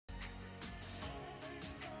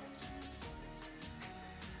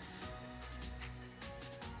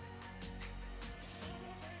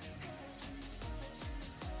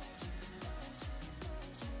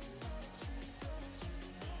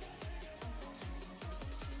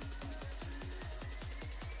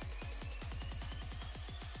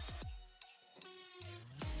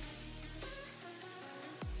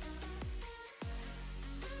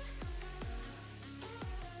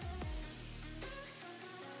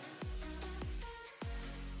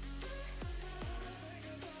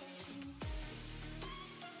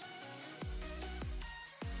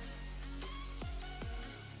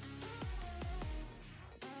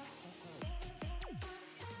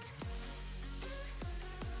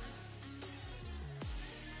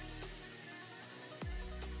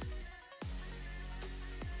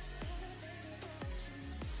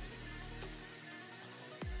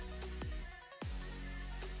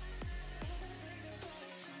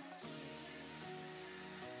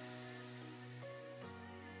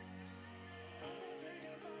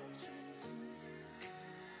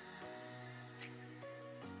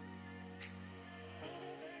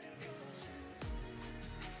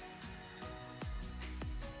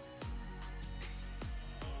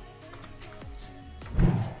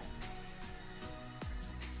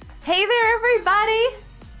Hey there, everybody!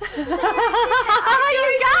 You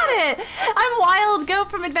got it! I'm Wild Goat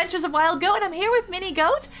from Adventures of Wild Goat, and I'm here with Mini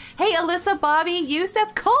Goat. Hey, Alyssa, Bobby,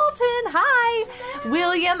 Yusuf, Colton, hi!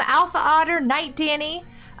 William, Alpha Otter, Night Danny,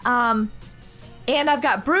 and I've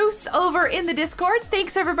got Bruce over in the Discord.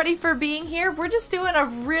 Thanks, everybody, for being here. We're just doing a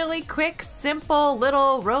really quick, simple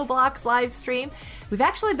little Roblox live stream. We've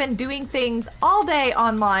actually been doing things all day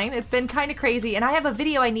online. It's been kind of crazy, and I have a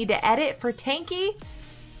video I need to edit for Tanky.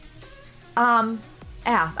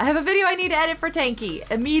 Yeah, I have a video I need to edit for Tanky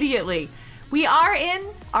immediately. We are in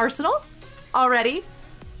Arsenal already.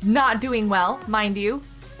 Not doing well, mind you.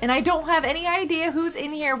 And I don't have any idea who's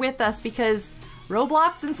in here with us because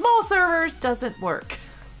Roblox and small servers doesn't work.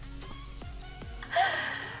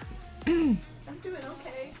 I'm doing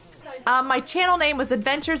okay. My channel name was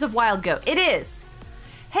Adventures of Wild Goat. It is.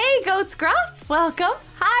 Hey, Goats Gruff. Welcome.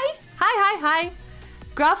 Hi. Hi, hi, hi.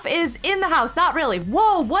 Gruff is in the house. Not really.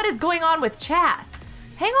 Whoa, what is going on with chat?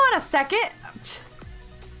 Hang on a second.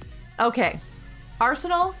 Okay.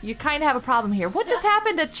 Arsenal, you kind of have a problem here. What just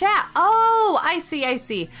happened to chat? Oh, I see, I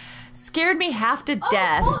see. Scared me half to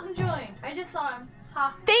death. Oh, Colton joined. I just saw him.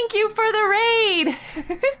 Ha. Thank you for the raid.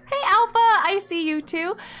 Hey, Alpha, I see you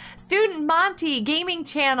too. Student Monty, Gaming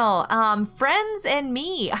Channel, Friends and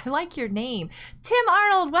Me. I like your name. Tim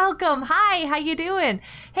Arnold, welcome. Hi, how you doing?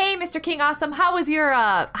 Hey, Mr. King Awesome, how was your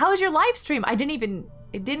live stream? It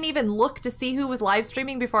didn't even look to see who was live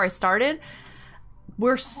streaming before I started.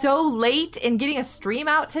 We're so late in getting a stream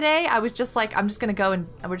out today. I was just like, I'm just gonna go and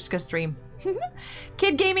we're just gonna stream.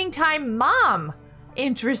 Kid Gaming Time Mom.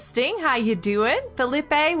 Interesting. How you doing? Felipe,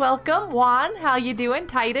 welcome. Juan, how you doing?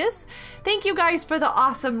 Titus, thank you guys for the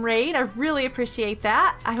awesome raid. I really appreciate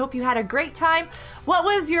that. I hope you had a great time. What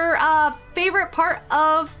was your favorite part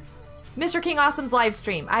of Mr. King Awesome's live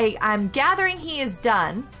stream? I'm gathering he is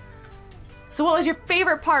done. So what was your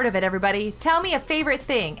favorite part of it, everybody? Tell me a favorite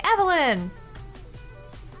thing. Evelyn.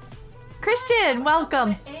 Christian,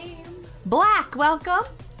 welcome. Black, welcome.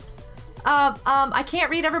 I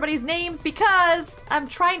can't read everybody's names because I'm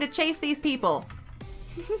trying to chase these people.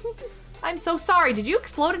 I'm so sorry. Did you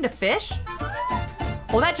explode into fish?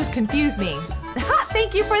 Well, that just confused me.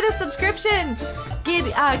 Thank you for the subscription.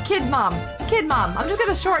 Kid Mom. Kid Mom. I'm just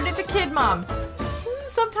gonna shorten it to Kid Mom.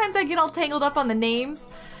 Sometimes I get all tangled up on the names.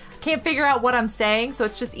 Can't figure out what I'm saying, so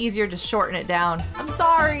it's just easier to shorten it down. I'm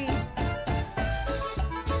sorry.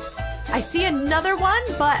 I see another one,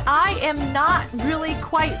 but I am not really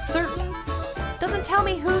quite certain. Doesn't tell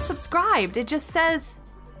me who subscribed. It just says,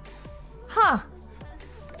 huh.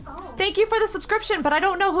 Oh. Thank you for the subscription, but I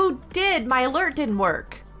don't know who did. My alert didn't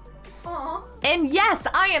work. Aww. And yes,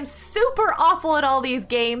 I am super awful at all these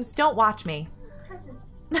games. Don't watch me.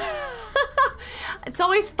 It's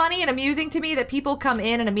always funny and amusing to me that people come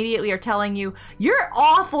in and immediately are telling you, you're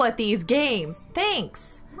awful at these games.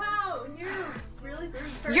 Thanks. Wow, you're really rude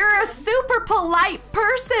person. You're a super polite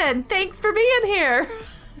person. Thanks for being here.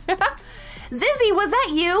 Zizzy, was that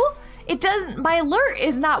you? It doesn't, my alert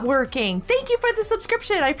is not working. Thank you for the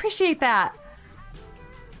subscription. I appreciate that.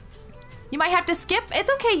 You might have to skip.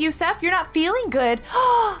 It's okay, Yusuf. You're not feeling good.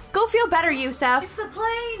 Go feel better, Yusuf. It's the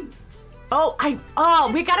plane.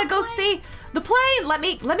 Oh, we gotta go see the plane. Let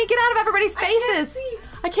me get out of everybody's faces.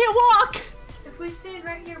 I can't walk. If we stand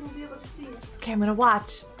right here, we'll be able to see it. Okay, I'm gonna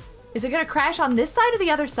watch. Is it gonna crash on this side or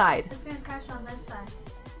the other side? It's gonna crash on this side.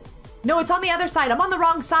 No, it's on the other side. I'm on the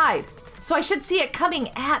wrong side. So I should see it coming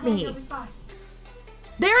at me. You'll be fine.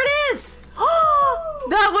 There it is. Oh,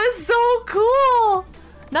 that was so cool.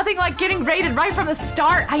 Nothing like getting rated right from the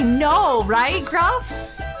start. I know, right, Gruff?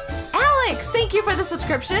 Alex, thank you for the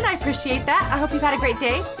subscription. I appreciate that. I hope you've had a great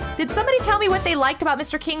day. Did somebody tell me what they liked about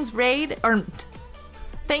Mr. King's raid? Or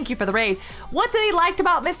thank you for the raid. What they liked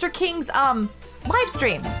about Mr. King's live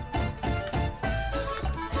stream?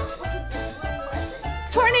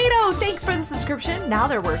 Tornado, thanks for the subscription. Now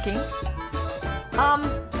they're working.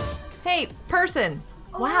 Hey, person.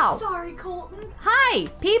 Oh, Wow. I'm sorry, Colton. Hi,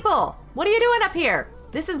 people. What are you doing up here?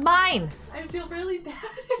 This is mine. I feel really bad.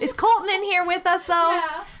 Is Colton in here with us, though?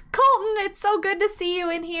 Yeah. Colton, it's so good to see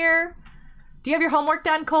you in here. Do you have your homework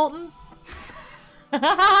done, Colton? Is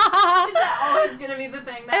that always gonna be the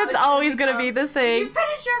thing? It's always gonna be the thing. Did you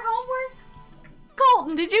finish your homework?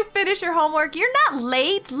 Colton, did you finish your homework? You're not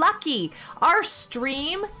late. Lucky. Our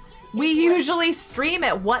stream, we usually stream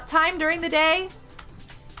at what time during the day?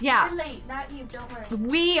 Yeah. You're late, not you, don't worry.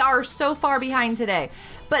 We are so far behind today.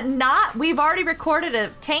 But we've already recorded a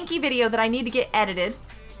Tanky video that I need to get edited.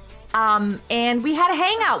 And we had a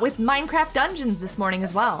hangout with Minecraft Dungeons this morning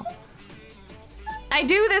as well. I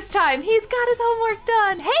do this time. He's got his homework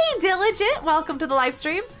done. Hey, Diligent. Welcome to the live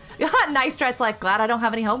stream. Nice Strat's like, glad I don't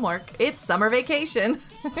have any homework. It's summer vacation.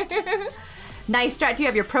 Nice Strat, do you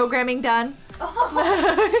have your programming done?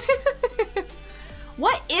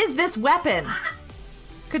 What is this weapon?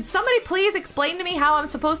 Could somebody please explain to me how I'm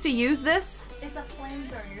supposed to use this? It's a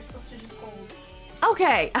flamethrower. You're supposed to just hold.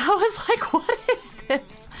 Okay, I was like, what is this?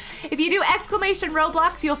 If you do exclamation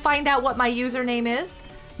Roblox, you'll find out what my username is.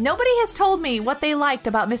 Nobody has told me what they liked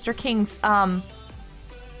about Mr. King's, They all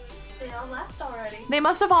left already. They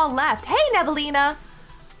must have all left. Hey, Nevelina!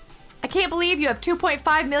 I can't believe you have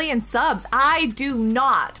 2.5 million subs. I do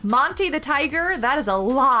not. Monty the Tiger, that is a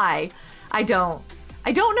lie. I don't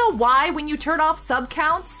know why when you turn off sub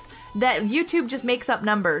counts that YouTube just makes up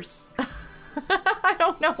numbers. I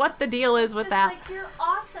don't know what the deal is with that. Like, you're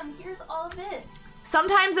awesome. Here's all of this.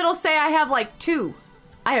 Sometimes it'll say I have like 2.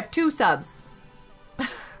 I have 2 subs. Like,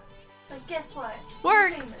 guess what?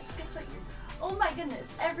 Works. You're famous. Guess what? Oh my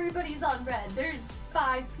goodness. Everybody's on red. There's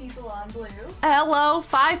 5 people on blue. Hello,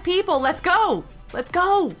 5 people. Let's go. Let's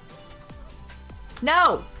go.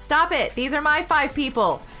 No, stop it. These are my 5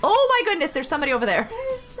 people. Oh my goodness, there's somebody over there.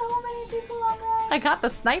 There's so many people on red. I got the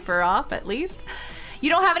sniper off at least. You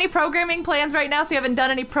don't have any programming plans right now, so you haven't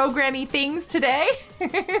done any programming things today?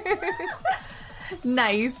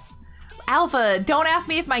 Nice. Alpha, don't ask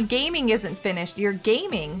me if my gaming isn't finished. You're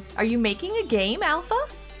gaming. Are you making a game, Alpha?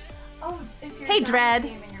 Oh, if you're Hey, done Dread.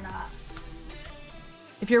 gaming or not.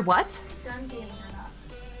 If you're what? Done gaming or not.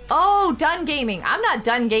 Oh, done gaming. I'm not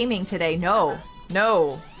done gaming today. No.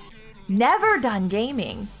 No. Never done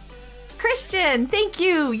gaming. Christian, thank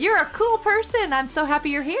you. You're a cool person. I'm so happy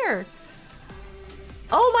you're here.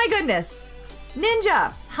 Oh my goodness.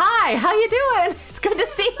 Ninja, hi, how you doing? It's good to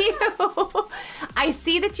see you. I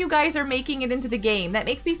see that you guys are making it into the game. That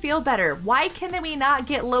makes me feel better. Why can we not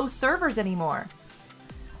get low servers anymore?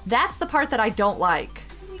 That's the part that I don't like.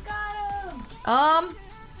 We got him.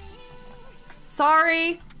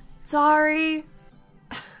 Sorry.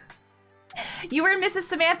 You were in Mrs.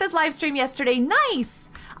 Samantha's live stream yesterday. Nice.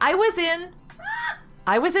 I was in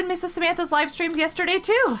Mrs. Samantha's live streams yesterday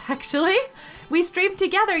too, actually. We streamed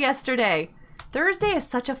together yesterday. Thursday is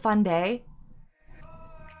such a fun day.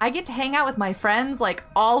 I get to hang out with my friends like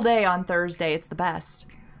all day on Thursday. It's the best.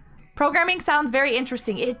 Programming sounds very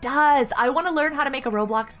interesting. It does. I want to learn how to make a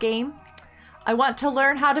Roblox game. I want to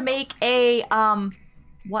learn how to make a,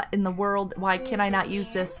 what in the world? Why can I not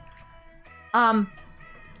use this?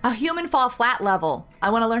 A human fall flat level. I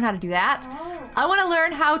want to learn how to do that. Oh. I want to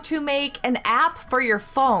learn how to make an app for your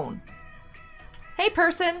phone. Hey,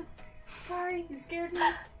 person. Sorry, you scared me.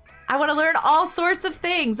 I want to learn all sorts of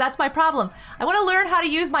things. That's my problem. I want to learn how to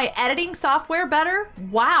use my editing software better.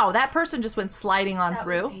 Wow, that person just went sliding on That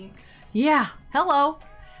through. was me. Yeah, hello.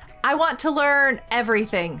 I want to learn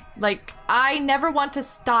everything. Like, I never want to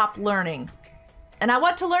stop learning. And I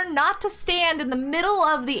want to learn not to stand in the middle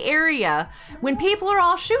of the area when people are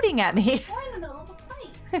all shooting at me. We're in the middle of a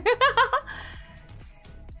fight.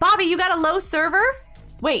 Bobby, you got a low server?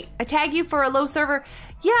 Wait, I tag you for a low server.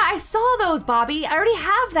 Yeah, I saw those, Bobby. I already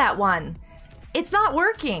have that one. It's not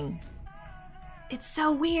working. It's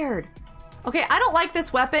so weird. Okay, I don't like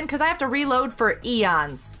this weapon because I have to reload for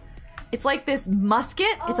eons. It's like this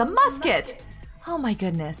musket. It's a musket. Oh my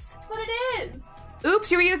goodness. That's what it is.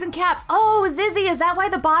 Oops, you were using caps. Oh, Zizzy, is that why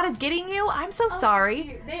the bot is getting you? I'm so sorry.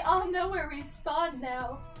 Dear. They all know where we spawn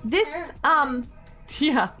now. This, terrifying.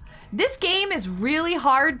 yeah. This game is really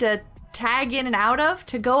hard to tag in and out of,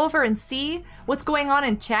 to go over and see what's going on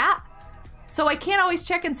in chat. So I can't always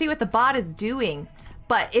check and see what the bot is doing.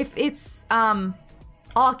 But if it's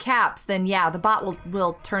all caps, then yeah, the bot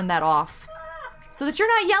will turn that off. So that you're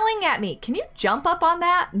not yelling at me. Can you jump up on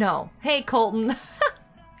that? No. Hey, Colton.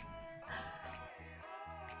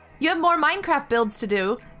 You have more Minecraft builds to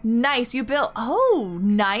do. Nice, you built, oh,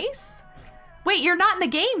 nice. Wait, you're not in the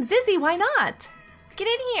game. Zizzy, why not? Get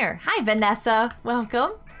in here. Hi, Vanessa.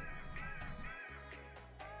 Welcome.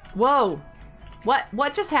 Whoa.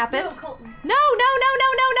 What just happened? No, Colton.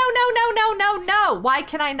 No. Why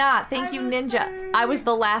can I not? Thank you, Ninja. I was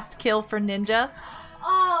the last kill for Ninja.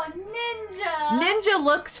 Oh, Ninja. Ninja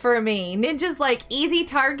looks for me. Ninja's like easy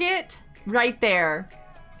target right there.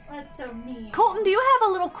 That's so mean. Colton, do you have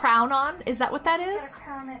a little crown on? Is that what that He's is? got a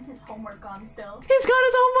crown and his homework on still. He's got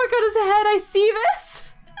his homework on his head. I see this.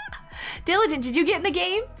 Diligent, did you get in the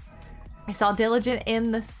game? I saw Diligent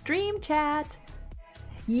in the stream chat.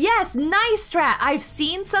 Yes, nice strat. I've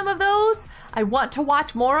seen some of those. I want to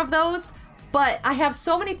watch more of those, but I have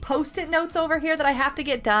so many post-it notes over here that I have to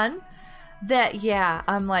get done that, yeah,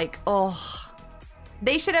 I'm like, oh.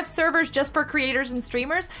 They should have servers just for creators and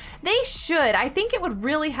streamers. They should. I think it would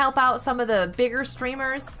really help out some of the bigger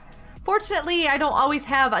streamers. Fortunately, I don't always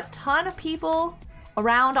have a ton of people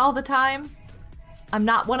around all the time. I'm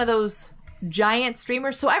not one of those giant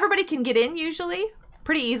streamers, so everybody can get in usually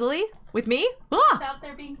pretty easily with me. Ah! Without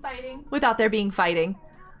there being fighting. Without there being fighting.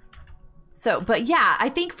 So, but yeah, I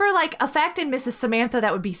think for like Effect and Mrs. Samantha,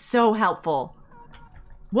 that would be so helpful.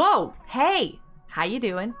 Whoa, hey, how you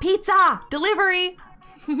doing? Pizza, delivery.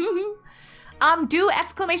 Do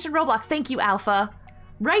exclamation Roblox. Thank you, Alpha.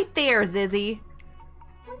 Right there, Zizzy.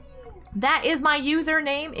 That is my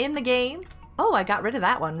username in the game. Oh, I got rid of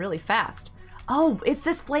that one really fast. Oh, it's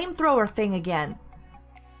this flamethrower thing again.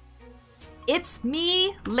 It's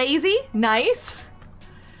me, lazy. Nice.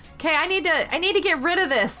 Okay, I need to get rid of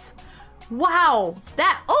this. Wow,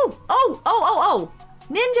 that, oh,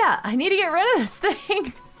 Ninja, I need to get rid of this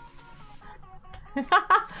thing.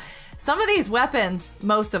 Some of these weapons,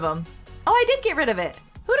 most of them. Oh, I did get rid of it.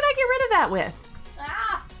 Who did I get rid of that with?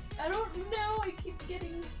 Ah, I don't know, I keep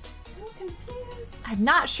getting so confused. I'm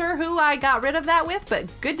not sure who I got rid of that with, but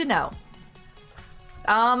good to know.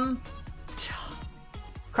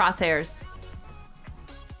 Crosshairs.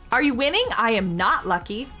 Are you winning? I am not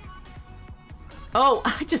lucky. Oh,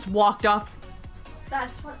 I just walked off.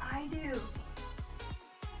 That's what I do.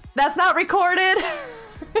 That's not recorded.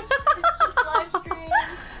 It's just live stream.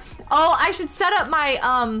 Oh, I should set up my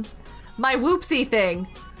my whoopsie thing.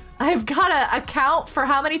 I've got to account for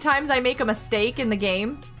how many times I make a mistake in the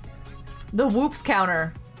game. The whoops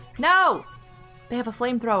counter. No, they have a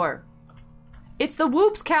flamethrower. It's the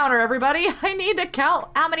whoops counter, everybody. I need to count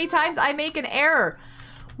how many times I make an error.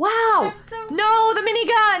 Wow. No, the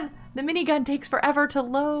minigun. The minigun takes forever to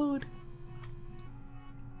load.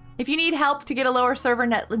 If you need help to get a lower server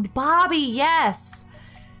net, Bobby, yes.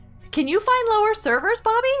 Can you find lower servers,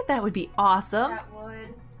 Bobby? That would be awesome. That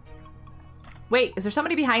would. Wait, is there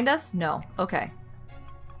somebody behind us? No. Okay.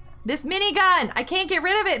 This minigun. I can't get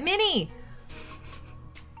rid of it. Mini.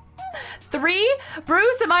 3?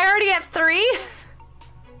 Bruce, am I already at 3?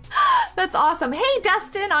 That's awesome. Hey,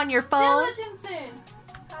 Dustin, on your phone. Diligenson.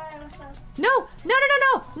 Hi, what's up? No.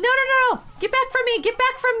 Get back from me. Get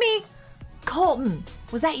back from me. Colton,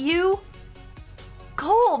 was that you?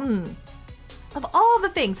 Colton. Of all the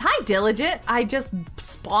things. Hi, Diligent. I just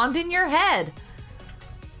spawned in your head.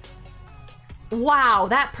 Wow,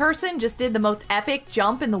 that person just did the most epic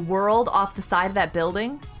jump in the world off the side of that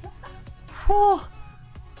building. Whew.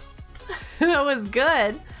 That was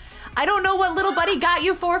good. I don't know what little buddy got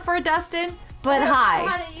you for Dustin, but hi. I don't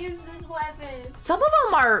know how to use this weapon. Some of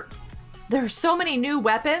them are... There's so many new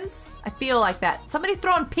weapons. I feel like that. Somebody's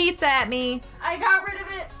throwing pizza at me. I got rid of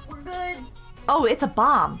it. We're good. Oh, it's a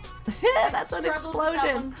bomb. That's an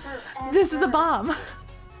explosion. This is a bomb.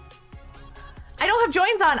 I don't have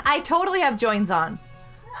joins on. I totally have joins on.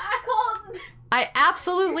 Colton. I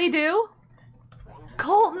absolutely do.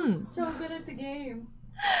 Colton. So good at the game.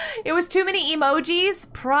 It was too many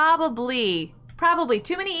emojis? Probably. Probably.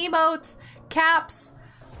 Too many emotes, caps,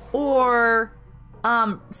 or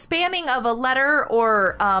spamming of a letter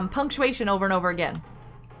or punctuation over and over again.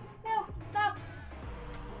 No, stop.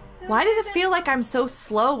 Why does it feel like I'm so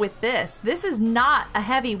slow with this? This is not a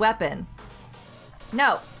heavy weapon.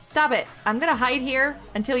 No, stop it. I'm gonna hide here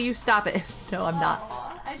until you stop it. No, I'm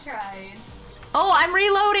not. I tried. Oh, I'm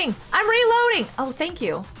reloading. I'm reloading. Oh, thank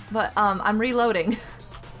you. But I'm reloading.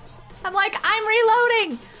 I'm like, I'm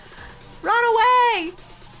reloading. Run away.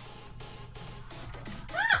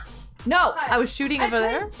 Ah! No, I was shooting over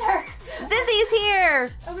there. Zizzy's here.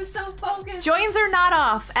 I was so focused. Joins are not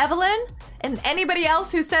off. Evelyn and anybody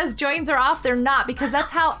else who says joins are off, they're not, because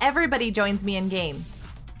that's how everybody joins me in game.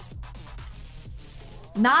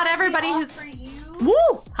 Not everybody who's... For you?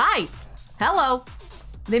 Woo! Hi. Hello.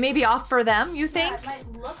 They may be off for them, you think? Yeah,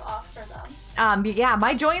 it might look off for them. Yeah,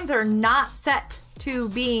 my joins are not set to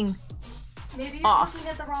being Maybe you're off. looking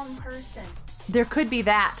at the wrong person. There could be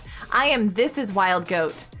that. I am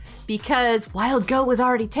ThisIsWildGoat because Wild Goat was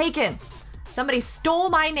already taken. Somebody stole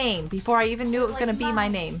my name before I even knew it was going to be my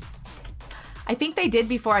name. I think they did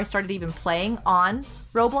before I started even playing on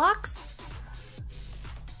Roblox.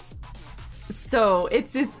 So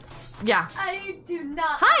it's just, yeah. I do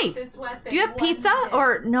not like this weapon. Do you have pizza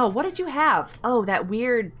or no? What did you have? Oh, that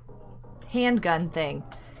weird handgun thing.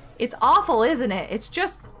 It's awful, isn't it? It's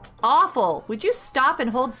just awful. Would you stop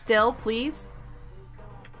and hold still, please?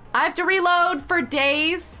 I have to reload for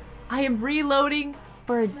days. I am reloading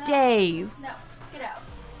for days. No, get out.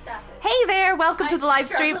 Stop it. Hey there, welcome to the live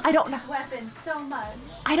stream. I don't know. This weapon so much.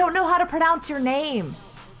 I don't know how to pronounce your name.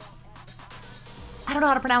 I don't know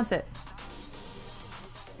how to pronounce it.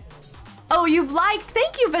 Oh, you've liked.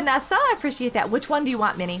 Thank you, Vanessa. I appreciate that. Which one do you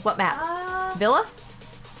want, Minnie? What map? Villa?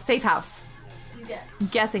 Safe house. you guess? I'm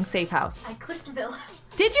guessing safe house. I clicked Villa.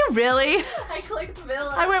 Did you really? I clicked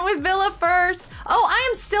Villa. I went with Villa first. Oh, I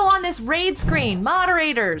am still on this raid screen.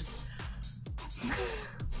 Moderators.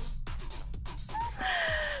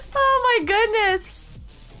 Oh my goodness.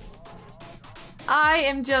 I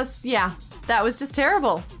am just, yeah, that was just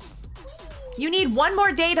terrible. You need one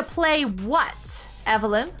more day to play what,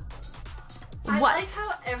 Evelyn? I What? like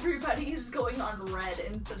how everybody's going on red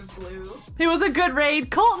instead of blue. It was a good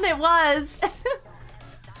raid. Colton, it was.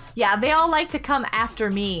 Yeah, they all like to come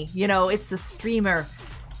after me. You know, it's the streamer.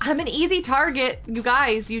 I'm an easy target, you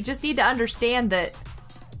guys. You just need to understand that.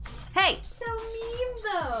 Hey. So mean,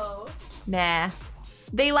 though. Nah.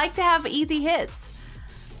 They like to have easy hits.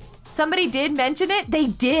 Somebody did mention it. They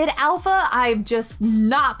did, Alpha. I'm just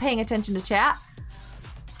not paying attention to chat.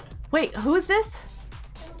 Wait, who is this?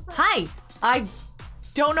 Hi. I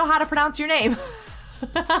don't know how to pronounce your name.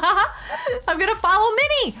 I'm gonna follow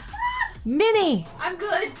Minnie. Minnie. I'm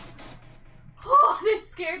good. Oh, this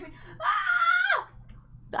scared me. Ah!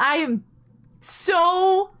 I am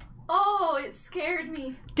so... Oh, it scared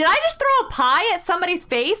me. Did I just throw a pie at somebody's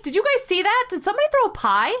face? Did you guys see that? Did somebody throw a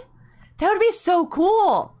pie? That would be so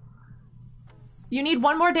cool. You need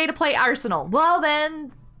one more day to play Arsenal. Well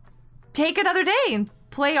then, take another day and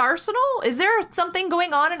play Arsenal? Is there something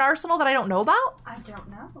going on in Arsenal that I don't know about? I don't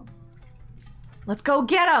know. Let's go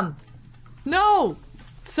get him. No,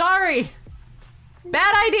 sorry.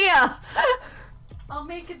 Bad idea. I'll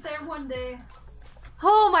make it there one day.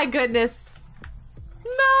 Oh my goodness.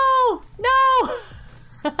 No, no.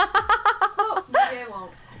 Oh, maybe I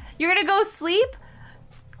won't. You're gonna go sleep?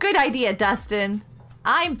 Good idea, Dustin.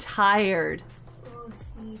 I'm tired. Oh,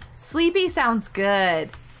 sleep. Sleepy sounds good.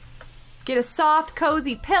 Get a soft,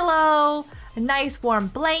 cozy pillow, a nice warm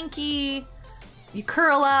blankie. You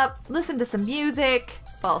curl up, listen to some music,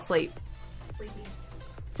 fall asleep. Sleepy.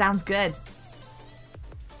 Sounds good.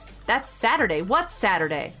 That's Saturday. What's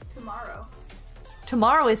Saturday? Tomorrow.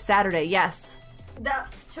 Tomorrow is Saturday, yes.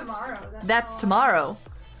 That's tomorrow. That's all. tomorrow.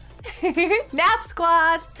 Nap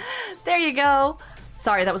squad. There you go.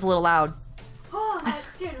 Sorry, that was a little loud. Oh, that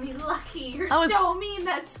scared me. Lucky. You're I was- so mean.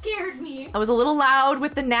 That scared me. I was a little loud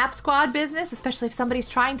with the nap squad business, especially if somebody's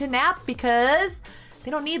trying to nap because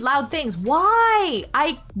they don't need loud things. Why?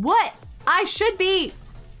 What? I should be.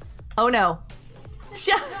 Oh no. I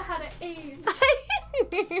don't know how to aim.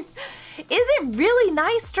 Is it really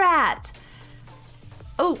nice, Strat?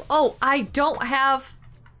 Oh, I don't have...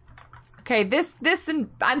 Okay, and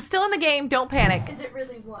I'm still in the game. Don't panic. Is it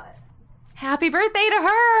really what? Happy birthday to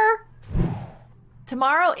her!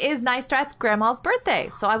 Tomorrow is Nice Strat's grandma's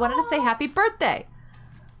birthday, so I wanted to say happy birthday.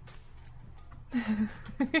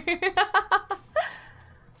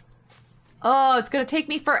 Oh, it's gonna take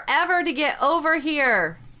me forever to get over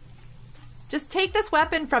here. Just take this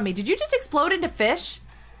weapon from me. Did you just explode into fish?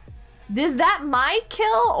 Is that my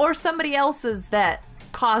kill or somebody else's that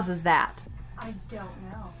causes that? I don't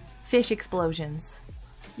know. Fish explosions.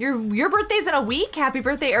 Your birthday's in a week? Happy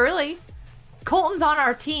birthday early. Colton's on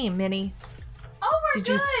our team, Minnie. Oh, we're Did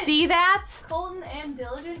good. you see that? Colton and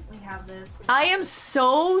Diligent, we have this. I am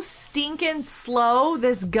so stinking slow.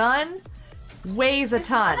 This gun weighs a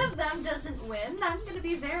ton. If one of them doesn't win, I'm gonna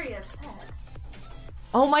be very upset.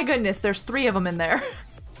 Oh my goodness, there's 3 of them in there.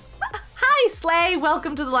 Hi, Slay.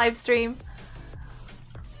 Welcome to the live stream.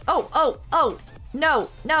 Oh.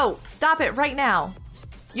 No. Stop it right now.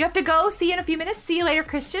 You have to go. See you in a few minutes. See you later,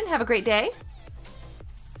 Christian. Have a great day.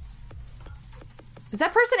 Is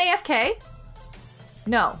that person AFK?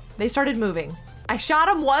 No, they started moving. I shot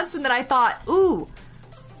him once and then I thought, ooh,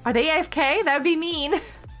 are they AFK? That would be mean. Am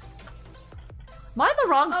I on the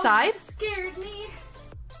wrong side? You scared me.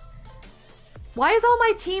 Why is all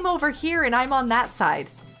my team over here and I'm on that side?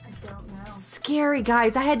 I don't know. Scary,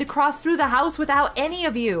 guys. I had to cross through the house without any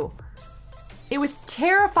of you. It was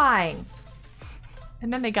terrifying.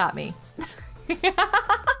 And then they got me.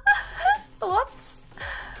 Whoops.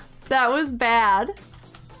 That was bad.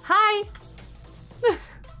 Hi.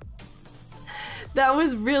 That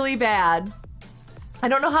was really bad. I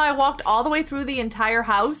don't know how I walked all the way through the entire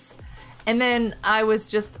house and then I was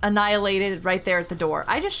just annihilated right there at the door.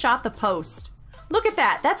 I just shot the post. Look at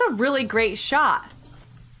that. That's a really great shot.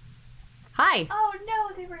 Hi. Oh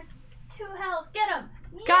no, they were 2 health. Get him.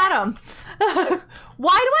 Got him.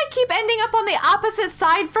 Why do I keep ending up on the opposite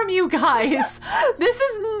side from you guys? This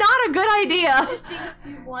is not a good idea. It thinks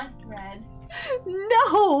you want red.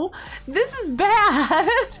 No, this is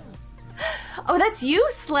bad. Oh, that's you,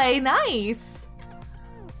 Slay. Nice.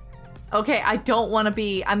 Okay, I don't want to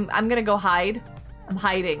be. I'm gonna go hide. I'm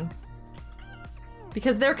hiding.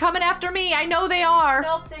 Because they're coming after me. I know they are.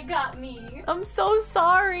 Nope, they got me. I'm so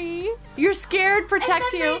sorry. You're scared.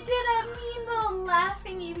 Protect you. And then they did a mean little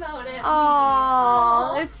laughing emote at me.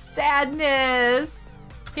 Oh, it's sadness.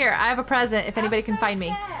 Here, I have a present if anybody can find me.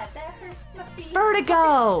 Sad. That hurts my feet.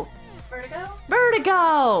 Vertigo. Vertigo?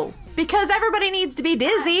 Vertigo. Because everybody needs to be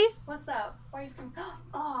dizzy. What's up? Why are you screaming?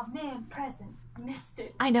 Oh man, present. Missed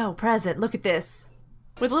it. I know, present. Look at this.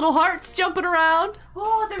 With little hearts jumping around.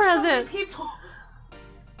 Oh, there's present. so many people.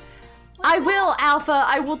 I will, Alpha.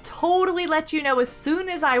 I will totally let you know as soon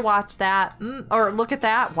as I watch that. Or look at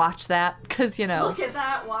that, watch that. Because, you know. Look at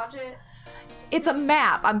that, watch it. It's a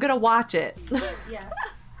map. I'm going to watch it.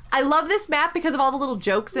 Yes. I love this map because of all the little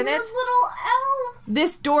jokes in it. You're a little elf.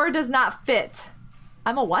 This door does not fit.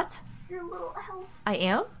 I'm a what? You're a little elf. I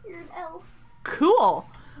am? You're an elf. Cool.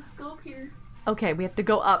 Let's go up here. Okay, we have to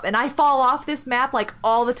go up. And I fall off this map like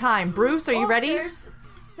all the time. Bruce, are you ready? There's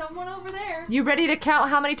someone over there. You ready to count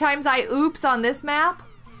how many times I oops on this map?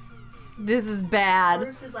 This is bad.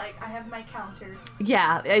 Bruce is like, I have my counter.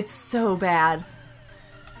 Yeah, it's so bad.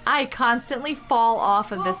 I constantly fall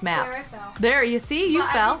off of this map. There I fell. There, you see? You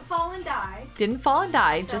But fell. I didn't fall and die. Didn't fall and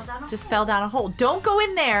die. Just fell down a hole. Don't go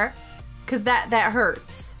in there, because that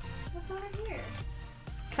hurts. What's over here?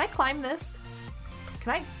 Can I climb this?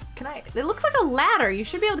 Can I? It looks like a ladder. You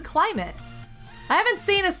should be able to climb it. I haven't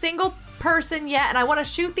seen a single person yet, and I want to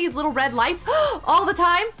shoot these little red lights all the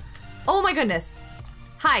time. Oh my goodness.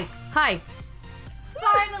 Hi.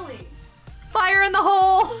 Finally. Fire in the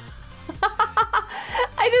hole.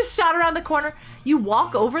 I just shot around the corner. You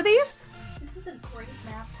walk over these? This is a great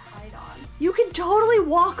map to hide on. You can totally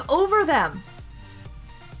walk over them.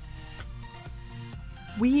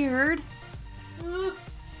 Weird. Ooh.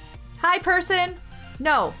 Hi, person.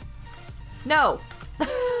 No.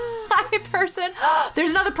 Hi, person. There's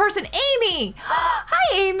another person. Amy.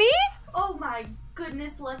 Hi, Amy. Oh my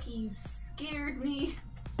goodness, Lucky, you scared me.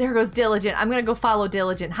 There goes Diligent. I'm going to go follow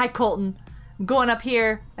Diligent. Hi, Colton. I'm going up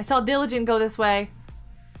here. I saw Diligent go this way.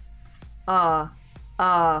 Hi,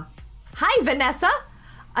 Vanessa.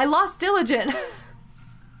 I lost Diligent.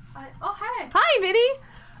 Oh, hi. Hi, Minnie.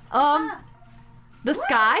 The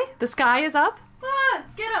sky is up.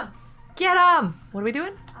 Get him. Get him. What are we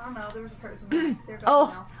doing? I don't know, there was a person there. They're gone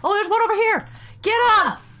now. Oh, there's one over here. Get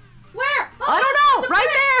him. Where? Oh, I don't know. Right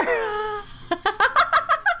there.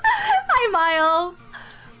 Hi, Miles.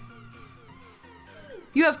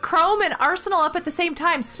 You have Chrome and Arsenal up at the same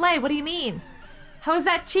time. Slay, what do you mean? How is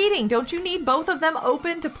that cheating? Don't you need both of them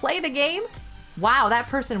open to play the game? Wow, that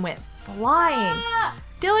person went flying.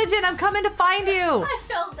 Diligent, I'm coming to find you. I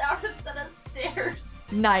fell down a set of stairs.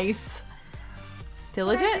 Nice.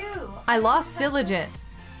 Diligent? Where are you? I lost Diligent.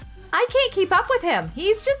 I can't keep up with him.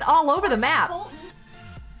 He's just all over the map. Colton.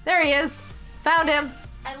 There he is. Found him.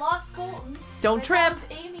 I lost Colton. Don't trip.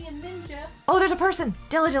 Found Amy and Ninja. Oh, there's a person.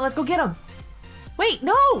 Diligent, let's go get him. Wait,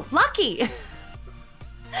 no, Lucky.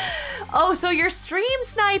 Oh, so you're stream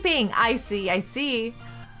sniping. I see.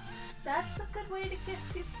 That's a good way to get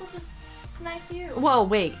people to snipe you. Whoa,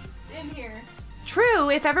 wait. In here. True,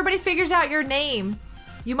 if everybody figures out your name,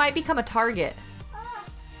 you might become a target.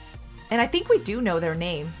 And I think we do know their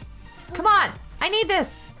name. Come on, I need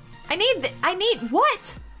this. I need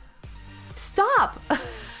what? Stop.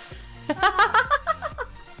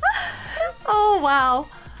 Oh, wow.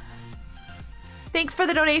 Thanks for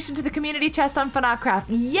the donation to the community chest on FNACraft.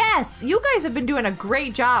 Yes, you guys have been doing a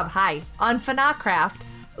great job. Hi, on FNACraft.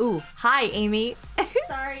 Ooh, hi, Amy.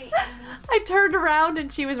 Sorry, Amy. I turned around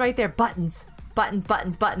and she was right there. Buttons. Can't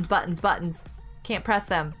press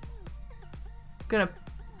them. Gonna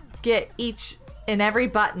get each and every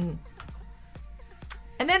button.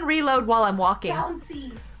 And then reload while I'm walking.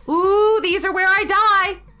 Bouncy. Ooh, these are where I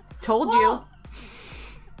die. Told you.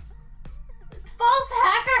 False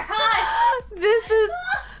hacker, hi.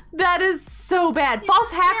 That is so bad. He's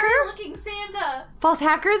False a hacker? scary-looking Santa. False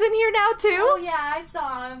hacker's in here now too? Oh yeah, I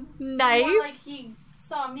saw him. Nice. More like he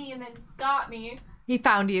saw me and then got me. He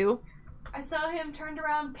found you. I saw him turned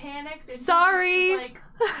around, panicked, and Sorry. he just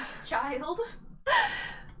was like, child.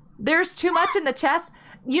 There's too much in the chest.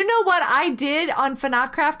 You know what I did on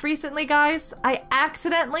FNACraft recently, guys? I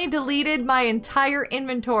accidentally deleted my entire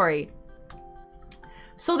inventory.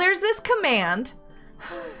 So there's this command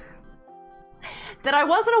that I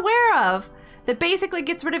wasn't aware of that basically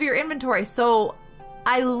gets rid of your inventory. So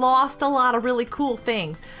I lost a lot of really cool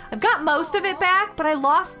things. I've got most of it back, but I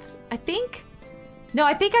lost, I think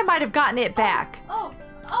I might have gotten it back. Oh,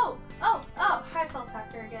 hi, false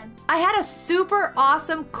hacker again. I had a super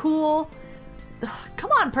awesome, cool,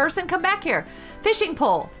 come on, person, come back here, fishing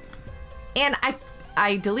pole. And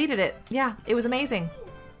I deleted it. Yeah, it was amazing.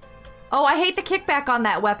 Oh, I hate the kickback on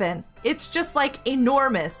that weapon. It's just like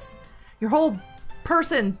enormous. Your whole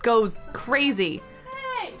person goes crazy.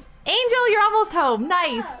 Hey! Angel, you're almost home.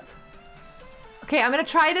 Nice. Yeah. Okay, I'm gonna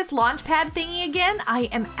try this launch pad thingy again. I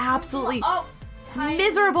am absolutely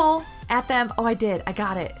miserable at them. Oh, I did. I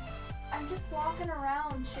got it. I'm just walking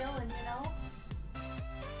around chilling, you know?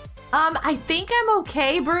 I think I'm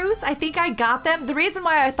okay, Bruce. I think I got them. The reason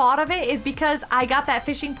why I thought of it is because I got that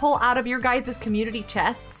fishing pole out of your guys' community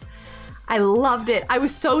chests. I loved it. I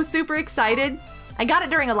was so super excited. I got it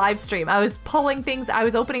during a live stream. I was pulling things. I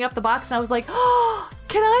was opening up the box and I was like, oh,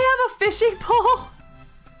 can I have a fishing pole?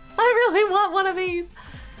 I really want one of these.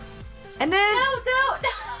 And then No.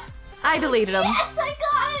 I deleted them. Yes, I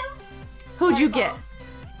got him. Who'd you get?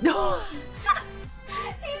 No.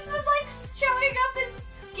 He's been like showing up and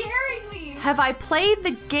scaring me. Have I played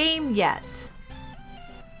the game yet?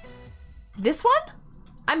 This one?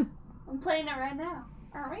 I'm playing it right now.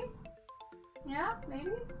 Are we? Yeah,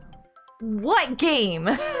 maybe. What game?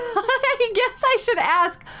 I guess I should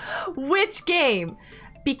ask which game,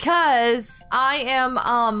 because I am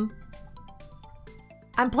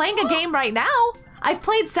I'm playing a game right now. I've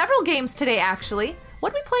played several games today actually.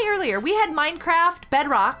 What did we play earlier? We had Minecraft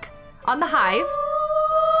Bedrock on the Hive.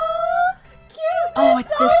 Oh, cute. Oh,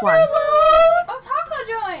 it's this one. Oh,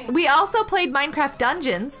 Taco Joy. We also played Minecraft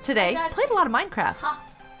Dungeons today. I got Played a lot of Minecraft. Huh.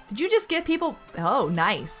 Did you just get people? Oh,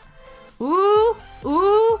 nice. Ooh,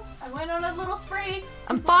 ooh. I went on a little spree.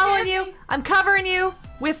 I'm People following scared you. me. I'm covering you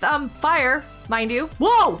with fire, mind you.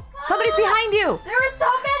 Whoa! Somebody's behind you. There were so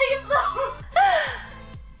many of them.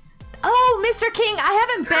 Oh, Mr. King, I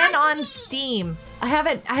haven't been on Steam. I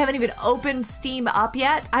haven't even opened Steam up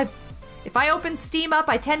yet. If I open Steam up,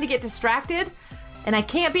 I tend to get distracted, and I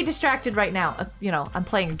can't be distracted right now. You know, I'm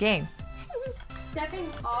playing a game. Stepping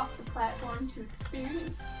off the platform to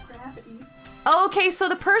experience gravity. Okay, so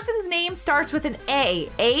the person's name starts with an A.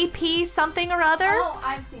 AP something or other. Oh,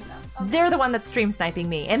 I've seen them. Okay. They're the one that's stream sniping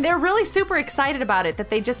me, and they're really super excited about it that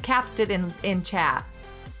they just capsed it in chat.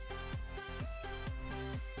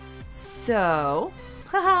 So,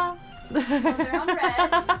 haha. Oh, they're on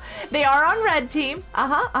red. They are on red team.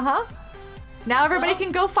 Now everybody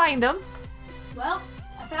can go find them. Well,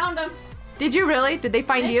 I found them. Did you really? Did they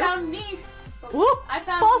find They you? found me. But Whoop! I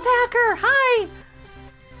found False you. hacker! Hi!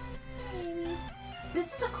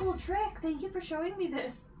 This is a cool trick. Thank you for showing me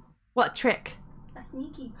this. What trick? A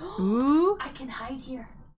sneaky. Ooh! I can hide here.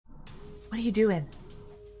 What are you doing?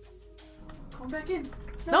 Go back in.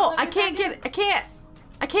 No, let I me can't back get.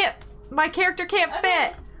 I can't. My character can't I'm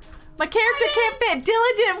fit. in. My character can't fit.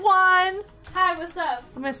 Diligent one. Hi, what's up?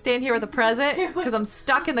 I'm gonna stand here with a present because I'm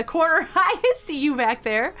stuck in the corner. I see you back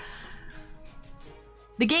there.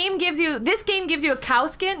 The game gives you. This game gives you a cow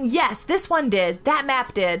skin. Yes, this one did. That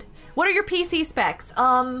map did. What are your PC specs?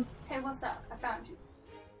 Hey, what's up? I found you.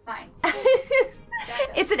 Fine.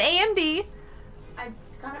 It's an AMD. I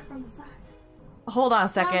got it from the side. Hold on a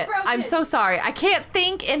second. broken. I'm so sorry. I can't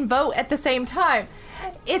think and vote at the same time.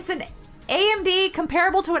 It's an AMD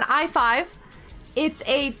comparable to an i5. It's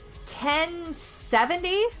a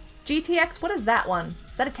 1070 GTX. What is that one?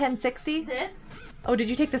 Is that a 1060? This. Oh, did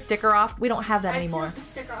you take the sticker off? We don't have that I anymore. peeled the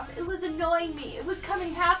sticker off. It was annoying me. It was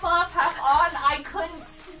coming half off, half on. I couldn't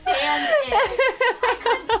stand it. I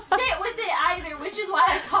couldn't sit with it either, which is why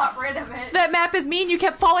I got rid of it. That map is mean. You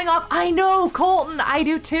kept falling off. I know, Colton. I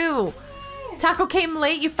do too. Taco came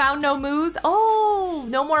late. You found no moose. Oh,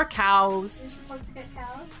 no more cows. You're supposed to get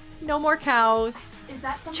cows. No more cows. Is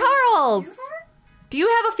that something? Charles! Do you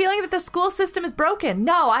have a feeling that the school system is broken?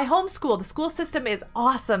 No, I homeschool. The school system is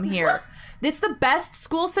awesome here. It's the best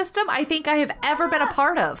school system I think I have ever been a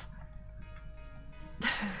part of.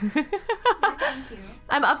 Thank you.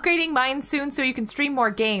 I'm upgrading mine soon so you can stream more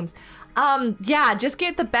games. Yeah, just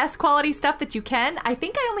get the best quality stuff that you can. I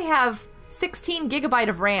think I only have 16 gigabyte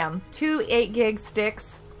of RAM, 2 8 gig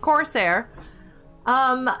sticks, Corsair.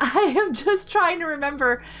 I am just trying to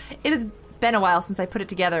remember. It has been a while since I put it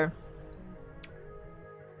together.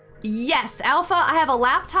 Yes, Alpha, I have a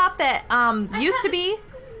laptop that used to be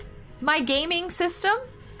my gaming system.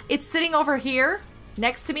 It's sitting over here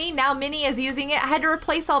next to me. Now Minnie is using it. I had to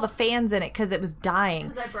replace all the fans in it because it was dying.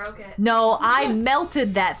 Because I broke it. No, I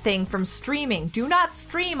melted that thing from streaming. Do not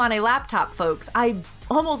stream on a laptop, folks. I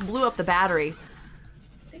almost blew up the battery.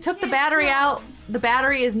 Took the battery out. The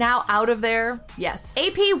battery is now out of there. Yes.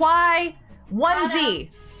 APY1Z.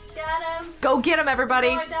 Got him. Go get them, everybody.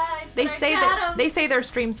 Oh, I died, They but I say got that 'em. they say they're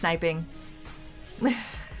stream sniping.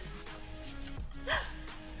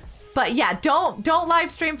 But yeah, don't live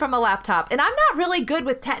stream from a laptop. And I'm not really good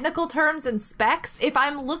with technical terms and specs. If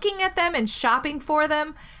I'm looking at them and shopping for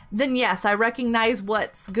them, then yes, I recognize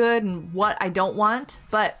what's good and what I don't want.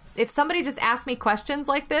 But if somebody just asks me questions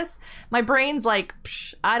like this, my brain's like,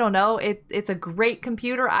 psh, I don't know. It's a great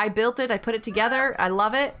computer. I built it. I put it together. I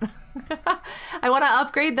love it. I want to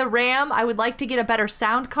upgrade the RAM. I would like to get a better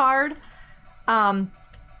sound card.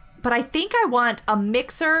 But I think I want a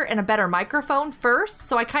mixer and a better microphone first.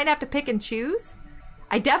 So I kind of have to pick and choose.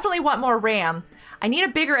 I definitely want more RAM. I need a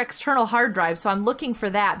bigger external hard drive, so I'm looking for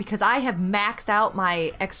that because I have maxed out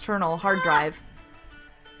my external hard drive.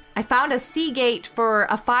 I found a Seagate for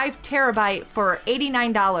a 5 terabyte for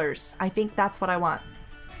 $89. I think that's what I want.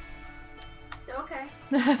 Okay.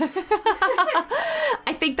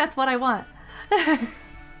 I think that's what I want.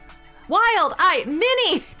 Wild Eye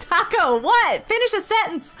Mini Taco, what? Finish a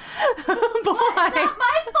sentence. Boy. What? It's not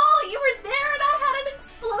my fault. You were there and I had an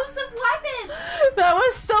explosive weapon. That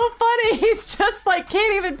was so funny. He's just like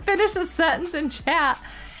can't even finish a sentence in chat.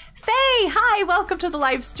 Faye, hi, welcome to the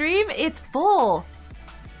live stream. It's full.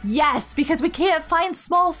 Yes, because we can't find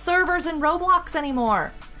small servers in Roblox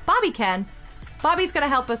anymore. Bobby can. Bobby's gonna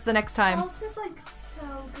help us the next time. False is like so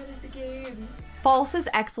good at the game. False is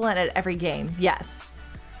excellent at every game. Yes.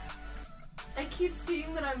 I keep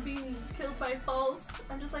seeing that I'm being killed by false.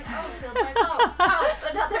 I'm just like, oh, killed by false. Oh,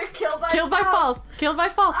 another kill by false. Killed by false. Killed by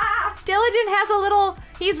false. Ah! Diligent has a little,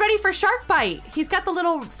 he's ready for shark bite. He's got the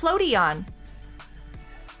little floaty on.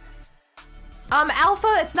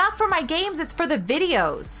 Alpha, it's not for my games, it's for the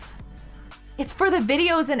videos. It's for the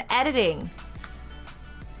videos and editing.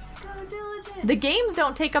 Go Diligent. The games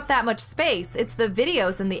don't take up that much space. It's the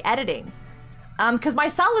videos and the editing. Because my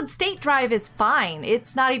solid state drive is fine.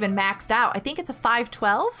 It's not even maxed out. I think it's a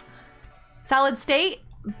 512 solid state,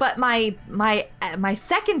 but my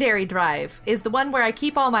secondary drive is the one where I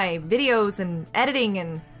keep all my videos and editing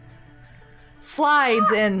and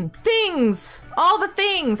slides and things. All the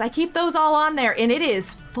things. I keep those all on there, and it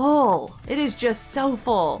is full. It is just so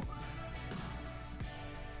full.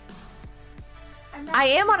 I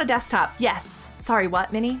am on a desktop. Yes. Sorry,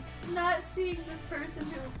 what, Minnie? Not seeing this person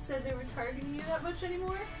who said they were targeting you that much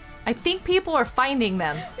anymore. I think people are finding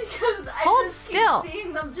them. Because I Hold just still. keep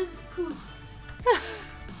seeing them just poof.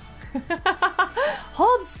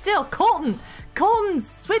 Hold still, Colton. Colton,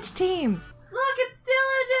 switch teams. Look, it's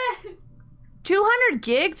Diligent. 200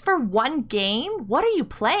 gigs for one game? What are you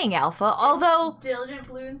playing, Alpha? Although, Diligent,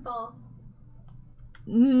 blue, and false.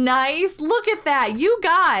 nice. Look at that. You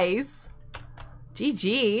guys.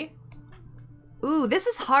 GG. Ooh, this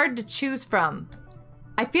is hard to choose from.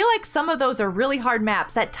 I feel like some of those are really hard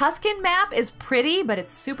maps. That Tuscan map is pretty, but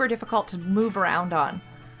it's super difficult to move around on.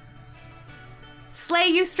 Slay,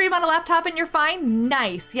 you stream on a laptop and you're fine?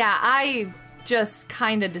 Nice. Yeah, I just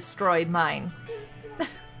kind of destroyed mine.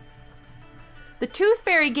 The Tooth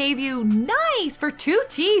Fairy gave you nice for 2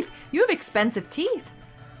 teeth. You have expensive teeth.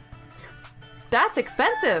 That's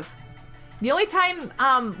expensive. The only time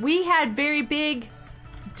we had very big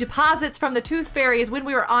deposits from the Tooth Fairy is when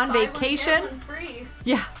we were on vacation. Buy one, get one free.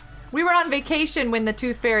 Yeah, we were on vacation when the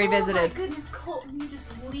Tooth Fairy visited. Oh my goodness, Colton, you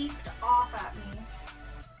just leaped off at me.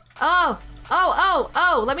 Oh,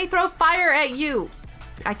 let me throw fire at you.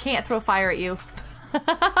 I can't throw fire at you.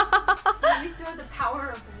 Let me throw the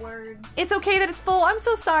power of words. It's okay that it's full. I'm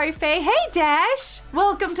so sorry, Faye. Hey, Dash.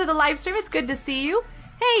 Welcome to the live stream. It's good to see you.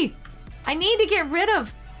 Hey, I need to get rid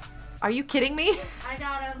of... Are you kidding me? I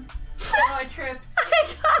got him. Oh, I tripped. I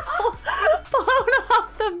got blown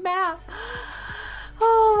off the map.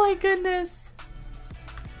 Oh my goodness.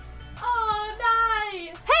 Oh,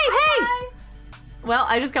 nice. Hey! Well,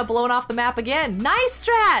 I just got blown off the map again. Nice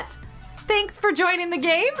strat. Thanks for joining the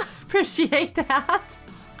game. Appreciate that.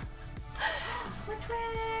 We're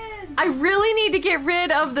twins. I really need to get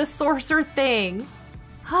rid of the sorcerer thing.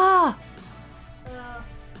 Ah.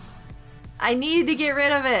 I need to get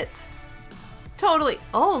rid of it. Totally.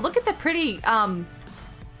 Oh, look at the pretty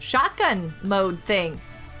shotgun mode thing.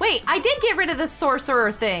 Wait, I did get rid of the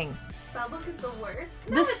sorcerer thing. Spellbook is the worst.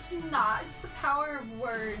 No, it's not. It's the power of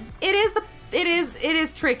words. It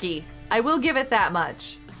is tricky. I will give it that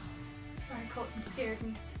much. Sorry, Colton scared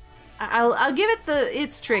me. I'll give it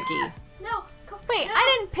it's tricky. No. Wait, no.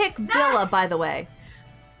 I didn't pick Villa, by the way.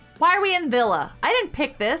 Why are we in Villa? I didn't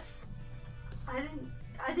pick this.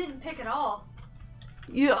 I didn't pick at all.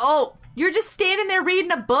 You're just standing there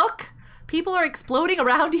reading a book? People are exploding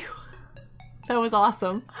around you? That was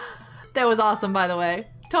awesome. That was awesome, by the way.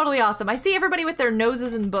 Totally awesome. I see everybody with their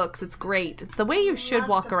noses in books. It's great. It's the way you should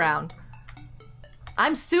walk around.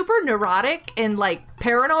 I'm super neurotic and, like,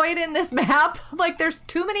 paranoid in this map. Like, there's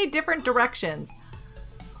too many different directions.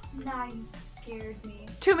 Now you scared me.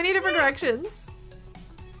 Too many different directions.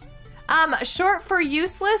 Short for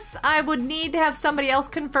useless. I would need to have somebody else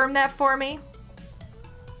confirm that for me.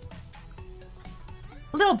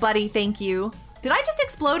 Little buddy, thank you. Did I just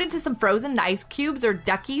explode into some frozen ice cubes or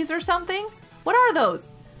duckies or something? What are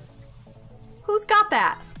those? Who's got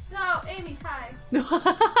that? No, Amy, hi.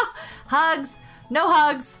 Hugs. No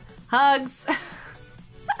hugs. Hugs.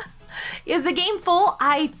 Is the game full?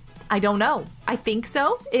 I don't know. I think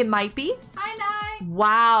so. It might be. Hi, Nye.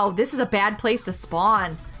 Wow, this is a bad place to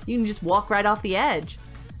spawn. You can just walk right off the edge.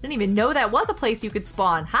 Didn't even know that was a place you could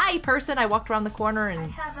spawn. Hi, person. I walked around the corner I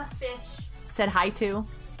and have a fish. said hi to.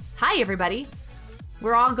 Hi, everybody.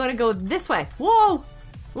 We're all going to go this way. Whoa.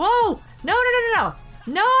 Whoa. No, no, no, no, no.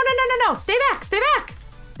 No, no, no, no, no. Stay back. Stay back.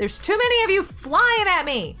 There's too many of you flying at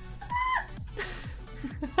me.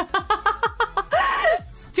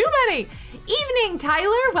 It's too many. Evening,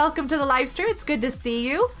 Tyler. Welcome to the live stream. It's good to see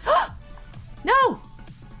you. No.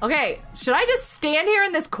 Okay, should I just stand here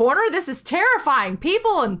in this corner? This is terrifying.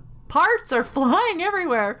 People and parts are flying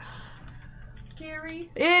everywhere. Scary.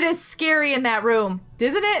 It is scary in that room,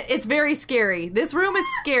 isn't it? It's very scary. This room is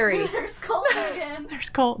scary. There's Colton again. There's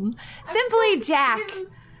Colton. Simply so Jack.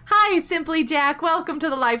 confused. Hi, Simply Jack. Welcome to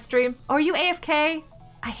the live stream. Are you AFK?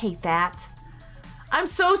 I hate that. I'm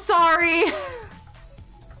so sorry.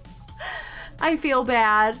 I feel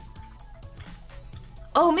bad.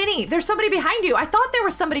 Oh, Minnie, there's somebody behind you. I thought there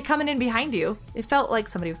was somebody coming in behind you. It felt like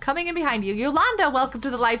somebody was coming in behind you. Yolanda, welcome to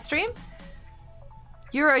the live stream.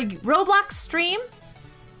 You're a Roblox stream.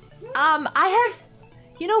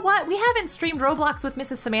 You know what? We haven't streamed Roblox with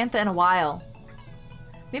Mrs. Samantha in a while.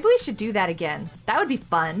 Maybe we should do that again. That would be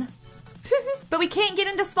fun. But we can't get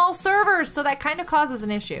into small servers, so that kind of causes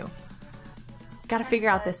an issue. Gotta figure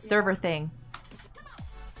out this server thing.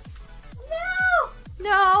 No!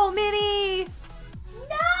 No, Minnie!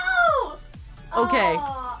 No! Okay.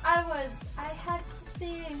 Oh, I had the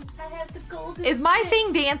thing. I had the golden Is my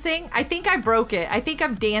thing dancing? I think I broke it. I think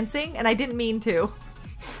I'm dancing, and I didn't mean to.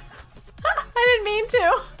 I didn't mean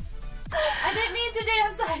to. I didn't mean to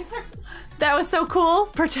dance either. That was so cool.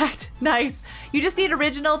 Protect. Nice. You just need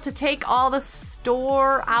original to take all the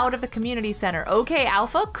store out of the community center. Okay,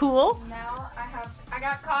 Alpha. Cool. Now I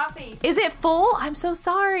got coffee. Is it full? I'm so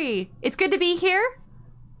sorry. It's good to be here.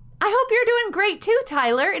 I hope you're doing great too,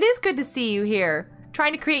 Tyler. It is good to see you here.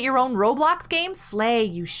 Trying to create your own Roblox game? Slay,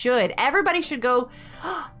 you should. Everybody should go.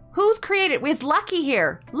 Who's created? Is Lucky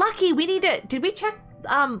here? Lucky, we need to. Did we check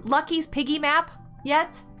Lucky's piggy map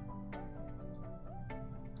yet?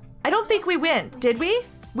 I don't think we went, did we?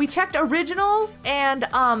 We checked originals and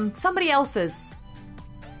somebody else's.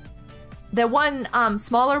 The one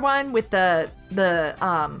smaller one with the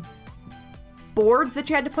boards that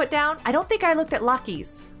you had to put down. I don't think I looked at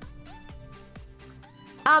Lucky's.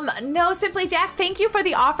 No, Simply Jack, thank you for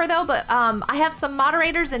the offer though, but I have some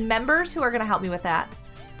moderators and members who are gonna help me with that.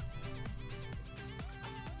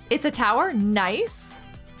 It's a tower, nice.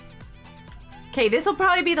 Okay, this will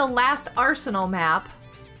probably be the last Arsenal map.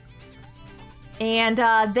 And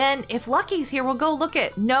then if Lucky's here, we'll go look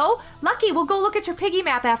at, no, Lucky, we'll go look at your piggy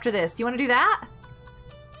map after this. You wanna do that?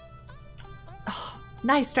 Oh,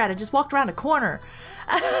 nice, Strata, just walked around a corner.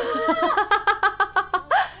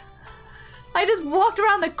 I just walked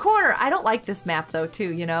around the corner. I don't like this map though,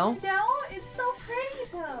 too, you know? No, it's so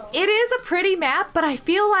pretty though. It is a pretty map, but I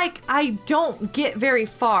feel like I don't get very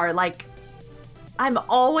far. Like, I'm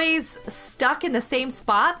always stuck in the same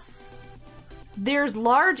spots. There's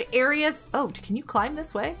large areas. Oh, can you climb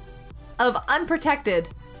this way? Of unprotected.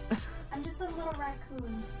 I'm just a little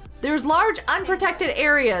raccoon. There's large unprotected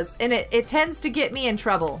areas, and it tends to get me in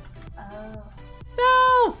trouble. Oh.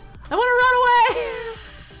 No! I want to run away!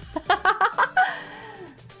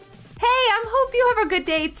 Hey, I hope you have a good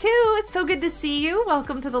day too. It's so good to see you.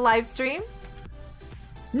 Welcome to the live stream.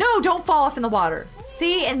 No, don't fall off in the water.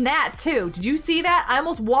 See, and that too. Did you see that? I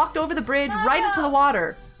almost walked over the bridge right into the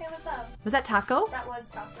water. Hey, what's up? Was that Taco? That was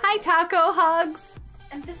Taco. Hi, Taco. Hugs.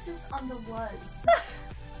 Emphasis on the was.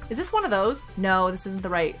 Is this one of those? No, this isn't the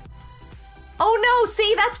right. Oh no,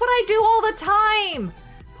 see, that's what I do all the time.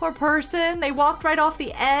 Poor person. They walked right off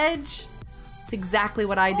the edge. It's exactly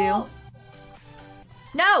what I do. Oh.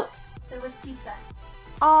 No. There was pizza.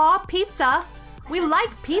 Aw, pizza. We like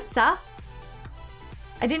pizza.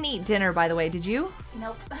 I didn't eat dinner, by the way. Did you?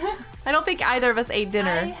 Nope. I don't think either of us ate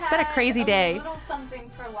dinner. It's been a crazy day. A little something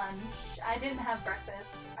for lunch. I didn't have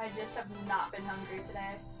breakfast. I just have not been hungry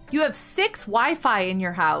today. You have 6 Wi-Fi in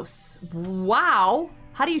your house. Wow.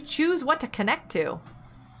 How do you choose what to connect to?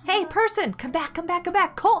 Hey, person, come back, come back, come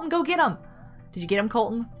back. Colton, go get him. Did you get him,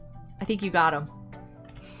 Colton? I think you got him.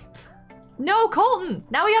 No, Colton.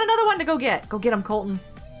 Now we got another one to go get. Go get him, Colton.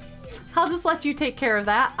 I'll just let you take care of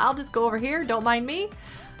that. I'll just go over here. Don't mind me.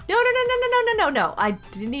 No. I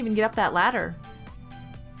didn't even get up that ladder.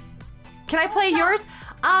 Can I play yours?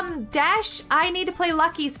 Dash, I need to play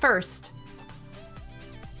Lucky's first.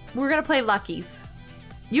 We're gonna play Lucky's.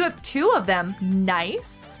 You have 2 of them.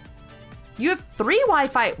 Nice. You have 3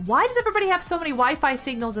 Wi-Fi. Why does everybody have so many Wi-Fi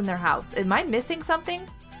signals in their house? Am I missing something?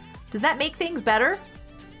 Does that make things better?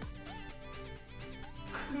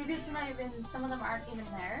 Maybe it's not even, some of them aren't even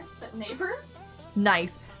theirs, but neighbors?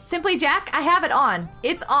 Nice. Simply Jack, I have it on.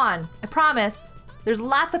 It's on. I promise. There's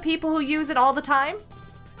lots of people who use it all the time.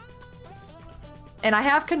 And I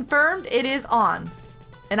have confirmed it is on.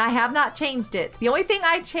 And I have not changed it. The only thing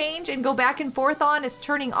I change and go back and forth on is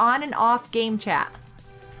turning on and off game chat.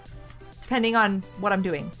 Depending on what I'm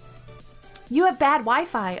doing. You have bad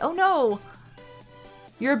Wi-Fi. Oh no.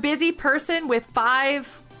 You're a busy person with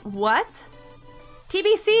 5... What?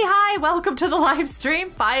 TBC, hi. Welcome to the live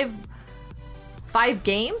stream. 5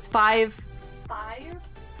 games? 5... 5?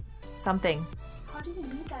 Something. How do you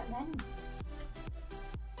need that many?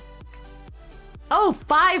 Oh,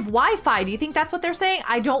 5 Wi-Fi. Do you think that's what they're saying?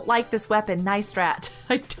 I don't like this weapon. Nice rat.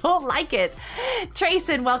 I don't like it.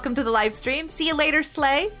 Trayson, welcome to the live stream. See you later,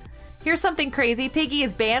 Slay. Here's something crazy. Piggy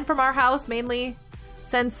is banned from our house, mainly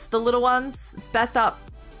since the little ones. It's best up.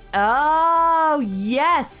 Oh,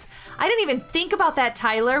 yes. I didn't even think about that,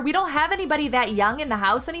 Tyler. We don't have anybody that young in the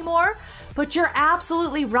house anymore, but you're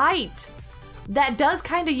absolutely right. That does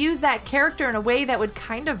kind of use that character in a way that would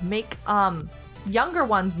kind of make younger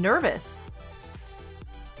ones nervous.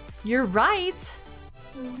 You're right.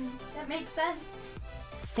 Mm-hmm. That makes sense.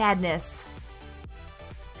 Sadness.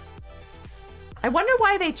 I wonder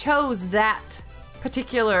why they chose that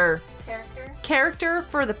particular character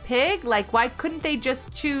for the pig. Like, why couldn't they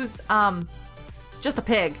just choose just a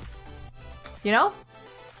pig? You know?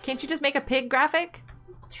 Can't you just make a pig graphic?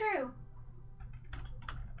 True.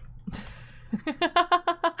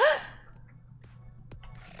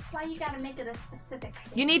 Why you gotta make it a specific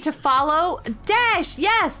thing? You need to follow Dash.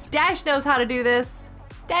 Yes, Dash knows how to do this.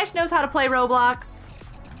 Dash knows how to play Roblox.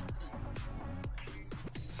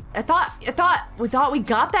 I thought we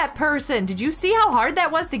got that person. Did you see how hard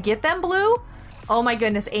that was to get them, Blue? Oh my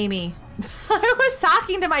goodness, Amy. I was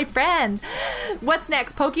talking to my friend. What's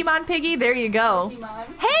next? Pokemon Piggy? There you go.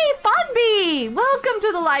 Pokemon. Hey, Funbee! Welcome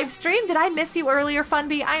to the live stream. Did I miss you earlier,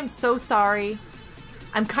 Funbee? I am so sorry.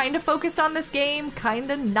 I'm kind of focused on this game,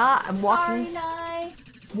 kind of not. I'm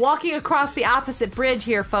walking across the opposite bridge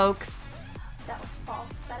here, folks. That was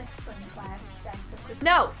false. That explains why I died so quickly.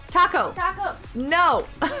 No, Taco. Taco. No.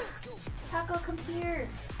 Taco, come here.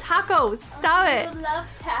 Taco, stop it. I love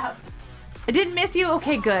tap. I didn't miss you.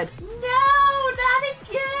 Okay, good. No, not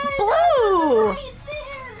again. Blue. Right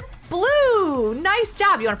there. Blue. Nice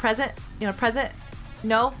job. You want a present? You want a present?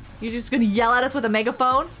 No? You're just gonna yell at us with a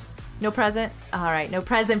megaphone? No present? Alright, no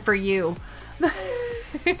present for you.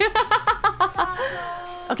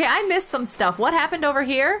 Okay, I missed some stuff. What happened over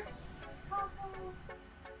here?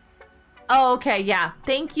 Oh, okay, yeah.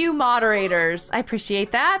 Thank you, moderators. I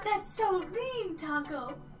appreciate that. That's so mean,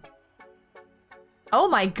 Taco. Oh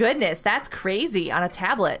my goodness, that's crazy on a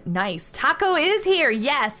tablet. Nice. Taco is here,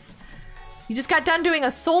 yes. You just got done doing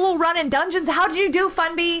a solo run in dungeons. How did you do,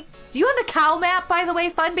 Funbee? Do you have the cow map, by the way,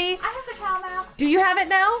 Funbee? I have the cow map. Do you have it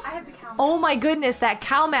now? I have the cow map. Oh my goodness, that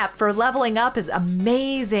cow map for leveling up is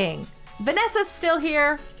amazing. Vanessa's still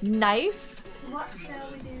here. Nice. What shall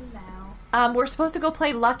we do now? We're supposed to go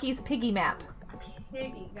play Lucky's Piggy map.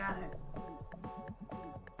 Piggy, got it.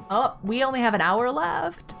 Oh, we only have an hour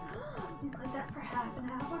left. You played that for half an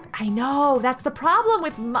hour? I know, that's the problem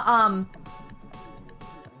with, What are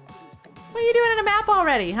you doing in a map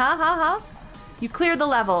already, huh? You cleared the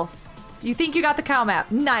level. You think you got the cow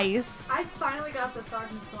map. Nice. I finally got the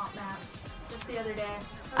Sergeant Swamp map just the other day.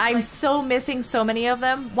 I'm so missing so many of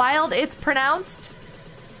them. Wild, it's pronounced...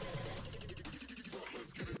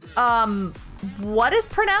 what is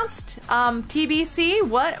pronounced? TBC?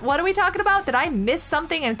 What are we talking about? Did I miss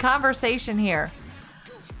something in conversation here?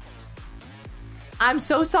 I'm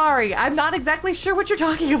so sorry. I'm not exactly sure what you're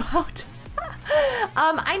talking about.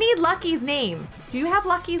 I need Lucky's name. Do you have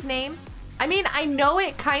Lucky's name? I mean, I know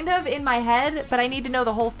it kind of in my head, but I need to know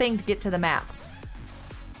the whole thing to get to the map.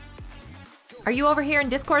 Are you over here in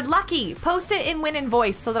Discord? Lucky, post it in Win and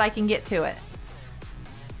Voice so that I can get to it.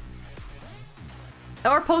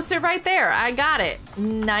 Or post it right there. I got it.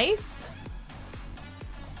 Nice.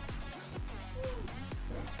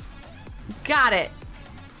 Got it.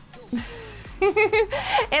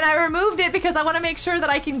 And I removed it because I want to make sure that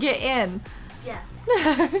I can get in. Yes.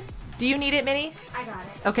 Do you need it, Minnie? I got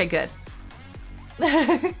it. Okay, good.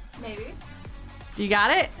 Maybe. Do you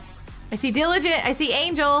got it? I see Diligent. I see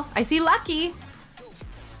Angel. I see Lucky.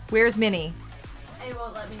 Where's Minnie? It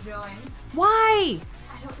won't let me join. Why?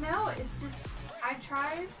 I don't know. It's just, I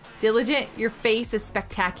tried. Diligent, your face is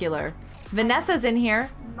spectacular. Vanessa's in here.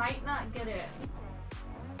 Might not get it.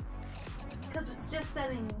 Because it's just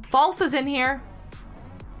setting. False is in here.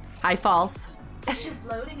 Hi, False. It's just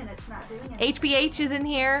loading and it's not doing it. HBH is in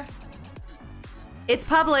here. It's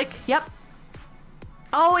public. Yep.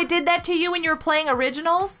 Oh, it did that to you when you were playing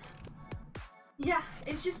Originals? Yeah,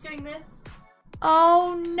 it's just doing this.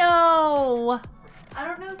 Oh, no. I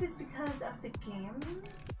don't know if it's because of the game,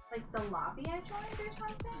 like the lobby I joined or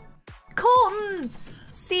something. Colton,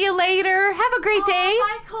 see you later. Have a great day.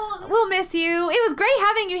 Bye, Colton. We'll miss you. It was great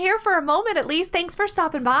having you here for a moment at least. Thanks for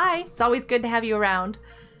stopping by. It's always good to have you around.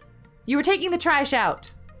 You were taking the trash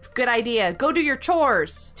out. It's a good idea. Go do your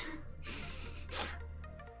chores.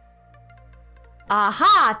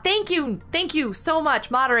 Aha! Thank you. Thank you so much,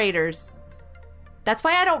 moderators. That's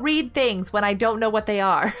why I don't read things when I don't know what they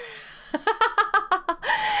are.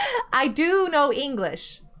 I do know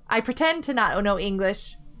English. I pretend to not know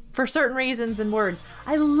English for certain reasons and words.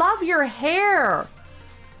 I love your hair.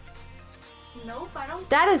 Nope, I don't.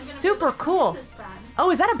 That is super cool.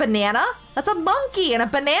 Oh, is that a banana? That's a monkey and a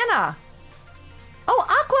banana. Oh,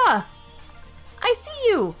 Aqua. I see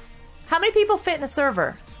you. How many people fit in a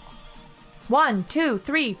server? 1, 2,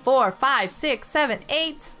 3, 4, 5, 6, 7,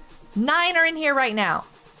 8, 9 are in here right now.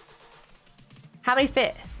 How many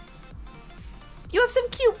fit? You have some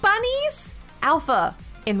cute bunnies? Alpha,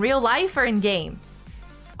 in real life or in game?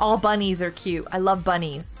 All bunnies are cute. I love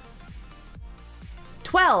bunnies.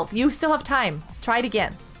 12, you still have time. Try it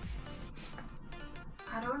again.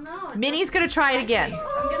 I don't know. Minnie's gonna try it again. I'm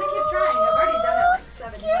gonna keep trying. I've already done it like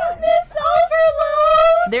 7 times.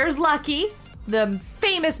 Overload! There's Lucky, the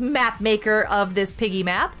famous map maker of this piggy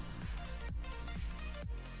map.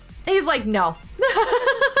 He's like, no.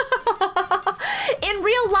 In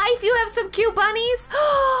real life, you have some cute bunnies?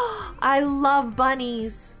 I love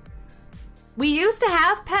bunnies. We used to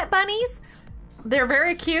have pet bunnies. They're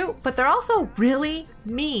very cute, but they're also really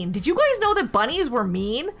mean. Did you guys know that bunnies were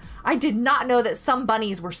mean? I did not know that some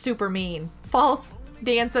bunnies were super mean. False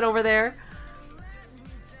dancing over there.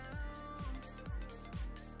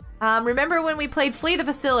 Remember when we played Flee the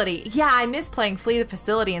Facility? Yeah, I miss playing Flee the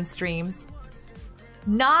Facility in streams.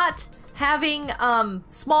 Not having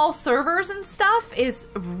small servers and stuff is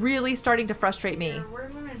really starting to frustrate me. Here, we're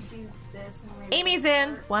gonna do this. And Amy's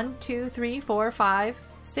in. 1, 2, 3, 4, 5,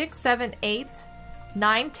 6, 7, 8,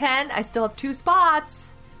 9, 10. I still have 2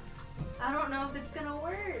 spots. I don't know if it's gonna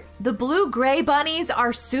work. The blue-gray bunnies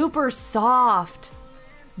are super soft.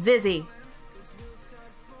 Zizzy.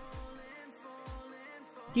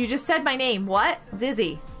 You just said my name. What?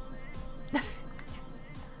 Zizzy.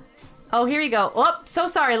 Oh, here you go. Oh, so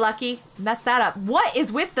sorry, Lucky. Messed that up. What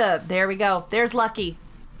is with the... There we go. There's Lucky.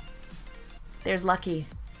 There's Lucky.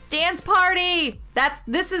 Dance party!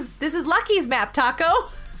 This is Lucky's map, Taco.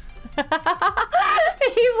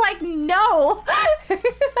 He's like, no.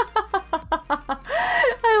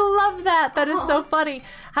 I love that. That is so funny.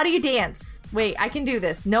 How do you dance? Wait, I can do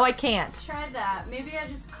this. No, I can't. Try that. Maybe I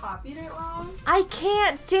just copied it wrong. I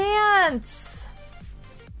can't dance.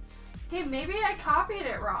 Hey, maybe I copied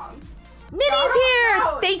it wrong. Minnie's here.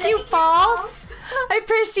 Thank you, False. I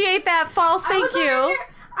appreciate that, False. Thank you.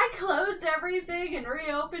 I closed everything and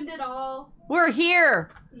reopened it all. We're here.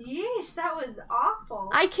 Yeesh, that was awful.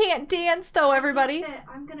 I can't dance though, everybody.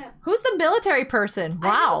 I'm gonna... Who's the military person? Wow.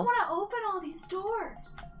 I don't want to open all these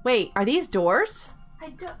doors. Wait, are these doors?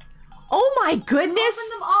 I don't... Oh my goodness. Open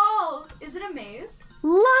them all. Is it a maze?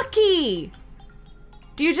 Lucky.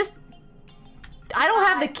 Do you just... I don't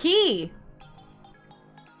have the key.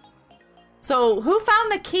 So who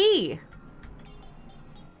found the key?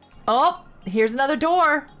 Oh, here's another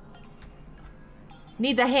door.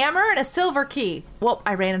 Needs a hammer and a silver key. Whoop,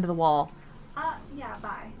 I ran into the wall. Yeah,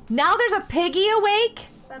 bye. Now there's a piggy awake?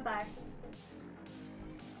 Bye-bye.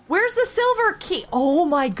 Where's the silver key? Oh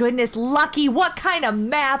my goodness, Lucky, what kind of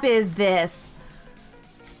map is this?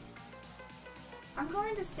 I'm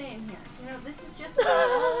going to stay in here. You know, this is just...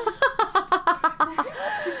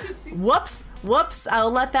 Whoops, whoops.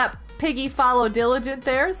 I'll let that piggy follow Diligent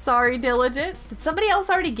there. Sorry, Diligent. Did somebody else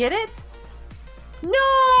already get it? No,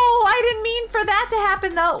 I didn't mean for that to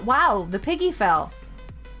happen though. Wow, the piggy fell.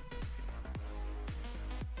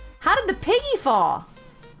 How did the piggy fall?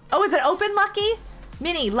 Oh, is it open, Lucky?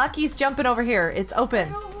 Minnie, Lucky's jumping over here. It's open.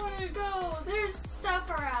 I don't want to go. There's stuff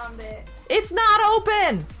around it. It's not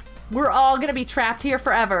open. We're all gonna be trapped here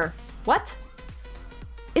forever. What?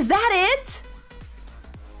 Is that it?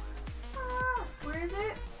 Where is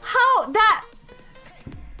it? How that?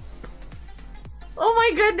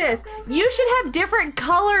 my goodness. You should have different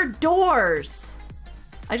colored doors.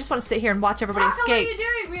 I just want to sit here and watch everybody Taco, escape. what are you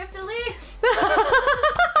doing? We have to leave.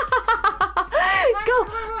 Go,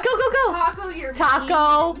 go, go, go. Taco, you're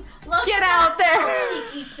Taco, mean. Look get at out there. that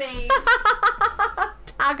cheeky face.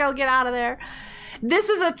 Taco, get out of there. This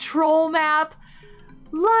is a troll map.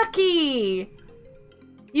 Lucky.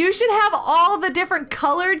 You should have all the different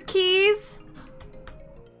colored keys.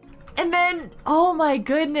 And then, oh my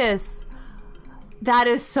goodness. That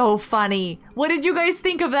is so funny. What did you guys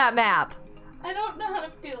think of that map? I don't know how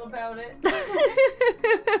to feel about it.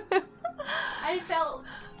 I felt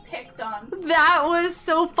picked on. That was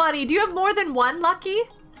so funny. Do you have more than one, Lucky?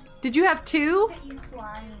 Did you have two? Look at you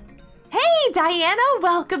flying. Hey, Diana,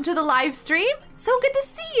 welcome to the live stream. So good to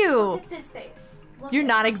see you. Look at this face. Look Your at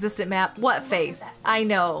non-existent map. What Look face? at that face. I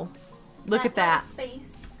know. Look at that.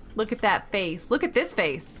 face. Look at that face. Look at this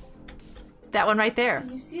face. That one right there.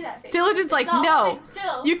 Can you see that face? Diligent's It's like, not no. holding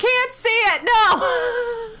Still. You can't see it. No.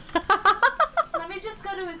 Let me just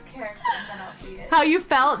go to his character and then I'll see it. How you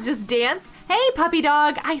felt? Just dance? Hey, puppy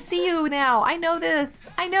dog. I see you now. I know this.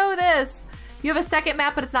 I know this. You have a second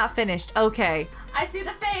map, but it's not finished. Okay. I see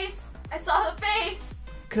the face. I saw the face.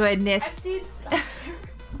 Goodness. I've seen. That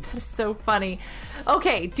is so funny.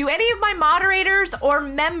 Okay, do any of my moderators or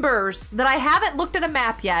members that I haven't looked at a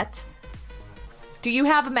map yet, do you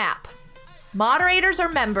have a map? Moderators or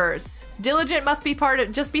members? Diligent must be part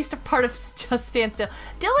of, just Stand Still.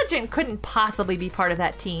 Diligent couldn't possibly be part of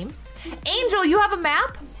that team. Angel, you have a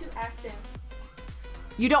map? He's too active.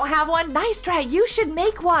 You don't have one? Nice try. You should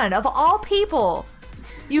make one of all people.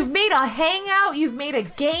 You've made a hangout, you've made a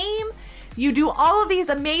game, you do all of these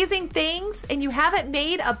amazing things, and you haven't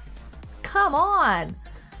made a... Come on.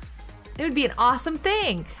 It would be an awesome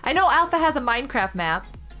thing. I know Alpha has a Minecraft map.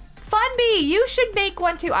 Funbee, you should make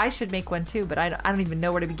one too. I should make one too, but I don't even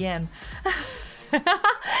know where to begin.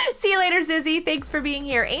 See you later, Zizzy. Thanks for being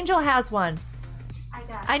here. Angel has one. I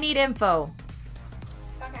got it. I need info.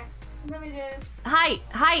 Okay. Let me do this. Hi,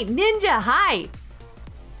 Ninja, hi.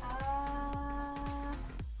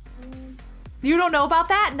 You don't know about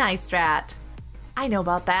that? Nice strat. I know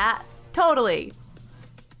about that. Totally.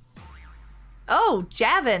 Oh,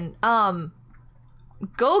 Javin,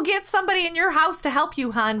 go get somebody in your house to help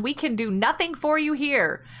you, hun. We can do nothing for you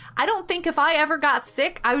here. I don't think if I ever got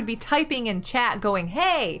sick, I would be typing in chat going,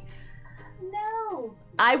 hey. No.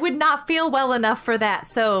 I would not feel well enough for that,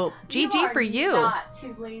 so GG for you. You are not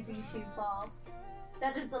too lazy to false.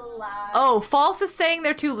 That is a lie. Oh, False is saying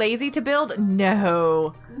they're too lazy to build?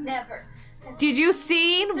 No. Never. Did you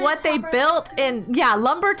see what they built in, yeah,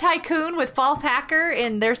 Lumber Tycoon with False Hacker,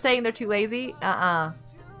 and they're saying they're too lazy?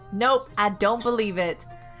 Nope, I don't believe it.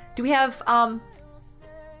 Can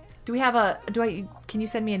you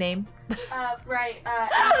send me a name? Right,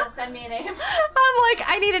 Angel, send me a name. I'm like,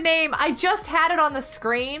 I need a name. I just had it on the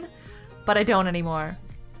screen, but I don't anymore.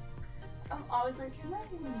 I'm always like, no,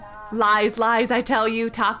 not. Lies, I tell you.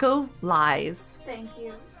 Taco, lies. Thank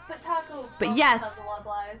you. But Taco But yes. has a lot of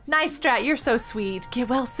lies. Nice strat, you're so sweet. Get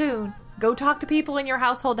well soon. Go talk to people in your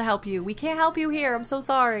household to help you. We can't help you here, I'm so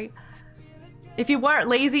sorry. If you weren't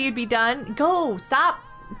lazy, you'd be done. Go, stop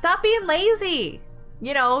being lazy.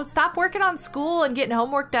 You know, stop working on school and getting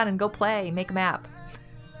homework done and go play, make a map.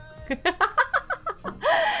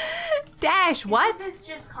 Dash, what? Isn't this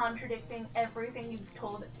just contradicting everything you've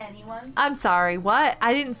told anyone? I'm sorry, what?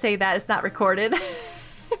 I didn't say that, it's not recorded.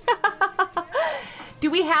 Do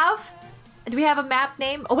we have a map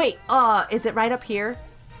name? Oh wait, is it right up here?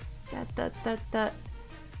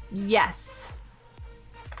 Yes.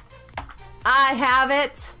 I have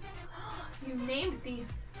it. You named the...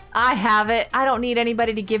 I have it. I don't need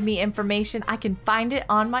anybody to give me information. I can find it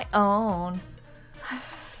on my own.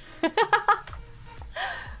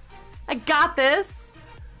 I got this.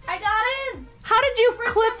 I got it! How did you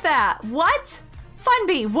clip that? What?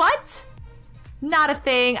 Funbee, what? Not a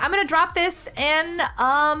thing. I'm gonna drop this in,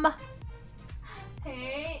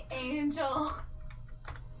 Hey, Angel.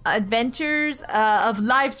 Adventures of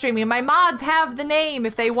live streaming. My mods have the name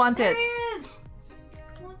if they want There it. he is!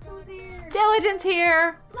 Look who's here! Diligence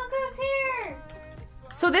here. Look who's here!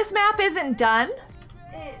 So this map isn't done?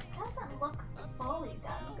 It doesn't look fully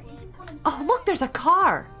done, but you can come and see. Oh, look, there's a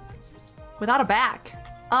car. Without a back.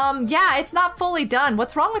 Yeah, it's not fully done.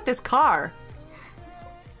 What's wrong with this car?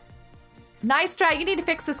 Nice try, you need to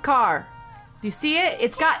fix this car. Do you see it?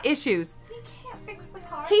 It's got issues. He can't fix the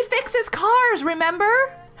car. He fixes cars, remember?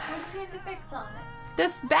 What does he have to fix on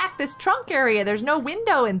it? This trunk area, there's no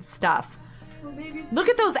window and stuff. Well, maybe it's Look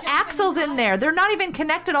at those jumping axles in inside. there. They're not even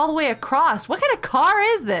connected all the way across. What kind of car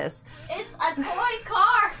is this? It's a toy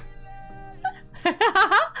car!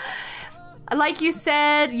 Like you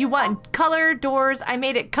said, you want colored doors. I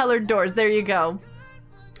made it colored doors. There you go.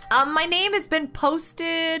 My name has been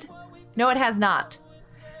posted. No, it has not.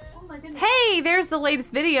 Oh my goodness. Hey, there's the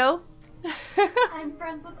latest video. I'm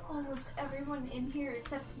friends with almost everyone in here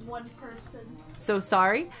except one person. So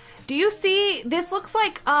sorry. Do you see? This looks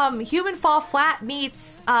like Human Fall Flat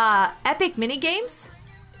meets Epic Minigames.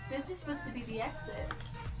 This is supposed to be the exit.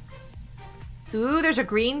 Ooh, there's a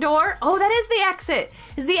green door. Oh, that is the exit.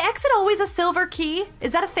 Is the exit always a silver key?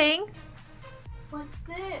 Is that a thing? What's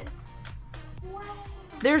this? Wow.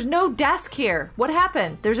 There's no desk here. What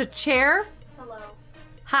happened? There's a chair. Hello.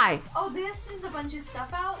 Hi. Oh, this is a bunch of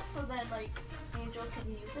stuff out so that, like, Angel can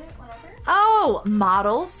use it whenever. Oh,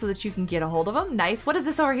 models so that you can get a hold of them. Nice. What is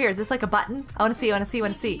this over here? Is this like a button? I want to see, I want to see, I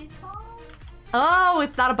want to see. Oh,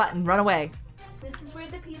 it's not a button. Run away. This is where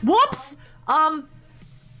the people Whoops!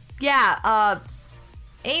 Yeah,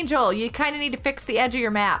 Angel, you kind of need to fix the edge of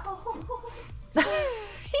your map. Oh.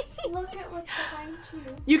 Look at what's behind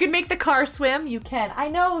you. You can make the car swim. You can. I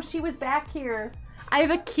know, she was back here. I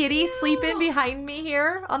have a kitty sleeping behind me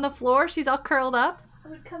here on the floor. She's all curled up. I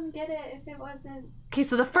would come get it if it wasn't... Okay,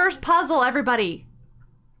 so the first puzzle, everybody.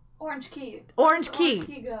 Orange key. Orange key. Orange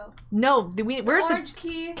key go? No, where's the... Orange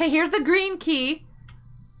key. Okay, here's the green key.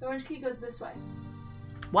 The orange key goes this way.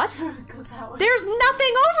 What? It goes that way. There's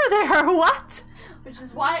nothing over there. What? Which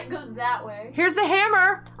is why it goes that way. Here's the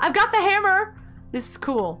hammer. I've got the hammer. This is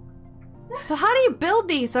cool. So how do you build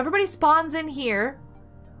these? So everybody spawns in here.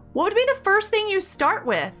 What would be the first thing you start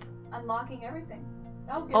with? Unlocking everything.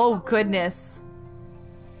 Oh, goodness.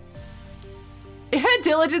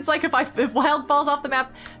 Diligent's like if Wild falls off the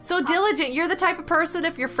map. So Diligent, you're the type of person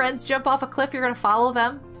if your friends jump off a cliff, you're going to follow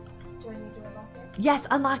them? Do I need to unlock it? Yes,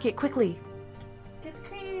 unlock it quickly. Get the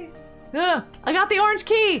key. I got the orange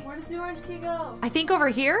key. Where does the orange key go? I think over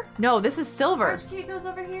here. No, this is silver. Orange key goes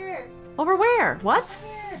over here. Over where? What?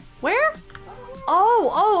 Here. Where? Over here.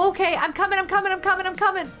 Oh, okay. I'm coming, I'm coming, I'm coming, I'm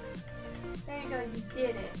coming. There you go. You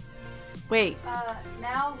did it. Wait.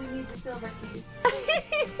 Now we need the silver key.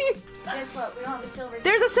 Guess what? We don't have a silver key.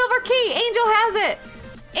 There's a silver key. Angel has it.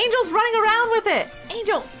 Angel's running around with it.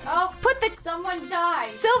 Angel, oh, put the someone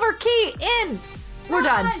died. silver key in. We're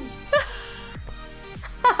done. It's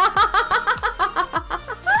gonna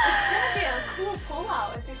be a cool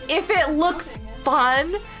pullout If it looks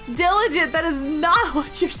fun, Diligent, that is not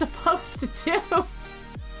what you're supposed to do.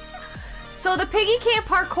 So the piggy can't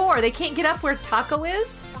parkour. They can't get up where Taco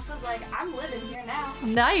is. Taco's like, I'm living here now.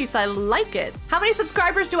 Nice, I like it. How many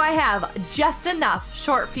subscribers do I have? Just enough.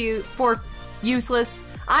 Short few for useless.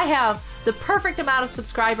 I have the perfect amount of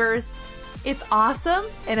subscribers. It's awesome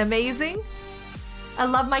and amazing. I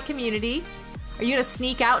love my community. Are you gonna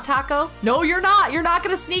sneak out, Taco? No, you're not. You're not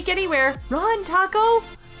gonna sneak anywhere. Run, Taco.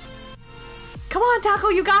 Come on, Taco,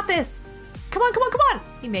 you got this. Come on, come on, come on.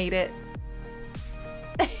 He made it.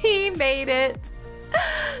 He made it.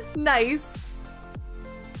 Nice.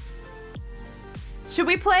 Should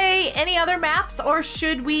we play any other maps or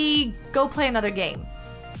should we go play another game?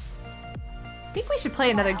 I think we should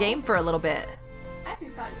play another game for a little bit. I'd be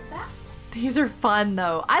fine with that. These are fun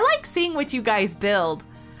though. I like seeing what you guys build.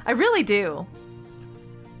 I really do.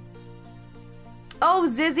 Oh,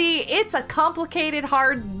 Zizzy, it's a complicated,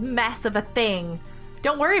 hard mess of a thing.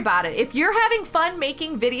 Don't worry about it. If you're having fun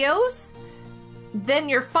making videos, then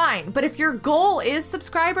you're fine. But if your goal is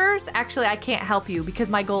subscribers, actually I can't help you because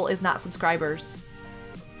my goal is not subscribers.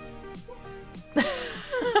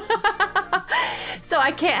 So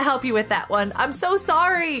I can't help you with that one. I'm so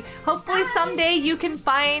sorry. Hopefully someday you can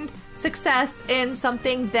find success in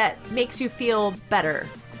something that makes you feel better.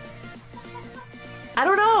 I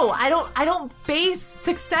don't know. I don't base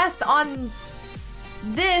success on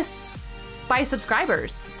this by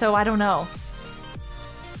subscribers. So I don't know.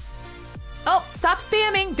 Oh, stop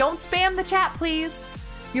spamming. Don't spam the chat, please.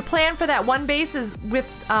 Your plan for that one base is with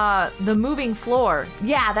the moving floor.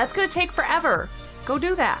 Yeah, that's gonna take forever. Go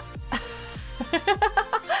do that.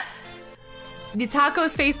 The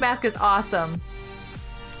Taco's face mask is awesome.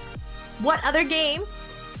 What other game?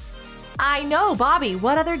 I know, Bobby.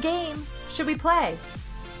 What other game should we play?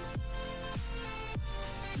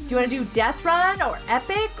 Do you want to do Death Run or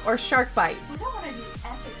Epic or Shark Bite? We don't want to do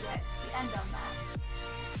Epic yet. It's the end on that.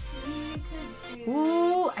 We could do...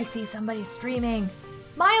 Ooh, I see somebody streaming.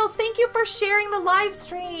 Miles, thank you for sharing the live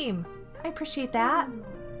stream. I appreciate that.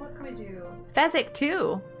 What can we do? Fezzik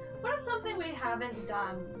too. What is something we haven't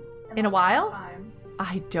done in a while? Time?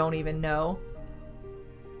 I don't even know.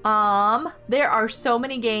 There are so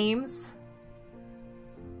many games.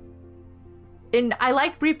 And I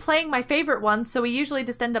like replaying my favorite ones, so we usually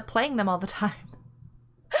just end up playing them all the time.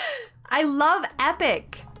 I love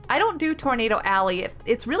Epic. I don't do Tornado Alley.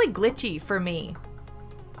 It's really glitchy for me.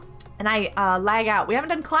 And I lag out. We haven't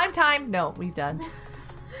done climb time. No, we've done.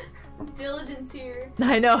 Diligence here.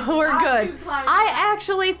 I know, we're good. I time.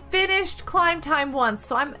 actually finished climb time once,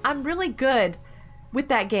 so I'm really good with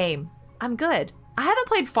that game. I'm good. I haven't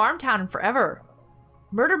played Farm Town in forever.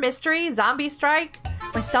 Murder Mystery, Zombie Strike.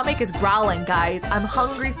 My stomach is growling, guys. I'm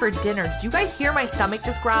hungry for dinner. Did you guys hear my stomach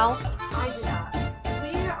just growl? I did not.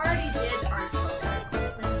 We already did our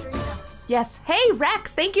mystery. Yes. Hey,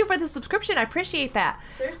 Rex, thank you for the subscription. I appreciate that.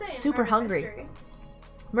 They're saying Super murder hungry. mystery.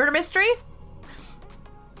 Murder Mystery?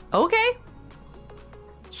 Okay.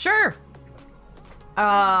 Sure.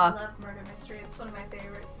 I love Murder Mystery. It's one of my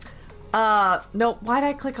favorites. No, why'd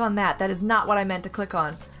I click on that? That is not what I meant to click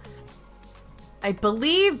on. I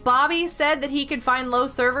believe Bobby said that he could find low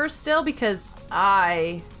servers still because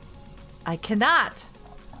I cannot.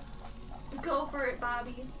 Go for it,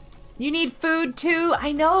 Bobby. You need food too?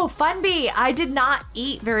 I know, Funbee. I did not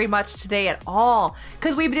eat very much today at all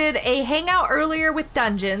because we did a hangout earlier with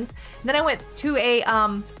Dungeons. And then I went to a,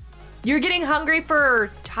 you're getting hungry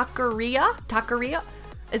for taqueria? Taqueria?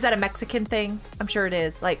 Is that a Mexican thing? I'm sure it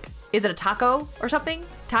is. Like, is it a taco or something?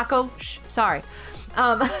 Taco? Shh, sorry.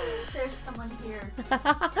 There's someone here.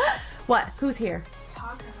 What? Who's here?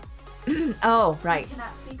 Taco. Oh, I right.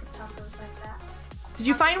 cannot speak of tacos like that. Did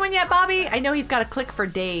you find one yet, Bobby? I know he's got to click for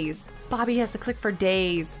days. Bobby has to click for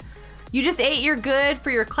days. You just ate your good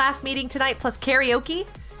for your class meeting tonight plus karaoke?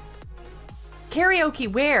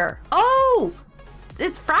 Karaoke where? Oh!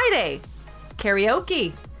 It's Friday.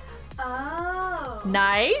 Karaoke. Oh.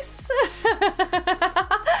 Nice.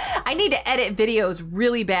 I need to edit videos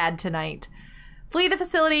really bad tonight. Flee the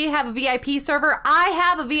Facility have a VIP server. I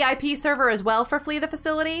have a VIP server as well for Flee the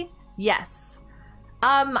Facility. Yes.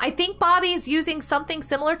 I think Bobby is using something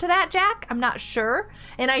similar to that, Jack. I'm not sure.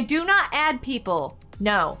 And I do not add people.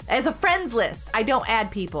 No. As a friends list, I don't add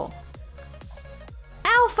people.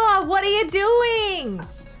 Alpha, what are you doing?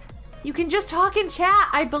 You can just talk in chat.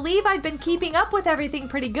 I believe I've been keeping up with everything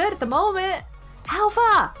pretty good at the moment.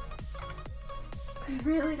 Alpha! You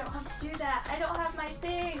really don't have to do that. I don't have my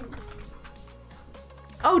thing.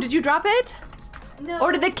 Oh, did you drop it? No.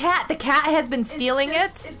 Or did the cat has been stealing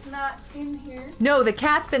it? It's not in here. No, the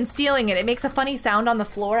cat's been stealing it. It makes a funny sound on the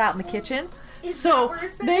floor out in the kitchen. So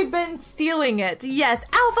they've been stealing it. Yes.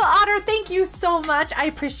 Alpha Otter, thank you so much. I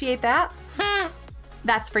appreciate that.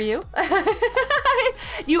 That's for you.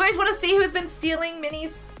 You guys want to see who's been stealing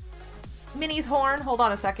Minnie's horn? Hold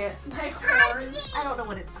on a second. My horn. I don't know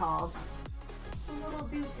what it's called. A little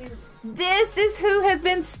doo-doo. This is who has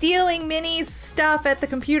been stealing Minnie's stuff at the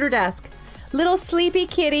computer desk. Little sleepy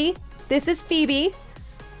kitty. This is Phoebe.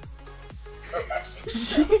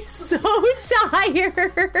 She's so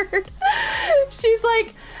tired. She's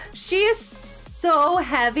like, she is so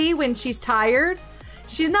heavy when she's tired.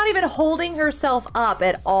 She's not even holding herself up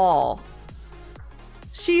at all.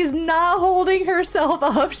 She's not holding herself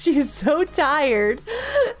up. She's so tired.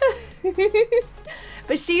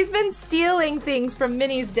 But she's been stealing things from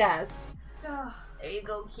Minnie's desk. Ugh. There you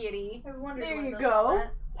go, kitty. I wondered There what you those go. meant.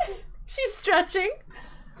 She's stretching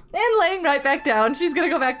and laying right back down. She's gonna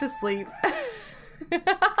go back to sleep.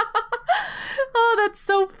 Oh, that's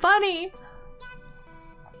so funny.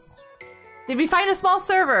 Did we find a small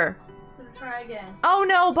server? Let's try again. Oh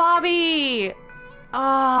no, Bobby.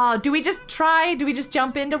 Oh, do we just try? Do we just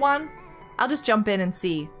jump into one? I'll just jump in and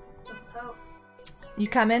see. Let's hope. You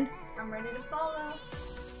coming? I'm ready to follow.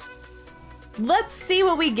 Let's see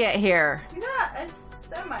what we get here. You got a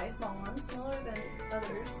semi-small one, smaller than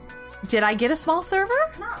others. Did I get a small server?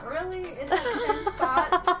 Not really. It's like 10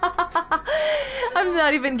 spots. I'm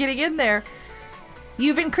not even getting in there.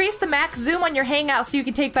 You've increased the max zoom on your Hangout so you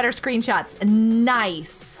can take better screenshots.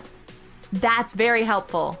 Nice. That's very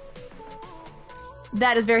helpful.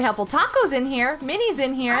 That is very helpful. Taco's in here. Minnie's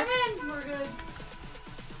in here. I'm in. We're good.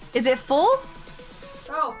 Is it full?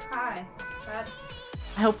 Oh, hi. That's...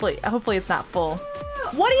 Hopefully it's not full.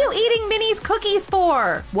 What are you eating Minnie's cookies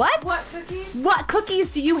for? What? What cookies? What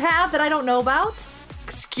cookies do you have that I don't know about?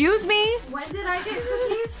 Excuse me? When did I get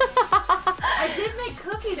cookies? I did make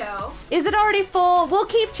cookie dough. Is it already full? We'll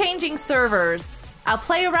keep changing servers. I'll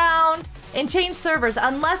play around and change servers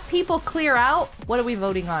unless people clear out. What are we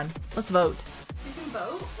voting on? Let's vote. You can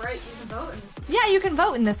vote, right? You can vote in this one. Yeah, you can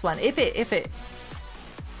vote in this one if it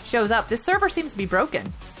shows up. This server seems to be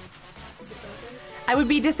broken. Is it broken? I would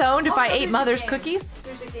be disowned if Also, I ate there's a Mother's game. cookies.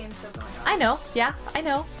 There's a game still going on. I know, yeah, I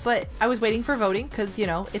know. But I was waiting for voting because, you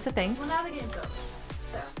know, it's a thing. Well, now the game's over.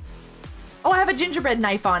 So. Oh, I have a gingerbread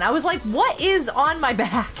knife on. I was like, what is on my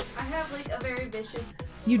back? I have like a very vicious...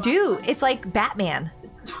 You do. It's like Batman.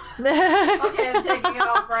 Okay, I'm taking it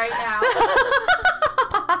off right now.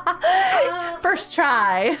 First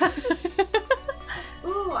try.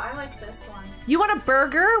 Ooh, I like this one. You want a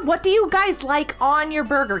burger? What do you guys like on your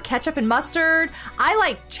burger? Ketchup and mustard? I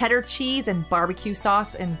like cheddar cheese and barbecue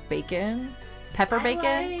sauce and bacon. Pepper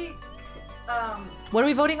bacon? What are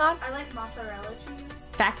we voting on? I like mozzarella cheese.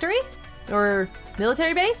 Factory? Or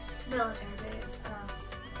military base? Military base.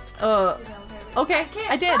 Okay,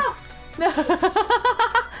 I did.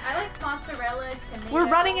 I like mozzarella, tomato. We're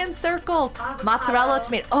running in circles. Avocado. Mozzarella,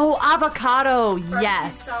 tomato. Oh, avocado. Barbecue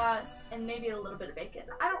Yes. sauce and maybe a little bit of bacon.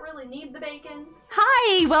 I don't really need the bacon.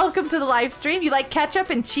 Hi, welcome to the live stream. You like ketchup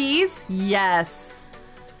and cheese? Yes.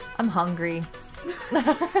 I'm hungry.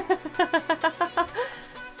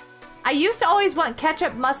 I used to always want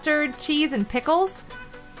ketchup, mustard, cheese, and pickles.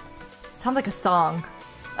 Sounds like a song.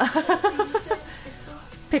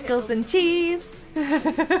 Pickles and cheese. What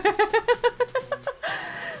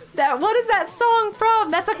is that song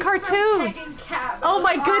from? That's a cartoon. Oh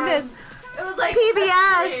my goodness. It was like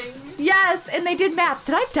PBS. Yes, and they did math.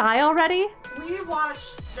 Did I die already? We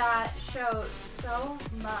watched that show so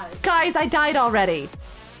much. Guys, I died already.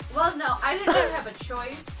 Well, no, I didn't really have a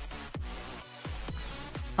choice.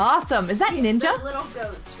 Awesome. Is that Ninja? The little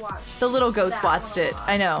goats watched. The little goats watched it.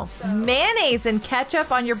 I know. So. Mayonnaise and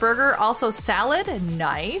ketchup on your burger. Also salad.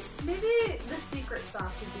 Nice. Maybe the secret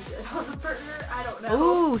sauce would be good on a burger. I don't know.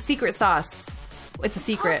 Ooh, secret sauce. It's a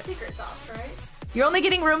secret. Secret sauce, right? You're only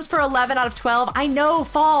getting rooms for 11 out of 12. I know,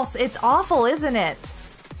 false. It's awful, isn't it?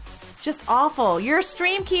 It's just awful. Your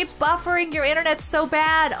stream keeps buffering. Your internet's so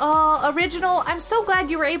bad. Oh, Original, I'm so glad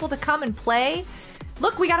you were able to come and play.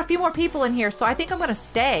 Look, we got a few more people in here, so I think I'm gonna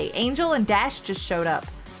stay. Angel and Dash just showed up.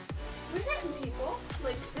 We're getting people.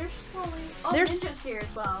 Like, they're slowly... Oh, There's Ninja's here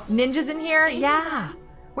as well. Ninja's in here? Ninja's Yeah.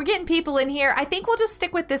 We're getting people in here. I think we'll just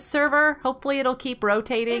stick with this server. Hopefully it'll keep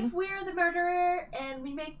rotating. If we're the murderer and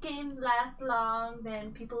we make games last long,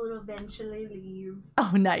 then people will eventually leave.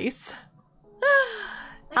 Oh, nice.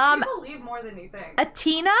 People leave more than you think.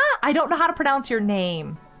 Atina? I don't know how to pronounce your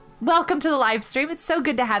name. Welcome to the live stream. It's so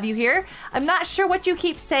good to have you here. I'm not sure what you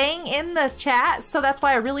keep saying in the chat, so that's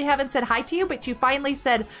why I really haven't said hi to you, but you finally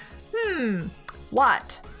said,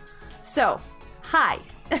 what? So, hi.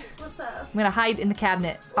 What's up? I'm gonna hide in the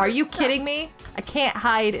cabinet. Are you kidding me? I can't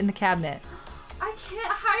hide in the cabinet. I can't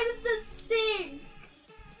hide at the sink.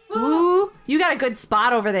 Ooh, you got a good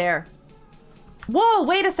spot over there. Whoa,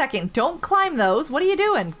 wait a second. Don't climb those. What are you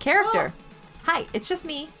doing? Character. Hi, it's just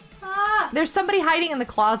me. Ah, There's somebody hiding in the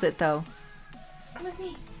closet, though. come with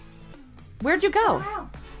me. Where'd you go? Wow.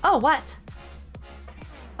 Oh, what?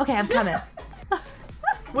 Okay, I'm coming.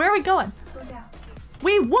 Where are we going? Go down.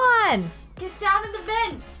 We won! Get down in the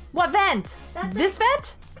vent. What vent? That This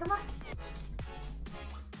vent? Come on.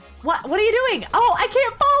 What are you doing? Oh, I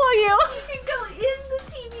can't follow you! You can go in the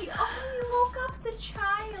TV. Oh, you woke up the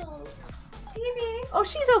child. Phoebe. Oh,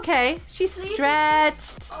 she's okay. She's Sleepy?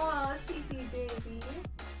 stretched. Oh, sleepy baby.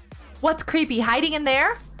 What's creepy? Hiding in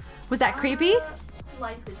there? Was that creepy?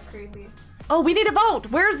 Life is creepy. Oh, we need a vote.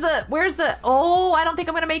 Where's the, oh, I don't think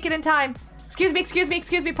I'm gonna make it in time. Excuse me,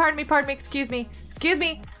 pardon me, excuse me.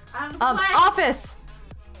 Office.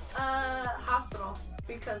 Hospital.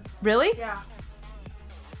 Because, Really? yeah.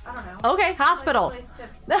 I don't know. Okay, Sounds like a hospital. place to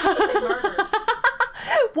be murdered.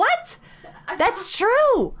 What? That's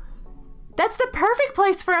true. That's the perfect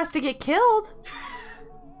place for us to get killed.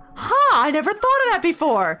 Huh, I never thought of that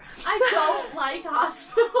before. I don't like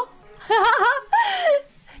hospitals.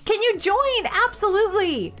 Can you join?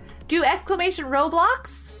 Absolutely. Do exclamation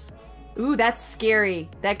Roblox? Ooh, that's scary.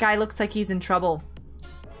 That guy looks like he's in trouble.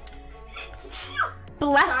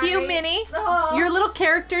 Bless you, Sorry. Minnie. Oh. Your little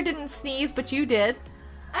character didn't sneeze, but you did.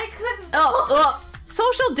 I couldn't. Oh,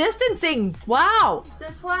 social distancing. Wow.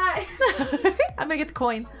 That's why. I'm gonna get the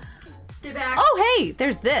coin. Stay back. Oh, hey,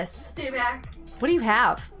 there's this. Stay back. What do you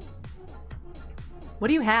have? What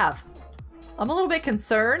do you have? I'm a little bit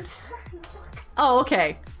concerned. Oh,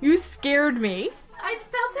 okay. You scared me. I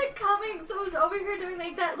felt it coming, so I was over here doing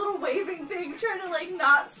like that little waving thing, trying to like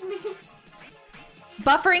not sneeze.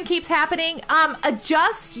 Buffering keeps happening.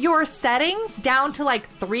 Adjust your settings down to like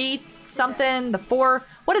 3 something, the 4,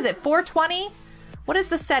 what is it, 420? What is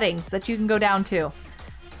the settings that you can go down to?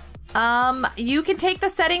 You can take the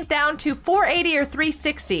settings down to 480 or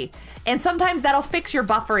 360, and sometimes that'll fix your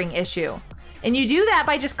buffering issue. And you do that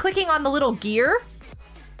by just clicking on the little gear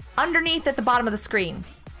underneath at the bottom of the screen.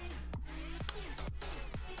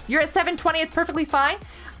 You're at 720, it's perfectly fine.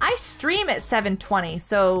 I stream at 720,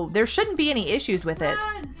 so there shouldn't be any issues with it.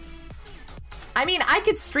 I mean, I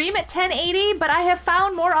could stream at 1080, but I have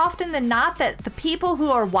found more often than not that the people who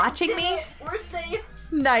are watching me... We're safe.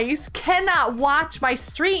 Nice. Cannot watch my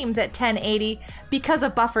streams at 1080 because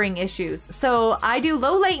of buffering issues. So I do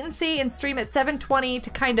low latency and stream at 720 to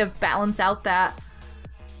kind of balance out that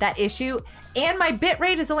issue. And my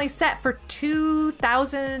bitrate is only set for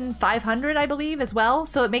 2,500, I believe, as well.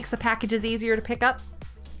 So it makes the packages easier to pick up.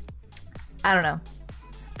 I don't know.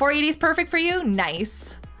 480 is perfect for you?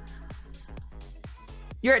 Nice.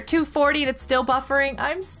 You're at 240 and it's still buffering?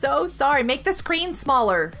 I'm so sorry. Make the screen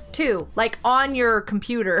smaller, too. Like on your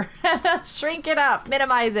computer. Shrink it up.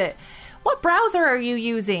 Minimize it. What browser are you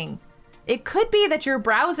using? It could be that your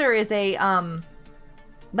browser is a,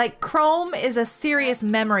 like Chrome is a serious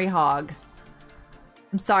memory hog.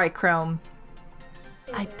 I'm sorry, Chrome.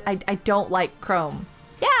 I don't like Chrome.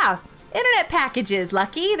 Yeah, internet packages,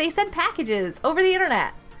 Lucky. They send packages over the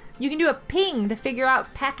internet. You can do a ping to figure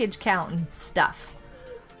out package count and stuff.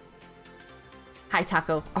 Hi,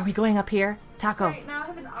 Taco. Are we going up here? Taco. Right now I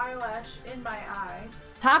have an eyelash in my eye.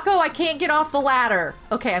 Taco, I can't get off the ladder.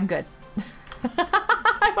 Okay, I'm good.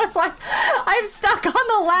 I was like, I'm stuck on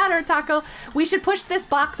the ladder, Taco. We should push this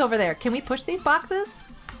box over there. Can we push these boxes?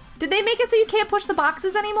 Did they make it so you can't push the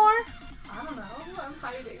boxes anymore? I don't know. I'm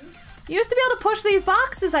hiding. You used to be able to push these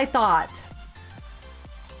boxes, I thought.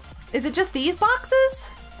 Is it just these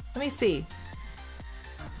boxes? Let me see.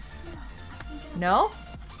 No?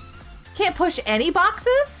 Can't push any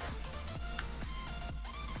boxes?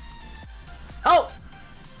 Oh!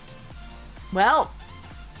 Well,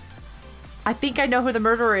 I think I know who the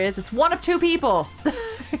murderer is. It's one of two people.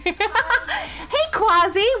 Hey,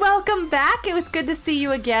 Quasi, welcome back. It was good to see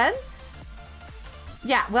you again.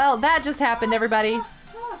 Yeah, well, that just happened, everybody.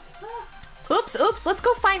 Oops, oops. Let's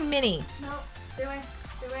go find Minnie. No, stay away.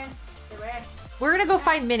 Stay away. Stay away. We're gonna go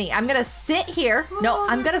find Minnie. I'm gonna sit here. No,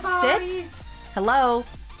 I'm gonna sit. Hello,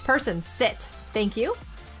 person, sit. Thank you.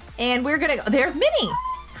 And we're gonna go. There's Minnie.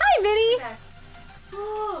 Hi, Minnie. Okay.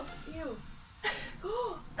 Oh, ew.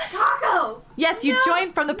 Taco! Yes, you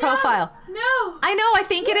joined from the profile. No! I know, I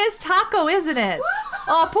think it is Taco, isn't it?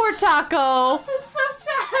 Oh, poor Taco. It's so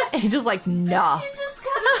sad. He's just like, nah. He just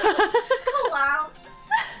kind of collapsed.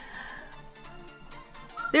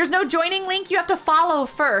 There's no joining link. You have to follow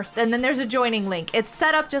first, and then there's a joining link. It's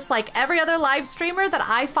set up just like every other live streamer that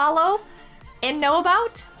I follow and know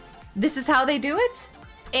about. This is how they do it,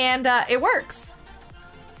 and it works.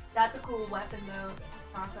 That's a cool weapon, though,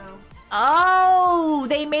 Taco. Oh,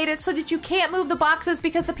 they made it so that you can't move the boxes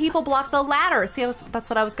because the people block the ladder. See, that's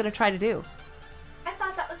what I was going to try to do. I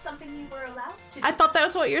thought that was something you were allowed to do. I thought that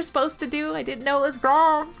was what you're supposed to do. I didn't know it was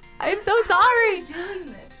wrong. I'm so sorry. How are you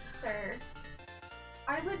doing this, sir?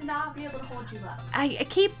 I would not be able to hold you up. I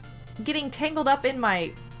keep getting tangled up in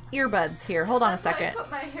my earbuds here. Hold on a second. I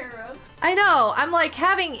put my hair up. I know. I'm like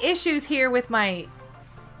having issues here with my...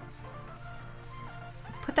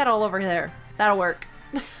 Put that all over there. That'll work.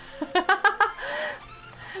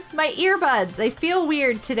 My earbuds, they feel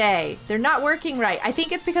weird today. They're not working right. I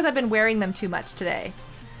think it's because I've been wearing them too much today.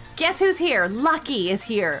 Guess who's here? Lucky is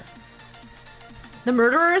here. The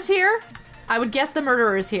murderer is here? I would guess the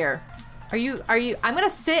murderer is here. Are you, I'm gonna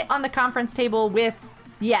sit on the conference table with,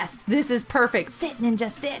 yes, this is perfect. Sit,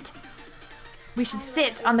 Ninja, sit. We should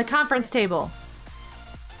sit on the conference table.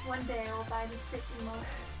 One day I will buy the sit emote.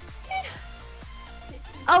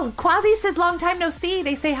 Oh, Quasi says long time no see.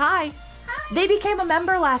 They say hi. Hi. They became a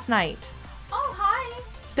member last night. Oh, hi.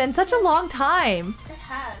 It's been such a long time. It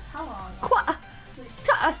has. How long?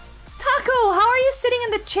 Taco, how are you sitting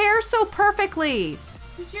in the chair so perfectly?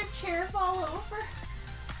 Did your chair fall over?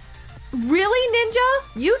 Really,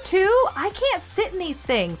 Ninja? You too? I can't sit in these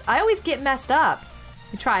things. I always get messed up.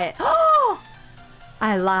 You try it. Oh!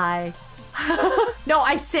 I lie. No,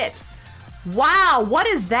 I sit. Wow, what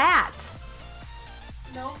is that?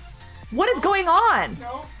 No. What is going on?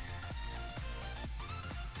 No.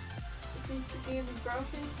 You think the game is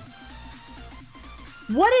broken?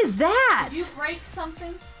 What is that? Did you break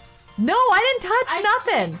something? No, I didn't touch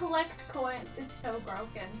nothing. I collect coins. It's so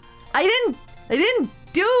broken. I didn't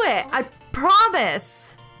do it. I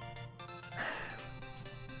promise.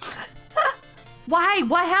 Why?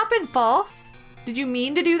 What happened, False? Did you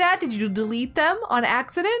mean to do that? Did you delete them on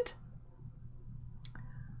accident?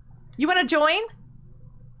 You want to join?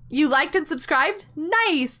 You liked and subscribed?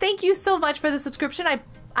 Nice. Thank you so much for the subscription.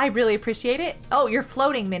 I really appreciate it. Oh, you're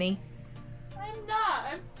floating, Minnie. I'm not.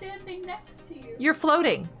 I'm standing next to you. You're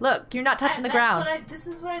floating. Look, you're not touching the ground. This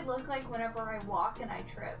is what I look like whenever I walk and I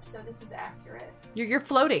trip, so this is accurate. You're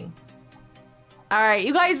floating. All right,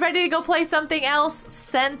 you guys ready to go play something else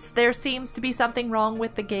since there seems to be something wrong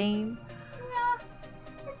with the game? Yeah,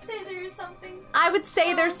 I'd say there is something. I would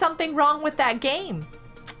say there's something wrong with that game.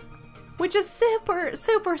 Which is super,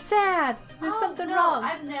 super sad. There's something no, wrong.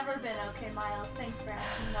 I've never been okay, Miles. Thanks for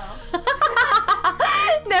asking.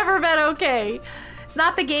 No. Never been okay. It's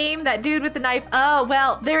not the game, that dude with the knife. Oh,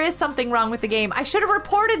 well, there is something wrong with the game. I should have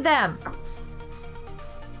reported them.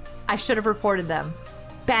 I should have reported them.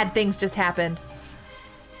 Bad things just happened.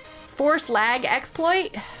 Force lag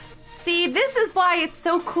exploit? See, this is why it's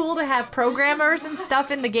so cool to have programmers and stuff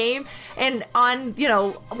in the game and on, you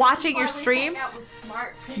know, watching your stream. Hang out with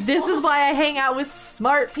smart people. This is why I hang out with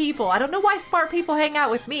smart people. I don't know why smart people hang out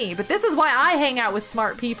with me, but this is why I hang out with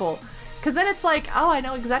smart people. Because then it's like, oh, I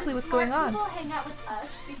know exactly what's going on. Smart people hang out with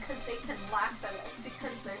us because they can laugh at us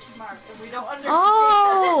because they're smart and we don't understand.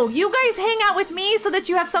 Oh, you guys hang out with me so that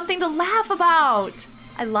you have something to laugh about.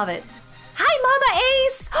 I love it. Hi, Mama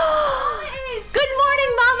Ace. Mama Ace. Good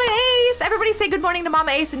morning, Mama Ace. Everybody say good morning to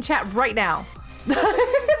Mama Ace in chat right now.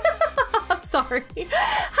 I'm sorry.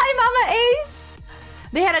 Hi, Mama Ace.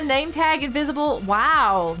 They had a name tag invisible.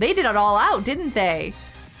 Wow, they did it all out, didn't they?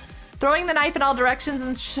 Throwing the knife in all directions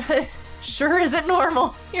and sure isn't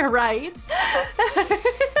normal. You're right.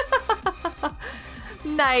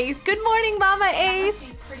 Nice. Good morning, Mama Ace. That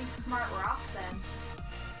must be pretty smart rock then.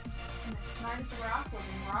 And the smartest rock living.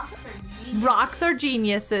 Rocks are geniuses. Rocks are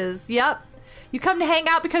geniuses. Yep. You come to hang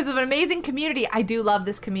out because of an amazing community. I do love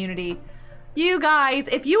this community. You guys,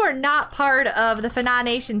 if you are not part of the Fana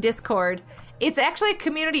Nation Discord, it's actually a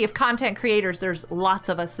community of content creators. There's lots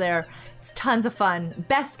of us there. It's tons of fun.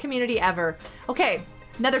 Best community ever. Okay,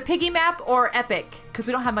 another piggy map or epic? Because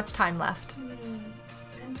we don't have much time left.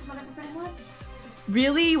 Depends on what everybody wants.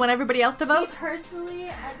 Really? You want everybody else to Me vote? personally,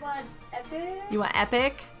 I want epic. You want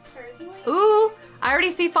epic? Personally? Ooh, I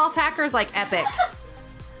already see false hackers like epic.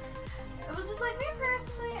 It was just like, me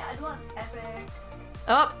personally, I'd want epic.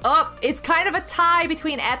 Oh, it's kind of a tie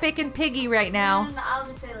between epic and piggy right now. And I'll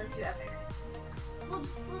just say, let's do epic. We'll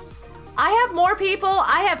just I have more people.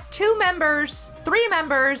 I have 3 members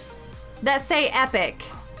that say epic.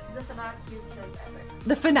 The Fanac Cube says epic.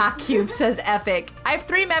 The Fanac Cube says epic. I have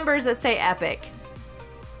 3 members that say epic.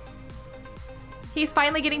 He's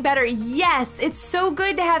finally getting better. Yes, it's so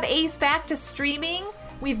good to have Ace back to streaming.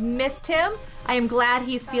 We've missed him. I am glad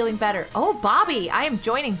he's feeling better. Oh, Bobby. I am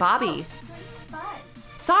joining Bobby. Fine.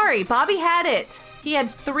 Sorry, Bobby had it. He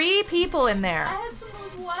had 3 people in I there. had some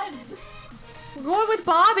with 1. We're going with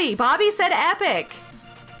Bobby. Bobby said epic.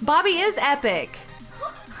 Bobby is epic.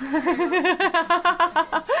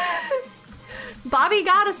 Bobby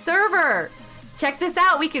got a server. Check this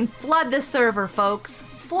out. We can flood this server, folks.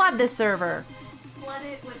 Flood this server. Flood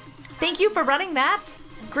it with... Thank you for running that.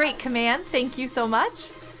 Great command. Thank you so much.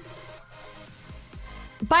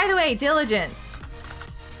 By the way, Diligent,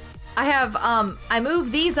 I have, I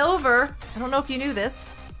moved these over. I don't know if you knew this.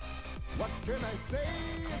 What can I say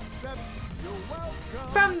except you're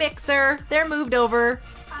welcome? From Mixer. They're moved over.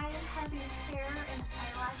 I am having hair and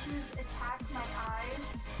eyelashes attack my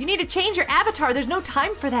eyes. You need to change your avatar. There's no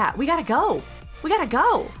time for that. We gotta go. We gotta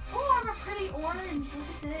go. Oh, I'm a pretty orange.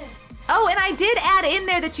 Look at this. Oh, and I did add in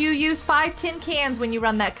there that you use 5 tin cans when you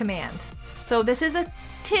run that command. So this is a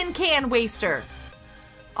tin can waster.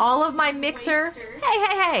 All of my mixer... Waster.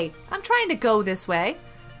 Hey. I'm trying to go this way.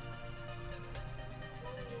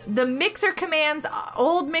 The mixer commands,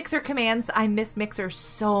 old mixer commands, I miss Mixer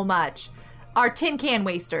so much, are tin can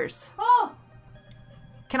wasters. Oh!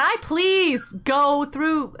 Can I please go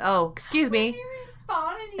through... Oh, excuse me. You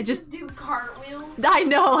respawn and you just do cartwheels. I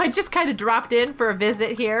know, I just kind of dropped in for a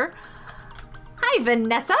visit here. Hi,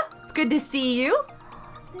 Vanessa. It's good to see you.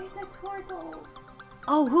 There's a turtle.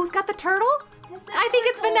 Oh, who's got the turtle? There's a I think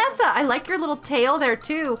it's turtle. Vanessa. I like your little tail there,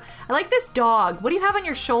 too. I like this dog. What do you have on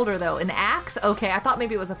your shoulder, though? An axe? Okay, I thought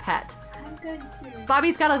maybe it was a pet. I'm good too.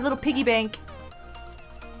 Bobby's got a little piggy bank.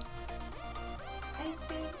 I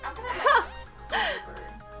think I'm gonna.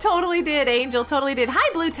 Totally did, Angel. Totally did.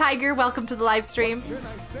 Hi, Blue Tiger. Welcome to the live stream. Can I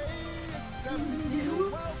say except you're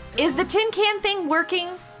welcome? Is the tin can thing working?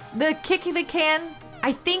 The kicking the can?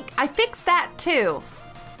 I think I fixed that, too.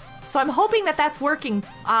 So I'm hoping that that's working.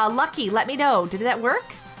 Lucky, let me know. Did that work?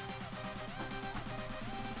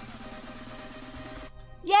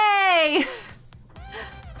 Yay!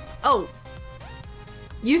 Oh.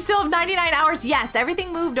 You still have 99 hours? Yes,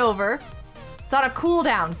 everything moved over. It's on a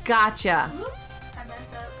cooldown. Gotcha. Oops, I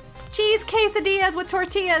messed up. Cheese quesadillas with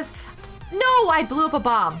tortillas. No, I blew up a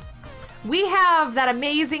bomb. We have that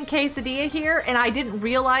amazing quesadilla here, and I didn't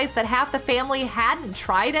realize that half the family hadn't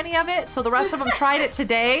tried any of it, so the rest of them tried it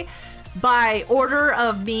today by order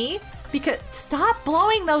of me. Because stop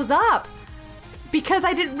blowing those up. Because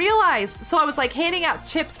I didn't realize. So I was like handing out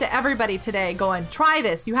chips to everybody today going, try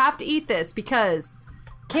this. You have to eat this because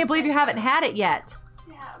can't believe you haven't had it yet.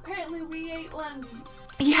 Yeah, apparently we ate one.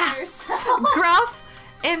 Yeah. Yourself. Gruff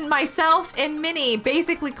and myself and Minnie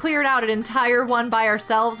basically cleared out an entire one by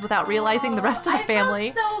ourselves without realizing the rest of the family.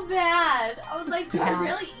 I felt so bad. I was like, do I bad.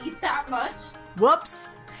 really eat that much?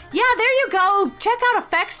 Whoops. Yeah, there you go. Check out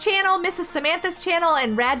Effects channel, Mrs. Samantha's channel,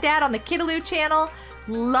 and Rad Dad on the Kidaloo channel.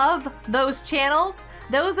 Love those channels.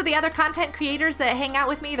 Those are the other content creators that hang out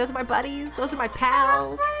with me. Those are my buddies. Those are my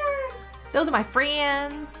pals. Those are my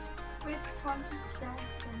friends. With 27.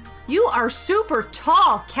 You are super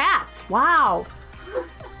tall cats. Wow.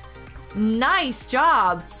 Nice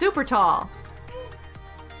job. Super tall.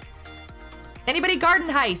 Anybody garden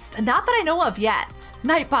heist? Not that I know of yet.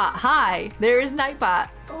 Nightbot, hi. There is Nightbot.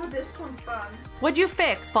 Oh, this one's fun. What'd you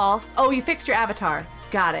fix, False? Oh, you fixed your avatar.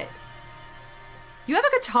 Got it. You have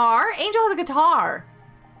a guitar? Angel has a guitar.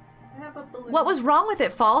 I have a balloon. What was wrong with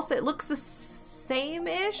it, False? It looks the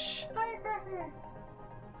same-ish. Firecracker.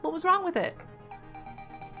 What was wrong with it?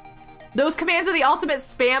 Those commands are the ultimate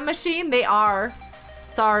spam machine? They are.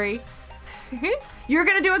 Sorry. You're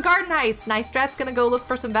gonna do a garden heist. Nice Strat's gonna go look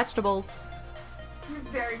for some vegetables. You're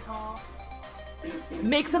very tall.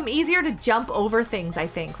 Makes them easier to jump over things, I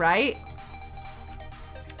think, right?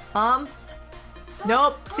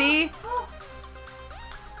 Nope, see?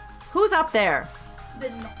 Who's up there?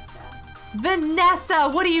 Vanessa. Vanessa,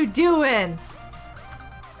 what are you doing?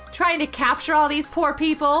 Trying to capture all these poor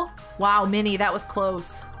people? Wow, Minnie, that was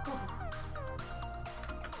close.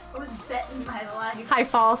 I was betting my life. Hi,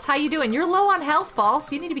 False. How you doing? You're low on health,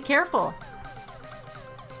 False. You need to be careful.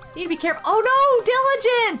 You need to be careful. Oh no,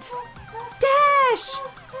 Diligent! Dash!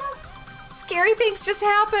 Scary things just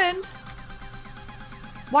happened.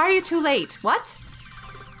 Why are you too late? What?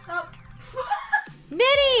 Oh.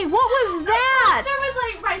 Minnie, what was I that? thought it was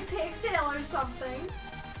like my pigtail or something.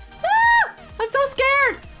 Ah, I'm so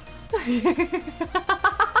scared.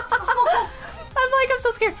 I'm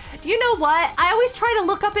so scared. Do you know what? I always try to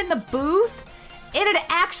look up in the booth and it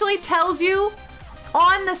actually tells you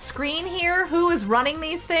on the screen here who is running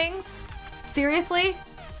these things. Seriously?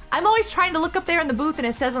 I'm always trying to look up there in the booth and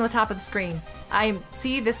it says on the top of the screen.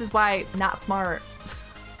 See, this is why not smart.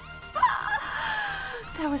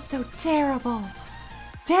 That was so terrible.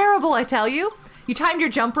 Terrible, I tell you. You timed your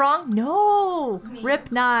jump wrong? No. Me. Rip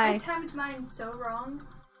I Nye. timed mine so wrong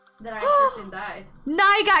that I tripped and died.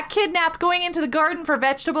 Nye got kidnapped going into the garden for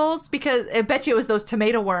vegetables because I bet you it was those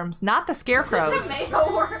tomato worms, not the scarecrows.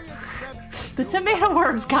 Tomato worms. The tomato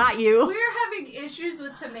worms got you. We're having issues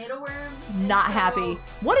with tomato worms. and Not so happy.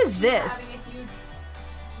 What is she's this? Having a huge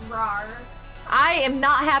rar. I am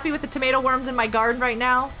not happy with the tomato worms in my garden right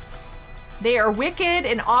now. They are wicked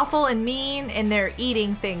and awful and mean and they're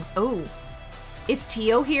eating things. Oh, is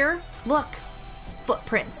Tio here? Look,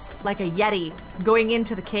 footprints like a Yeti going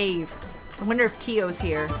into the cave. I wonder if Tio's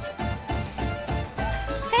here.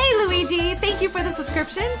 Hey Luigi, thank you for the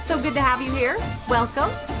subscription. So good to have you here. Welcome.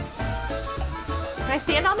 Can I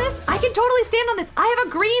stand on this? I can totally stand on this. I have a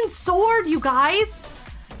green sword, you guys.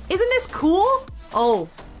 Isn't this cool? Oh.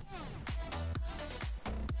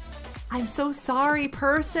 I'm so sorry,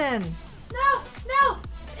 person. No.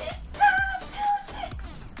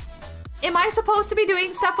 Am I supposed to be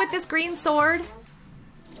doing stuff with this green sword?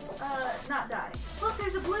 Not die. Look,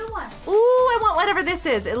 there's a blue one. Ooh, I want whatever this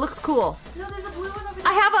is. It looks cool. No, there's a blue one over there.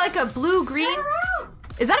 I have like a blue-green. Turn around.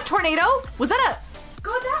 Is that a tornado? Was that a...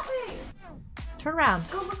 Go that way. Turn around.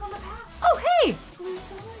 Go look on the path. Oh, hey. Blue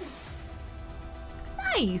sword.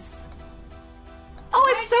 Nice.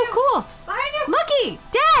 Oh, it's so Behind you. cool. Behind you. Looky,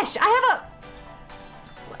 Dash, I have a...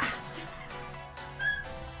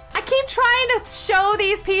 I keep trying to show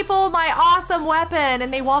these people my awesome weapon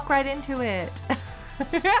and they walk right into it.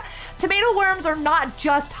 Tomato worms are not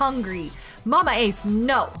just hungry. Mama Ace,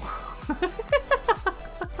 no.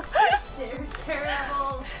 They're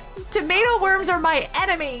terrible. Tomato worms are my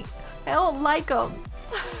enemy. I don't like them.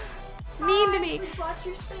 Mean to me. Please watch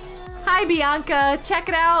your spam. Hi, Bianca. Check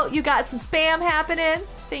it out. You got some spam happening.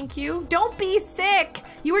 Thank you. Don't be sick.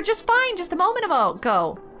 You were just fine just a moment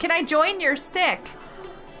ago. Can I join? You're sick.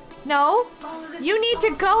 No? Oh, this You is need so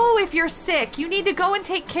to go if you're sick. You need to go and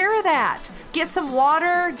take care of that. Get some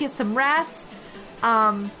water, get some rest.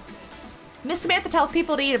 Miss Samantha tells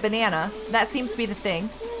people to eat a banana. That seems to be the thing.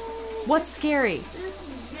 What's scary?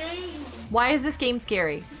 This game. Why is this game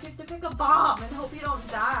scary? You have to pick a bomb and hope you don't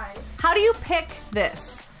die. How do you pick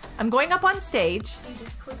this? I'm going up on stage. You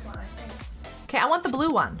just click one, I think. Okay, I want the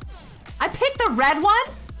blue one. I picked the red one?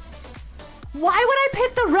 Why would I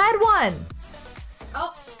pick the red one?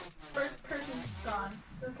 Oh, first person's gone.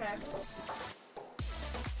 Okay.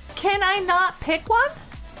 Can I not pick one?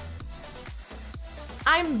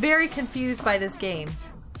 I'm very confused by this game.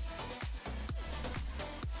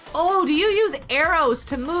 Oh, do you use arrows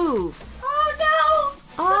to move? Oh no!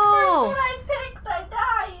 Oh. The first one I picked,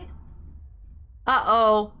 I died.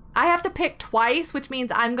 Uh-oh. I have to pick twice, which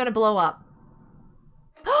means I'm gonna blow up.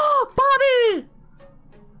 Oh, Bobby!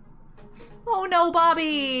 Oh no,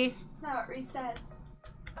 Bobby. Now it resets.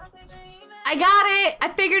 I got it! I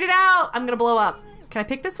figured it out! I'm gonna blow up. Can I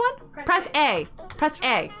pick this one? Press A. Press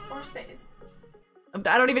A. Or space.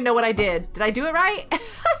 I don't even know what I did. Did I do it right? I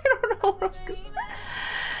don't know.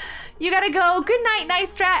 You gotta go. Good night,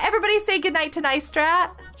 Nice Strat. Everybody say good night to Nice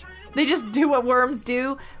Strat. They just do what worms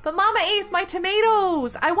do. But Mama Ace, my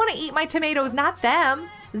tomatoes. I want to eat my tomatoes, not them.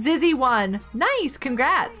 Zizzy won. Nice.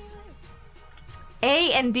 Congrats.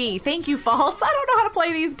 A and D. Thank you, False. I don't know how to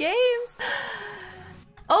play these games.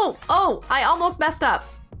 Oh, I almost messed up.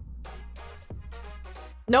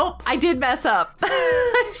 Nope, I did mess up.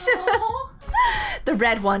 The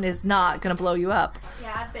red one is not gonna blow you up.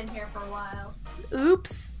 Yeah, I've been here for a while.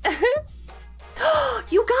 Oops.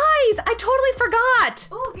 You guys, I totally forgot.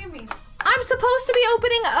 Oh, give me. I'm supposed to be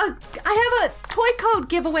opening I have a toy code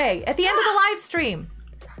giveaway at the end of the live stream.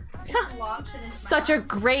 Just launched it into Such my a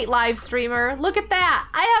great live streamer. Look at that.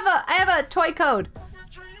 I have a toy code.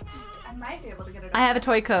 I might be able to get it. I have a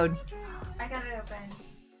toy code. I got it open.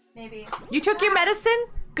 Maybe. You took your medicine?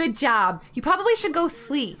 Good job. You probably should go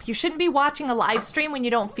sleep. You shouldn't be watching a live stream when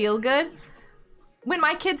you don't feel good. When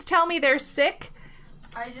my kids tell me they're sick,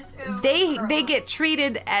 I just go. they get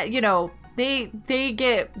treated at, you know,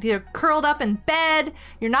 they're curled up in bed.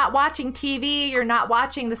 You're not watching TV. You're not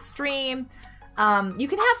watching the stream. You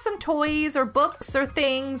can have some toys or books or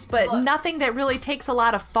things, but nothing that really takes a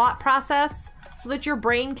lot of thought process so that your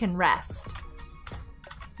brain can rest.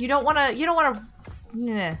 You don't want to,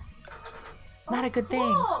 it's not a good thing.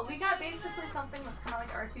 Cool. We got basically something that's kind of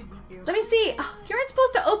like R2-D2. Let me see. Oh, you weren't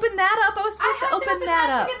supposed to open that up. I was supposed to open that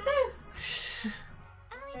up. Look at this.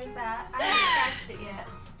 There's that. I haven't scratched it yet.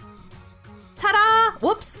 Ta-da!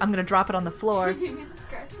 Whoops, I'm gonna drop it on the floor. You need to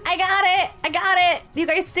scratch it. I got it! I got it! You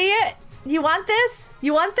guys see it? You want this?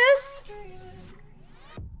 You want this?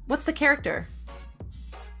 What's the character?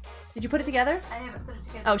 Did you put it together? I haven't put it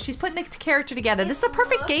together. Oh, she's putting the character together. This is the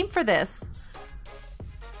perfect game for this.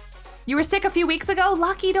 You were sick a few weeks ago?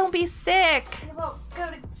 Lucky, don't be sick. They won't go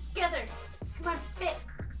together. Come on, fit.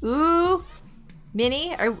 Ooh.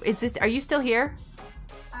 Minnie, are you still here?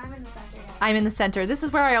 I'm in the center. Yeah. I'm in the center. This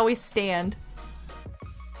is where I always stand.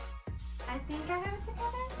 I think I have it together.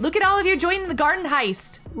 Look at all of you joining the garden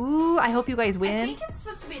heist. Ooh, I hope you guys I win. think it's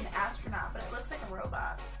supposed to be an astronaut, but it looks like a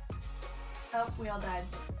robot. Oh, we all died.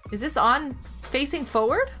 Is this on facing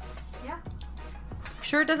forward? Yeah.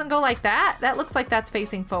 Sure it doesn't go like that? That looks like that's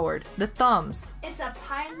facing forward. The thumbs. It's a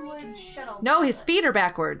Pinewood shuttle. No, his feet are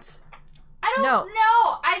backwards. I don't No.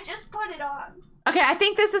 know. I just put it on. Okay, I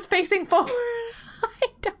think this is facing forward. I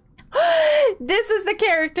don't. This is the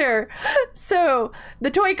character. So the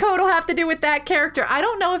toy code will have to do with that character. I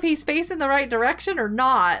don't know if he's facing the right direction or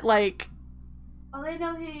not. Like, All I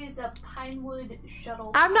know he's a Pinewood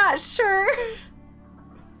shuttle. I'm not sure.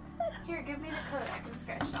 Here, give me the code. I can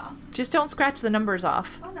scratch it off. Just don't scratch the numbers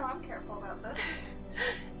off. Oh no, I'm careful about this.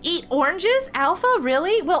 Eat oranges? Alpha?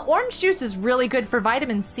 Really? Well, orange juice is really good for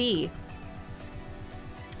vitamin C.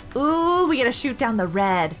 Ooh, we gotta shoot down the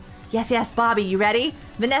red. Yes, Bobby, you ready?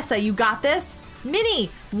 Vanessa, you got this? Minnie,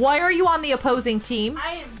 why are you on the opposing team?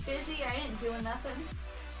 I am busy. I ain't doing nothing.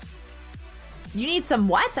 You need some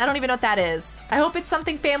what? I don't even know what that is. I hope it's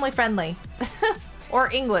something family friendly. Or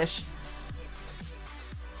English.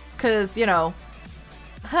 Cause, you know.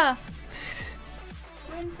 Huh.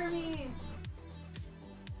 Win for me.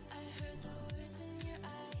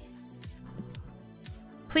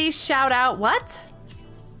 Please shout out what?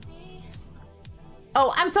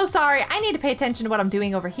 Oh, I'm so sorry. I need to pay attention to what I'm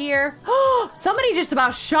doing over here. Somebody just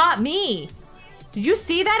about shot me. Did you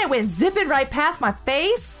see that? It went zipping right past my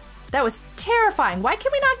face. That was terrifying. Why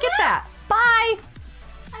can we not get that? Bye.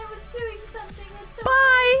 I was doing something. It's so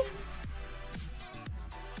Bye.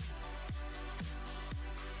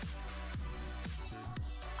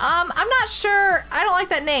 I'm not sure. I don't like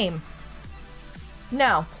that name.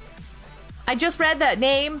 No. I just read that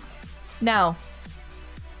name. No.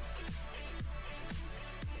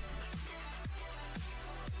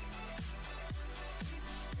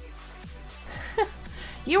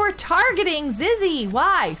 You were targeting Zizzy.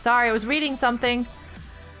 Why? Sorry, I was reading something.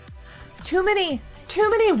 Too many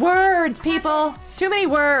words, people. Too many You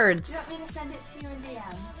words. want me to send it to you in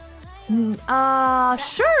DMs?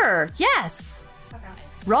 Sure. Yes. Okay.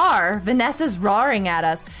 Rar. Vanessa's roaring at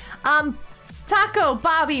us. Taco,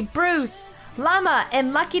 Bobby, Bruce, Llama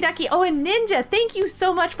and Lucky Ducky. Oh, and Ninja, thank you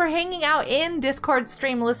so much for hanging out in Discord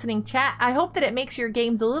stream listening chat. I hope that it makes your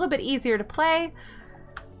games a little bit easier to play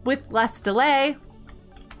with less delay.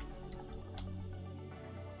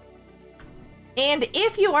 And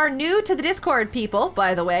if you are new to the Discord, people,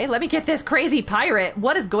 by the way, let me get this crazy pirate.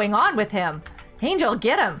 What is going on with him? Angel,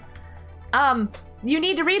 get him. You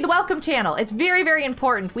need to read the welcome channel. It's very, very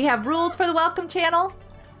important. We have rules for the welcome channel,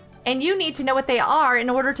 and you need to know what they are in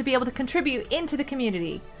order to be able to contribute into the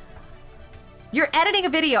community. You're editing a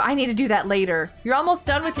video. I need to do that later. You're almost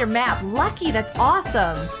done with your map. Lucky, that's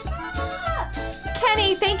awesome.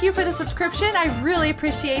 Kenny, thank you for the subscription. I really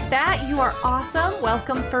appreciate that. You are awesome.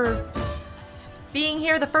 Welcome for being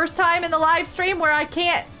here the first time in the live stream where I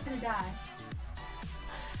can't. I'm gonna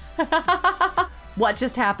die. What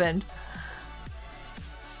just happened?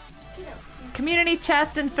 Community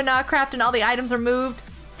chest and Finacraft and all the items are moved.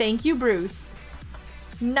 Thank you, Bruce.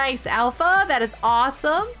 Nice, Alpha. That is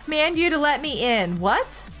awesome. Command you to let me in.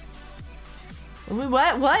 What?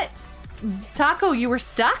 What? Taco, you were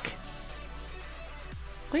stuck?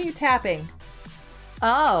 What are you tapping?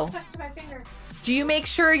 Oh. Stuck to my finger. Do you make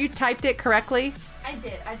sure you typed it correctly? I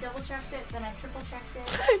did. I double checked it, then I triple checked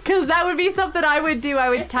it. Because that would be something I would do. I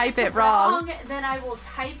would type it wrong. Then I will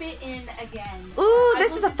type it in again. Ooh,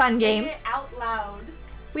 this is a fun game. Say it out loud.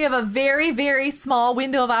 We have a very, very small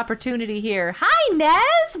window of opportunity here. Hi,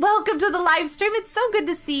 Nez! Welcome to the live stream. It's so good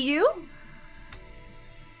to see you.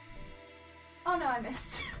 Oh no, I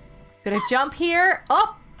missed. Gonna jump here.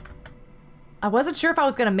 Oh! I wasn't sure if I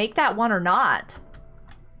was gonna make that one or not.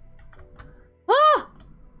 Ah!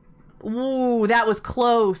 Ooh, that was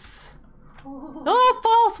close. Oh,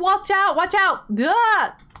 false! Watch out! Watch out!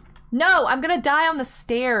 Ah! No, I'm gonna die on the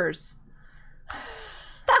stairs.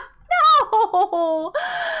 No!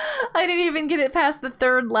 I didn't even get it past the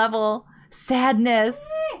 3rd level. Sadness.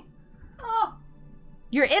 Oh.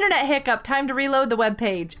 Your internet hiccup. Time to reload the web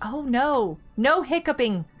page. Oh no. No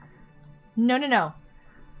hiccuping. No, no, no.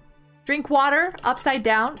 Drink water upside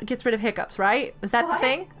down. It gets rid of hiccups, right? Is that the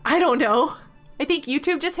thing? I don't know. I think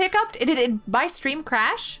YouTube just hiccuped. Did my stream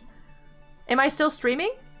crash? Am I still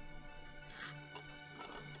streaming?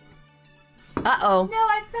 Uh-oh. No,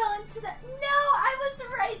 I fell into that. No, I was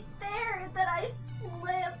right there that I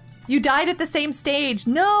slipped. You died at the same stage.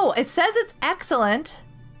 No, it says it's excellent.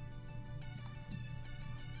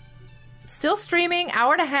 Still streaming,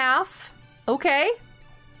 1.5 hours. Okay.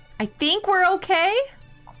 I think we're okay.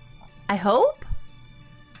 I hope.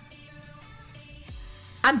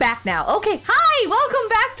 I'm back now. Okay, hi! Welcome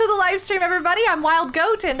back to the live stream, everybody. I'm Wild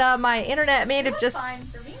Goat, and my internet may have just... fine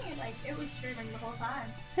for me. Like, it was streaming the whole time.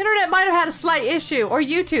 Internet might have had a slight issue, or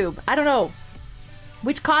YouTube. I don't know.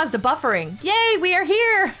 Which caused a buffering. Yay, we are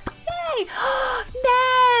here! Yay!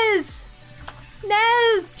 Nez!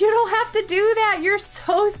 Nez, you don't have to do that. You're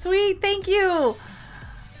so sweet. Thank you.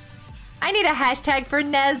 I need a hashtag for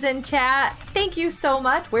Nez in chat. Thank you so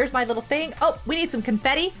much. Where's my little thing? Oh, we need some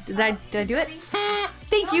confetti. Did I do it?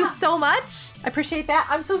 Thank you so much. I appreciate that.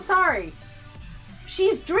 I'm so sorry.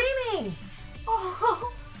 She's dreaming.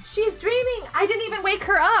 Oh, she's dreaming. I didn't even wake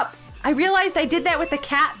her up. I realized I did that with the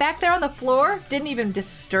cat back there on the floor. Didn't even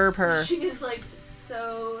disturb her. She is like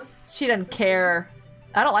so... She doesn't care.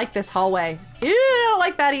 I don't like this hallway. Ew, I don't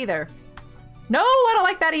like that either. No, I don't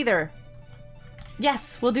like that either.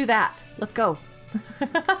 Yes, we'll do that. Let's go.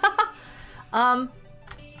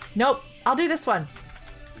 Nope. I'll do this one.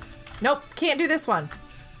 Nope, can't do this one.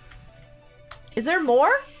 Is there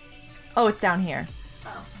more? Oh, it's down here.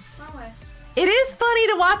 Oh, wrong way. It is funny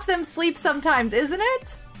to watch them sleep sometimes, isn't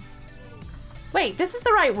it? Wait, this is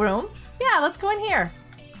the right room. Yeah, let's go in here.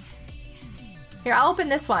 Here, I'll open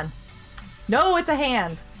this one. No, it's a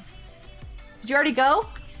hand. Did you already go?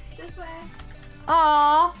 This way.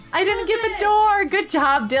 Aw, I didn't get the door. Good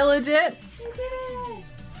job, Diligent. You did it.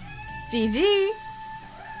 GG.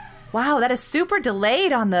 Wow, that is super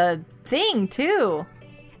delayed on the thing, too.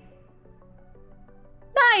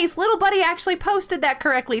 Nice, little buddy actually posted that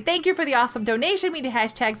correctly. Thank you for the awesome donation. We need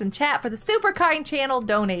hashtags in chat for the super kind channel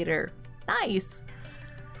donator. Nice.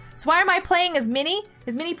 So why am I playing as Minnie?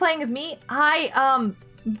 Is Minnie playing as me?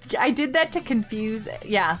 I did that to confuse,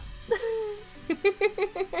 yeah.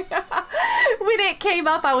 When it came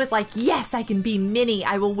up, I was like, yes, I can be Minnie.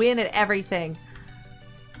 I will win at everything.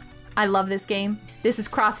 I love this game. This is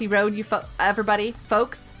Crossy Road, everybody,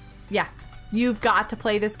 folks. Yeah, you've got to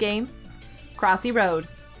play this game. Crossy Road.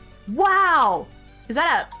 Wow! Is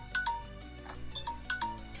that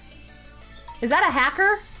a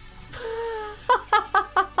hacker?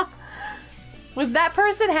 Was that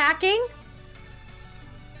person hacking?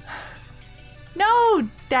 No,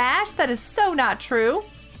 Dash, that is so not true.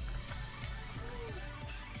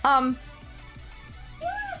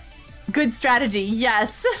 Good strategy,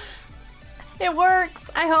 yes. It works,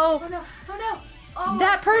 I hope. Oh no, oh no. Oh,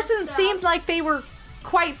 That person seemed like they were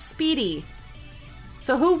quite speedy.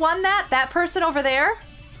 So who won that? That person over there?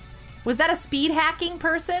 Was that a speed hacking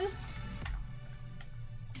person?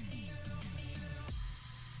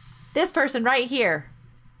 This person right here.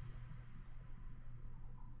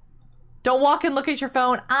 Don't walk and look at your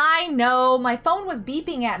phone. I know. My phone was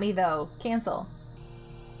beeping at me though. Cancel.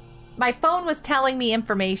 My phone was telling me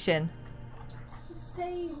information.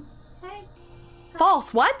 Same. Hey.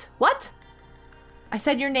 False. What? What? I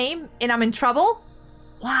said your name and I'm in trouble?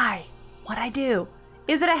 Why? What'd I do?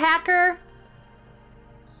 Is it a hacker?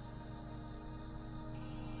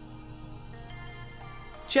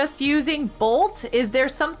 Just using Bolt? Is there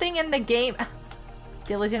something in the game?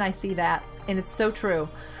 Diligent, I see that. And it's so true.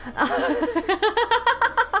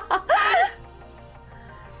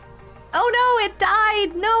 Oh no, it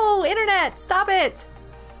died! No, internet, stop it!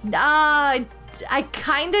 I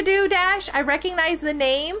kinda do, Dash. I recognize the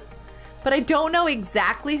name, but I don't know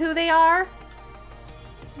exactly who they are.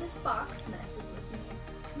 This box messes with me.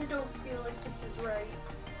 I don't feel like this is right.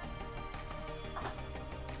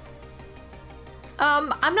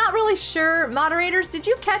 I'm not really sure. Moderators, did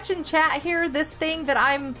you catch in chat here this thing that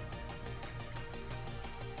I'm...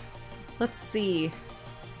 Let's see.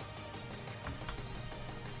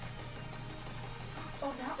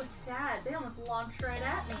 Oh, that was sad. They almost launched right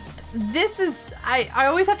at me. This is... I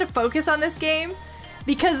always have to focus on this game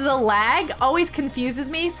because the lag always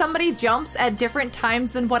confuses me. Somebody jumps at different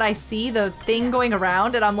times than what I see, the thing going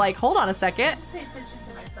around, and I'm like, hold on a second. Just pay attention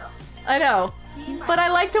to myself. I know. But I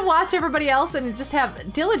like to watch everybody else and just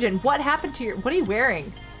have... Diligent, what happened to your... What are you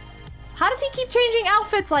wearing? How does he keep changing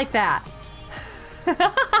outfits like that? There's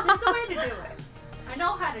a way to do it. I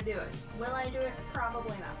know how to do it. Will I do it?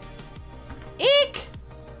 Probably not. Eek!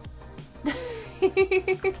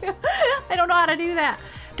 I don't know how to do that.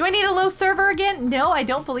 Do I need a low server again? No, I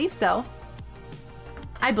don't believe so.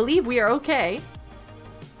 I believe we are okay.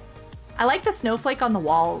 I like the snowflake on the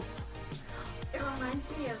walls. It reminds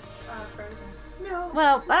me of Frozen. No.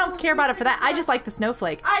 Well, I don't care about it for that. I just like the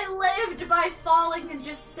snowflake. I lived by falling and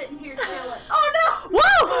just sitting here chilling. Oh no!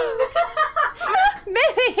 Whoa!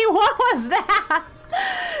 Minnie, what was that?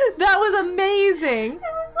 That was amazing. It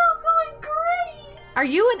was all going great. Are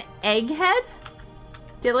you an egghead?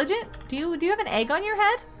 Diligent? Do you have an egg on your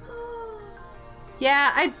head?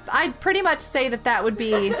 Yeah, I'd pretty much say that would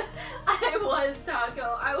be... I was,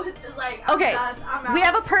 Taco. I was just like, okay, I'm done. I'm out. We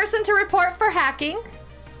have a person to report for hacking,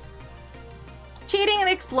 cheating and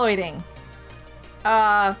exploiting,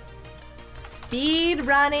 speed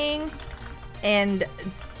running, and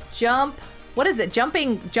what is it?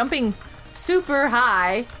 Jumping super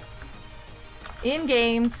high in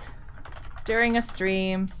games during a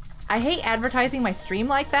stream. I hate advertising my stream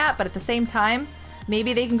like that, but at the same time,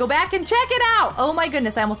 maybe they can go back and check it out. Oh my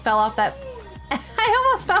goodness, I almost fell off that. I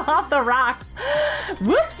almost fell off the rocks.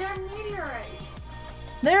 Whoops. They're meteorites.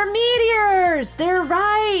 They're meteors. They're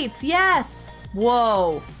right. Yes.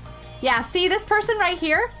 Whoa. Yeah, see this person right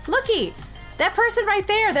here? Looky. That person right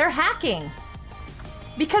there, they're hacking.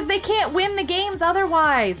 Because they can't win the games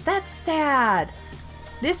otherwise. That's sad.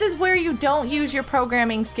 This is where you don't use your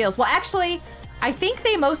programming skills. Well, actually, I think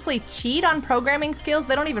they mostly cheat on programming skills.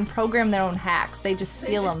 They don't even program their own hacks. They just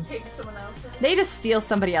steal them. Take someone else's. They just steal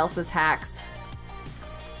somebody else's hacks.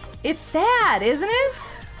 It's sad, isn't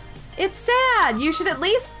it? It's sad. You should at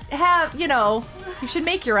least have, you know, you should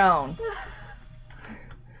make your own.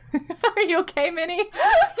 Are you okay, Minnie?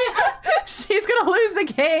 She's gonna lose the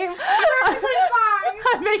game. Perfectly fine.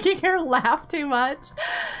 I'm making her laugh too much.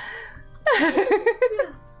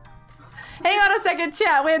 Just... Hang on a second,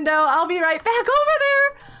 chat window. I'll be right back over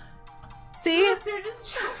there. See? Look, they're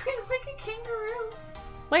just jumping like a kangaroo.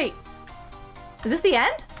 Wait. Is this the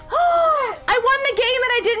end? I won the game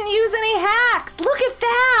and I didn't use any hacks. Look at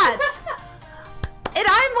that. And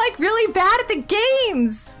I'm like really bad at the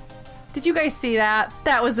games. Did you guys see that?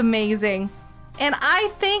 That was amazing. And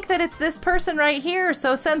I think that it's this person right here.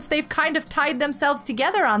 So since they've kind of tied themselves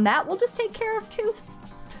together on that, we'll just take care of Tooth.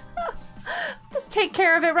 Just take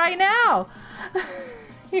care of it right now.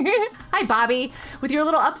 Hi, Bobby. With your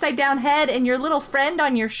little upside down head and your little friend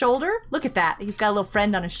on your shoulder. Look at that. He's got a little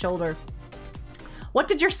friend on his shoulder. What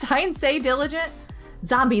did your sign say, Diligent?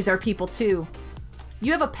 Zombies are people too.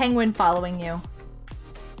 You have a penguin following you.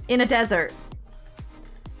 In a desert.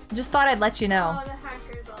 Just thought I'd let you know. Oh, the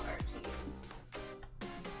hacker's on our team.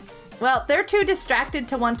 Well, they're too distracted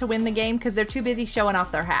to want to win the game because they're too busy showing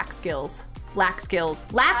off their hack skills. Lack of skills.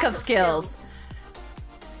 Lack of skills.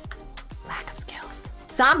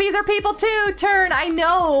 Zombies are people too, Turn, I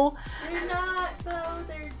know. They're not, though.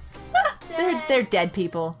 They're dead. They're dead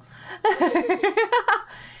people.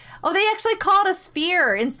 Oh, they actually called a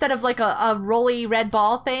sphere instead of like a rolly red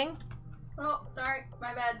ball thing. Oh, sorry.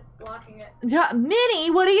 My bad. Blocking it. Yeah,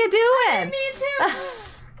 Minnie, what are you doing? Me too.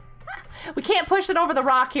 We can't push it over the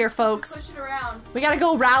rock here, folks. Push it around. We gotta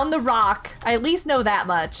go round the rock. I at least know that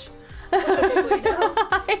much. Do we know?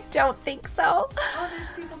 I don't think so. Oh, there's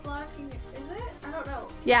people blocking it. Is it? I don't know.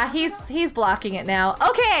 Yeah, he's blocking it now.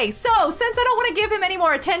 Okay, so since I don't want to give him any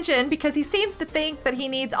more attention because he seems to think that he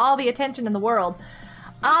needs all the attention in the world.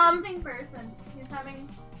 Interesting person. He's having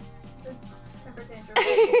the temper tantrum.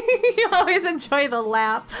 You always enjoy the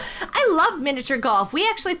laugh. I love miniature golf. We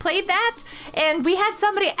actually played that, and we had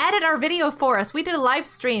somebody edit our video for us. We did a live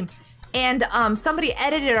stream, and somebody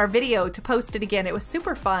edited our video to post it again. It was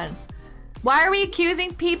super fun. Why are we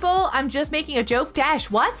accusing people? I'm just making a joke.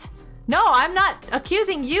 Dash, what? No, I'm not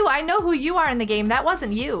accusing you. I know who you are in the game. That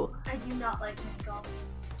wasn't you. I do not like mini golf.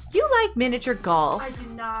 You like miniature golf. I do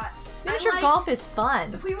not. Miniature golf is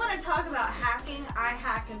fun. If we want to talk about hacking, I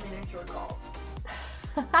hack in miniature golf.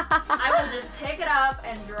 I will just pick it up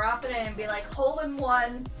and drop it in and be like, hole in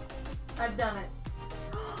one. I've done it.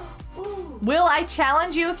 Ooh. Will I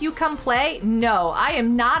challenge you if you come play? No, I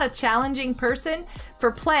am not a challenging person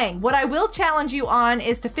for playing. What I will challenge you on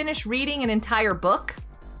is to finish reading an entire book.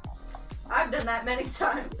 I've done that many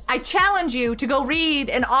times. I challenge you to go read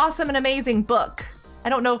an awesome and amazing book. I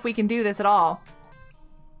don't know if we can do this at all.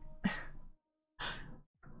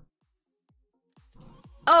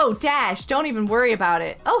 Oh, Dash, don't even worry about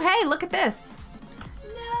it. Oh, hey, look at this.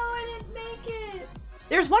 No, I didn't make it.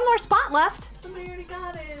 There's one more spot left. Somebody already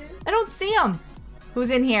got it. I don't see him. Who's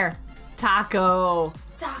in here? Taco.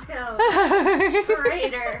 Taco.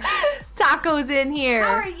 Traitor. Taco's in here.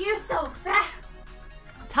 How are you so fast?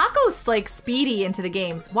 Taco's like speedy into the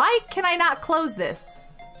games. Why can I not close this?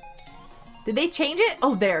 Did they change it?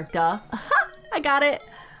 Oh, there, duh. I got it.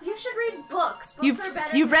 You should read books. Books are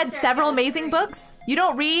better You've than read staring several at a amazing screen. books? You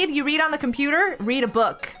don't read? You read on the computer? Read a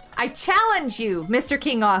book. I challenge you, Mr.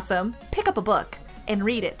 King Awesome. Pick up a book and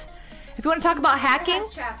read it. If you want to talk about hacking, It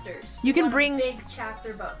has chapters. you can Want a bring... big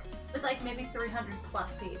chapter book with like maybe 300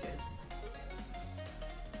 plus pages.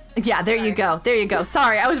 Yeah, there you Sorry. go. There you go.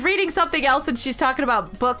 Sorry, I was reading something else and she's talking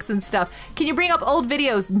about books and stuff. Can you bring up old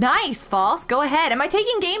videos? Nice, False. Go ahead. Am I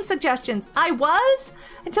taking game suggestions? I was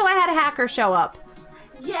until I had a hacker show up.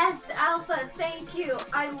 Yes, Alpha, thank you.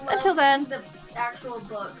 I love Until then. the actual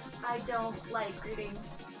books. I don't like reading.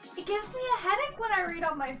 It gives me a headache when I read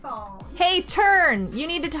on my phone. Hey, Turn, you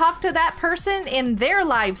need to talk to that person in their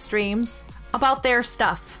live streams about their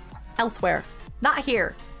stuff elsewhere. Not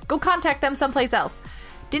here. Go contact them someplace else.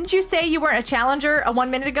 Didn't you say you weren't a challenger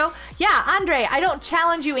 1 minute ago? Yeah, Andre, I don't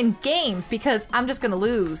challenge you in games because I'm just gonna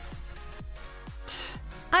lose.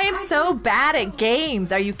 I am so bad at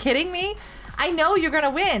games. Are you kidding me? I know you're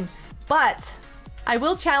gonna win, but I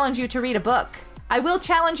will challenge you to read a book. I will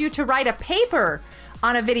challenge you to write a paper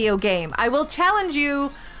on a video game. I will challenge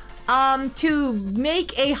you to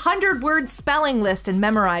make a 100-word spelling list and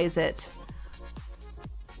memorize it.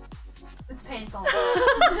 It's painful.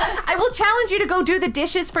 I will challenge you to go do the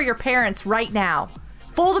dishes for your parents right now.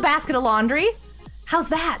 Fold a basket of laundry. How's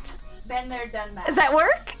that? Been there, done that. Does that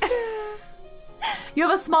work? You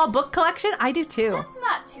have a small book collection? I do too. That's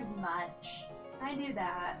not too much. I do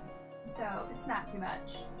that, so it's not too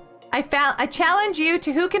much. I challenge you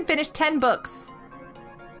to who can finish 10 books.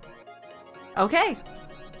 Okay.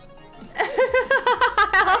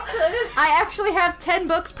 I actually have 10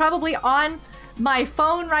 books probably on my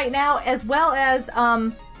phone right now, as well as,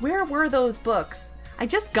 where were those books? I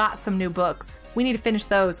just got some new books. We need to finish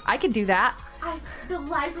those. I could do that. The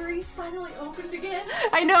library's finally opened again.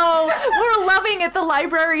 I know. We're loving it. The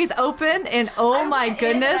library's open, and oh my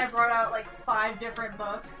goodness. I brought out like 5 different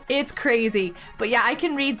books. It's crazy. But yeah, I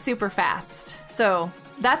can read super fast. So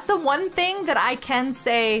that's the one thing that I can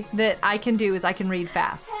say that I can do is I can read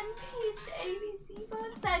fast. 10-page ABC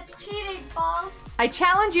books? That's cheating, False. I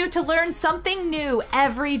challenge you to learn something new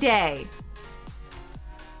every day.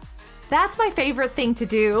 That's my favorite thing to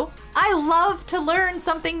do. I love to learn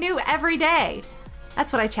something new every day.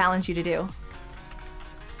 That's what I challenge you to do.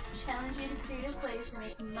 Challenge you to create a place and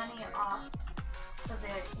make money off of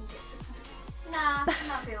it and get 600 visits. Nah, I'm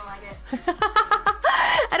not feeling like it.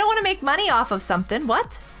 I don't want to make money off of something.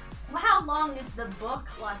 What? Well, how long is the book,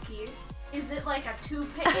 Lucky? Is it like a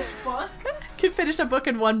 2-page book? Can finish a book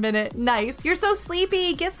in 1 minute. Nice. You're so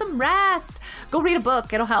sleepy. Get some rest. Go read a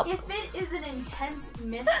book. It'll help. If it is an intense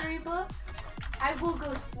mystery book, I will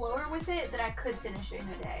go slower with it, but I could finish it in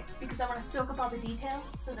a day because I want to soak up all the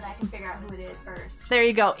details so that I can figure out who it is first. There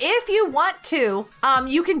you go. If you want to,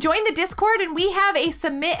 you can join the Discord, and we have a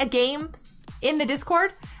submit a games in the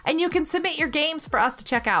Discord, and you can submit your games for us to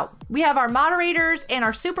check out. We have our moderators and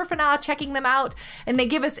our super fana checking them out, and they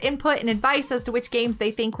give us input and advice as to which games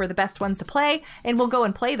they think were the best ones to play, and we'll go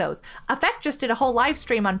and play those. Effect just did a whole live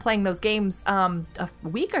stream on playing those games a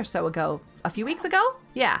week or so ago. A few weeks ago?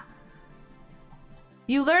 Yeah.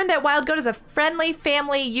 You learned that WildGoat is a friendly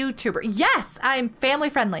family YouTuber. Yes, I'm family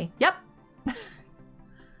friendly. Yep.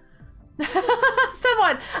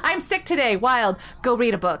 Someone, I'm sick today. Wild, go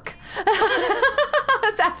read a book.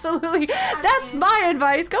 That's absolutely, that's my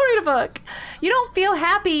advice. Go read a book. You don't feel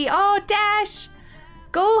happy. Oh, Dash.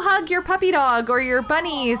 Go hug your puppy dog or your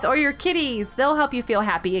bunnies or your kitties. They'll help you feel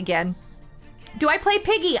happy again. Do I play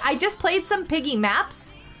Piggy? I just played some Piggy maps.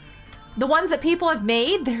 The ones that people have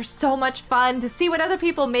made, they're so much fun to see what other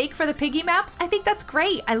people make for the Piggy maps. I think that's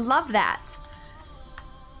great. I love that.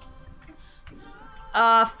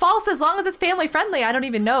 False as long as it's family friendly. I don't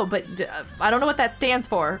even know, but I don't know what that stands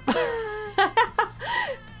for.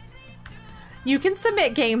 You can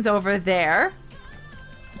submit games over there.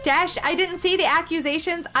 Dash, I didn't see the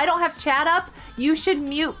accusations. I don't have chat up. You should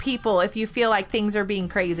mute people if you feel like things are being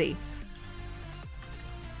crazy.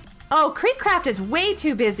 Oh, Creekcraft is way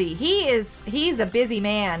too busy. He's a busy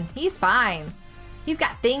man. He's fine. He's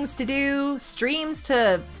got things to do, streams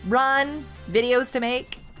to run, videos to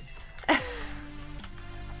make.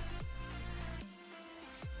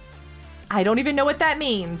 I don't even know what that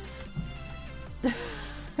means.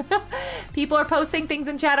 People are posting things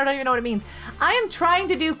in chat. I don't even know what it means. I am trying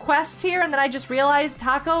to do quests here, and then I just realized,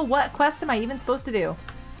 Taco, what quest am I even supposed to do?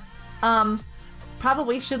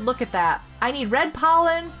 Probably should look at that. I need red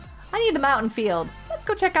pollen. I need the mountain field. Let's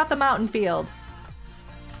go check out the mountain field.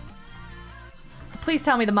 Please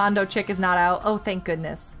tell me the Mondo chick is not out. Oh, thank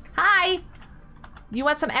goodness. Hi! You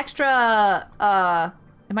want some extra,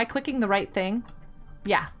 am I clicking the right thing?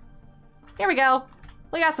 Yeah. Here we go.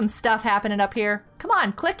 We got some stuff happening up here. Come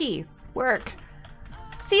on, clickies. Work.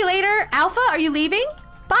 See you later. Alpha, are you leaving?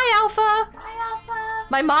 Bye, Alpha. Bye, Alpha.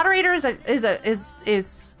 My moderator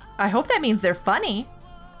is I hope that means they're funny.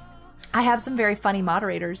 I have some very funny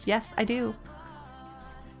moderators. Yes, I do.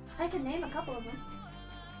 I can name a couple of them.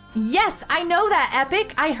 Yes, I know that,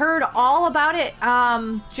 Epic. I heard all about it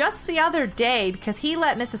just the other day because he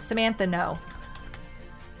let Mrs. Samantha know.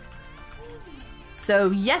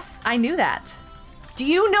 So, yes, I knew that. Do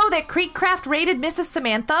you know that Creekcraft rated Mrs.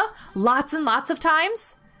 Samantha lots and lots of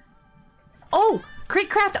times? Oh,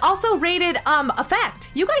 Creekcraft also rated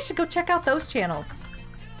Effect. You guys should go check out those channels.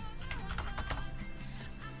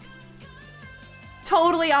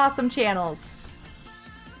 Totally awesome channels.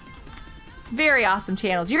 Very awesome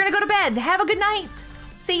channels. You're gonna go to bed. Have a good night.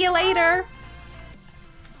 See you later.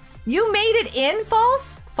 You made it in,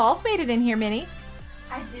 False? False made it in here, Minnie.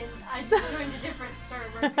 I didn't. I just joined a different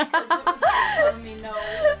server because it was telling me no.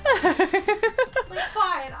 It's like,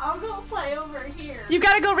 fine, I'll go play over here. You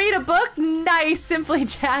gotta go read a book? Nice, Simply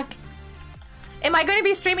Jack. Am I going to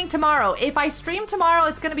be streaming tomorrow? If I stream tomorrow,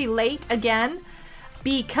 it's going to be late again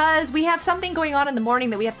because we have something going on in the morning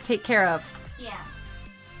that we have to take care of. Yeah.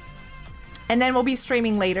 And then we'll be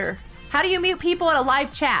streaming later. How do you mute people in a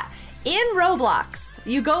live chat? In Roblox,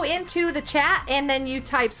 you go into the chat and then you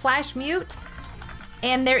type /mute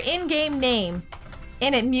and their in-game name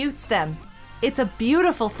and it mutes them. It's a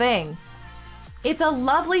beautiful thing. It's a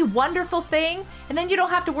lovely, wonderful thing, and then you don't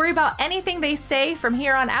have to worry about anything they say from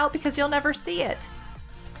here on out because you'll never see it.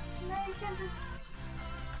 Now you can just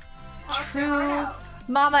talk True,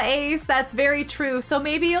 Mama Ace, that's very true. So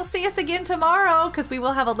maybe you'll see us again tomorrow because we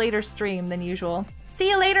will have a later stream than usual. See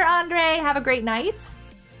you later, Andre. Have a great night.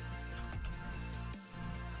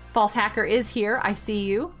 False Hacker is here. I see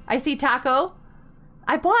you. I see Taco.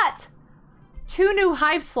 I bought 2 new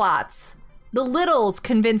hive slots. The littles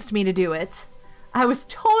convinced me to do it. I was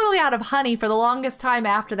totally out of honey for the longest time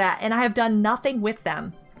after that, and I have done nothing with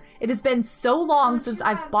them. It has been so long since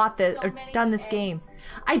I've bought this or done this game.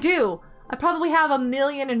 I do. I probably have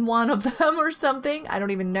 1,000,001 of them or something. I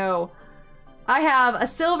don't even know. I have a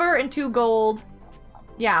silver and 2 gold.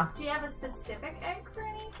 Yeah. Do you have a specific egg for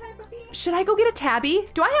any type of bee? Should I go get a tabby?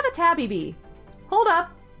 Do I have a tabby bee? Hold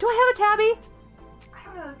up. Do I have a tabby? I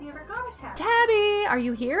don't know if you ever got a tabby. Tabby, are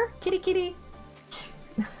you here? Kitty, kitty.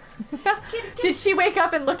 Did she wake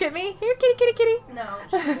up and look at me? Here, kitty, kitty, kitty. No,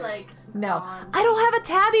 she's like, no. gone. I don't have a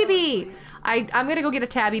tabby So bee. sweet. I'm gonna go get a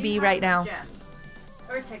tabby bee right now. Gems.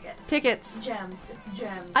 Or tickets. Tickets. Gems. It's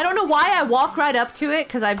gems. I don't know why I walk right up to it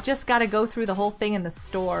because I've just got to go through the whole thing in the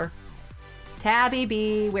store. Tabby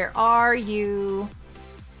B, where are you?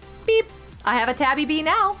 Beep. I have a Tabby B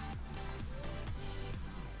now.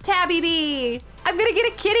 Tabby B. I'm gonna get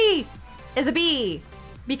a kitty as a bee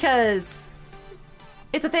because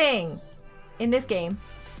it's a thing in this game.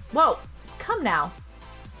 Whoa, come now.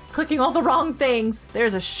 Clicking all the wrong things.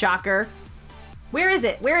 There's a shocker. Where is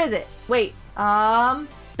it? Where is it? Wait,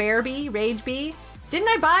 Bear Bee, Rage Bee. Didn't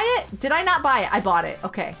I buy it? Did I not buy it? I bought it,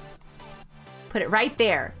 okay. Put it right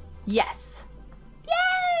there. Yes.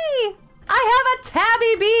 Yay! I have a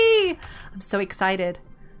Tabby Bee. I'm so excited.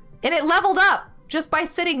 And it leveled up just by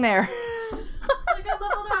sitting there. I got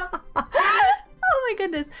leveled up. Oh my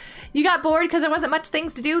goodness. You got bored because there wasn't much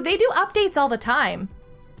things to do? They do updates all the time.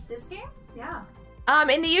 This game? Yeah.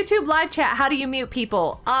 In the YouTube live chat, how do you mute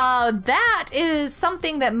people? That is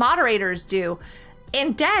something that moderators do.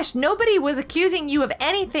 And Dash, nobody was accusing you of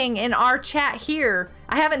anything in our chat here.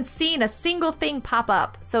 I haven't seen a single thing pop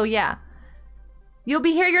up. So yeah. You'll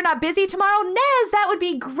be here, you're not busy tomorrow? Nez, that would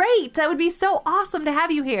be great. That would be so awesome to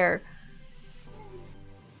have you here.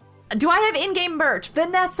 Do I have in-game merch?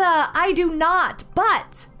 Vanessa, I do not,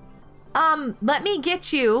 but let me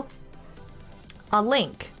get you a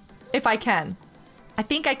link if I can. I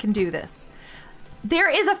think I can do this. There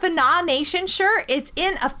is a FNA Nation shirt. It's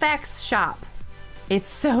in Effects shop. It's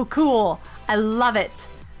so cool. I love it.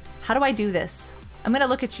 How do I do this? I'm gonna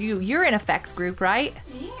look at you. You're in Effects group, right?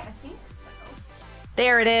 Me? I think so.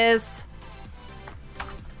 There it is.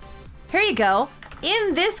 Here you go.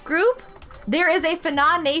 In this group, there is a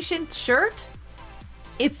FNA Nation shirt.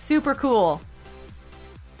 It's super cool.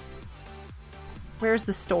 Where's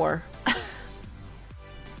the store?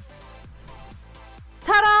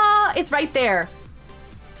 Ta-da! It's right there.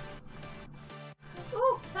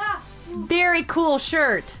 Ooh, ah. Very cool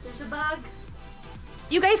shirt. There's a bug.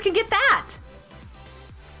 You guys can get that.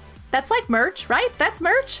 That's like merch, right? That's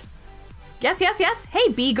merch. Yes, yes, yes. Hey,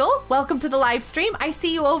 Beagle. Welcome to the live stream. I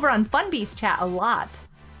see you over on Funbeast chat a lot.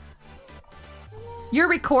 You're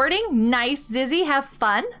recording? Nice, Zizzy. Have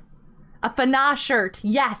fun. A FNA shirt.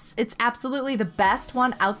 Yes, it's absolutely the best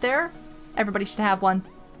one out there. Everybody should have one.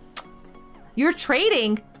 You're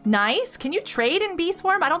trading. Nice. Can you trade in Bee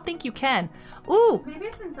Swarm? I don't think you can. Ooh. Maybe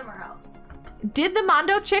it's in somewhere else. Did the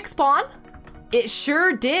Mondo chick spawn? It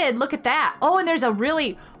sure did. Look at that. Oh, and there's a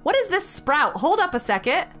really... What is this sprout? Hold up a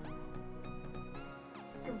second.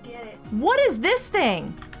 Go get it. What is this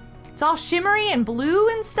thing? It's all shimmery and blue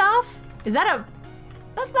and stuff. Is that a...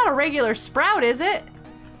 That's not a regular sprout, is it?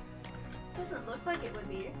 Doesn't look like it would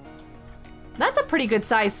be. That's a pretty good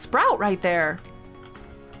sized sprout right there.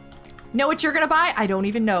 Know what you're gonna buy? I don't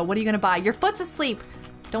even know. What are you gonna buy? Your foot's asleep.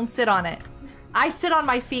 Don't sit on it. I sit on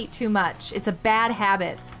my feet too much. It's a bad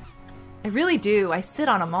habit. I really do. I sit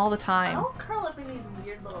on them all the I time. don't curl up in these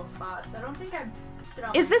weird little spots. I don't think I sit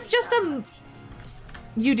on Is my this feet just that a... much.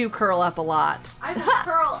 You do curl up a lot. I will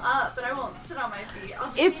curl up, but I won't sit on my feet. I'll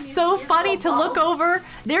just be in It's these so weird funny to little look balls. over.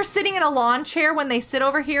 They're sitting in a lawn chair when they sit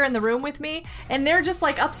over here in the room with me, and they're just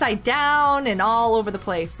like upside down and all over the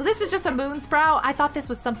place. So this is just a moon sprout. I thought this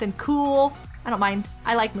was something cool. I don't mind.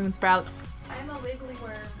 I like moon sprouts. I'm a wiggly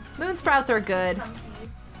worm. Moon sprouts are good. Comfy.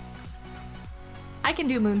 I can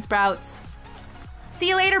do moon sprouts. See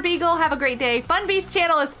you later, Beagle. Have a great day. Funbeast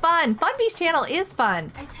channel is fun. Funbeast channel is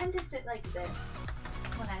fun. I tend to sit like this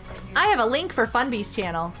when I sit here. I have a link for Funbeast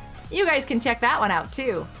channel. You guys can check that one out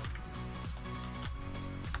too.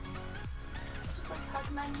 Just like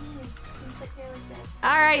hug my knees and sit here like this.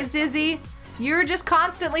 All right, Zizzy. You're just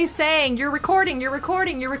constantly saying, you're recording, you're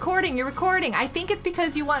recording, you're recording, you're recording. I think it's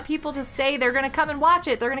because you want people to say they're going to come and watch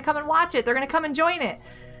it. They're going to come and watch it. They're going to come and join it.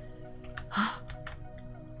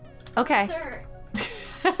 Okay. Sir.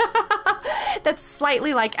 That's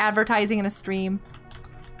slightly like advertising in a stream.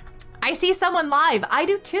 I see someone live. I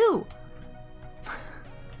do too.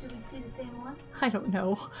 Do we see the same one? I don't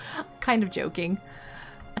know. I'm kind of joking.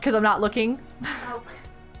 Because I'm not looking. Oh.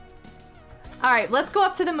 Alright, let's go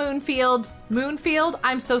up to the moon field. Moon field?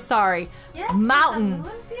 I'm so sorry. Yes. Mountain. Is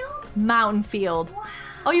that Moonfield? Mountain field. Wow.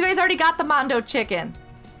 Oh, you guys already got the Mondo chicken.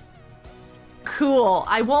 Cool.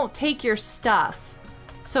 I won't take your stuff.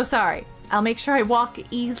 So sorry. I'll make sure I walk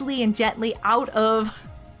easily and gently out of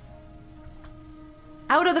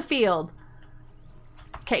the field.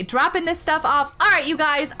 Okay, dropping this stuff off. All right, you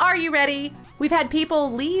guys, are you ready? We've had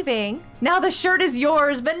people leaving. Now the shirt is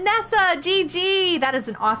yours. Vanessa, GG. That is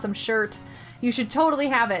an awesome shirt. You should totally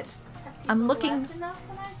have it. I'm looking. Left enough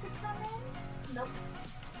when I could come in? Nope.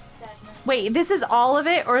 Sadness. Wait, this is all of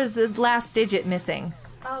it, or is the last digit missing?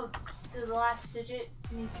 Oh, the last digit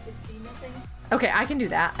needs to be missing? Okay, I can do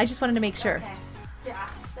that. I just wanted to make sure. Okay. Yeah,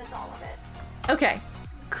 that's all of it. Okay.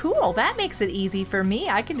 cool. That makes it easy for me.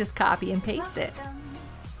 I can just copy and paste it.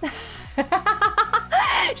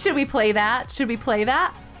 Should we play that? Should we play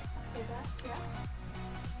that?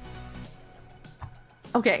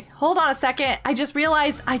 Okay, hold on a second. I just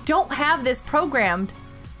realized I don't have this programmed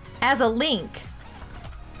as a link.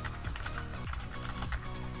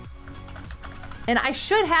 And I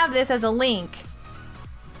should have this as a link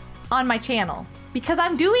on my channel because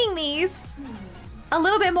I'm doing these a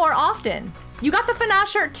little bit more often. You got the FNAF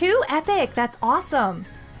shirt too? Epic, that's awesome.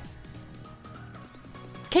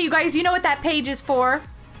 Okay, you guys, you know what that page is for?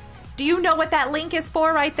 Do you know what that link is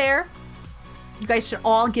for right there? You guys should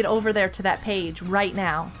all get over there to that page right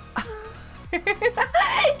now.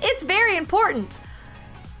 It's very important.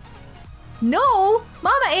 No,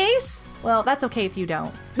 Mama Ace. Well, that's okay if you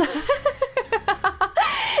don't.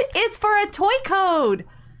 It's for a toy code.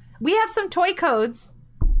 We have some toy codes.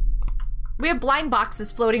 We have blind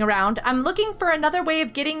boxes floating around. I'm looking for another way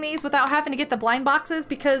of getting these without having to get the blind boxes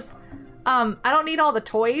because I don't need all the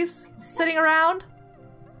toys sitting around.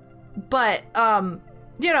 But,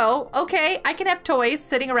 you know, okay, I can have toys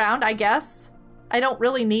sitting around, I guess. I don't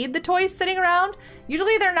really need the toys sitting around.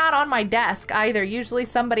 Usually they're not on my desk either. Usually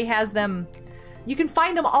somebody has them. You can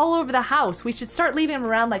find them all over the house. We should start leaving them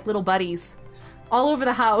around like little buddies. All over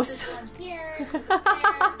the house. This one's here.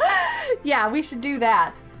 Yeah, we should do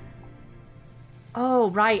that. Oh,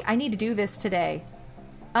 right. I need to do this today.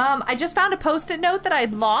 I just found a post-it note that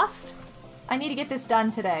I'd lost. I need to get this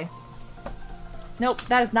done today. Nope,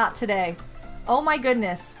 that is not today. Oh my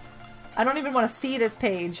goodness. I don't even want to see this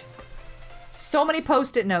page. So many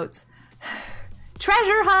post-it notes.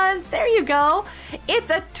 Treasure hunts! There you go!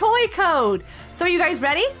 It's a toy code! So are you guys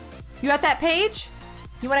ready? You at that page?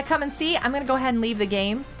 You want to come and see? I'm going to go ahead and leave the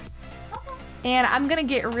game. And I'm going to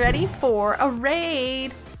get ready for a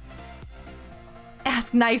raid.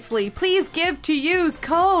 Ask nicely. Please give to use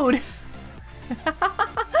code.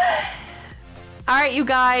 Alright, you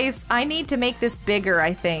guys. I need to make this bigger,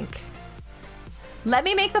 I think. Let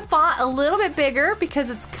me make the font a little bit bigger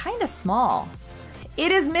because it's kind of small.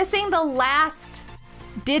 It is missing the last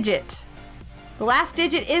digit. The last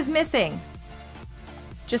digit is missing.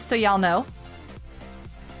 Just so y'all know.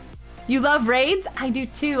 You love raids? I do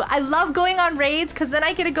too. I love going on raids because then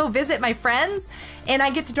I get to go visit my friends and I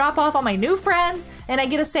get to drop off all my new friends and I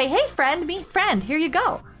get to say, hey friend, meet friend, here you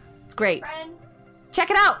go. It's great. Friend. Check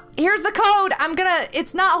it out. Here's the code.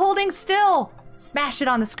 It's not holding still. Smash it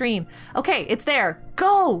on the screen. Okay, it's there.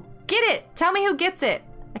 Go. Get it. Tell me who gets it.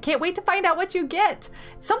 I can't wait to find out what you get.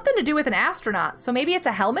 It's something to do with an astronaut. So maybe it's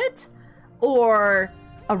a helmet or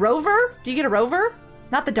a rover. Do you get a rover?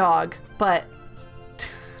 Not the dog, but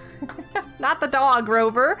not the dog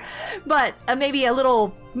rover, but maybe a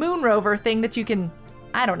little moon rover thing that you can,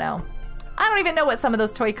 I don't know. I don't even know what some of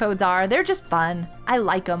those toy codes are. They're just fun. I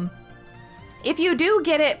like them. If you do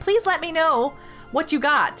get it, please let me know what you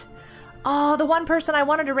got. Oh, the one person I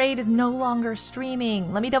wanted to raid is no longer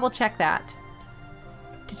streaming. Let me double check that.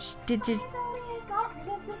 Did you?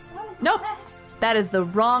 Nope. That is the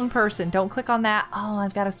wrong person. Don't click on that. Oh,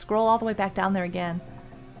 I've got to scroll all the way back down there again.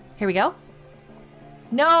 Here we go.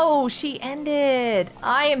 No, she ended.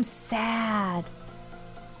 I am sad.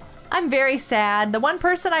 I'm very sad. The one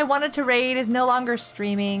person I wanted to raid is no longer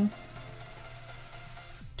streaming.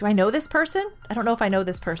 Do I know this person? I don't know if I know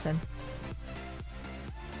this person.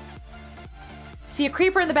 See a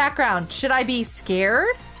creeper in the background. Should I be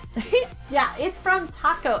scared? Yeah, it's from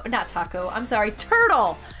Taco. Not Taco. I'm sorry.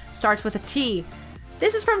 Turtle. Starts with a T.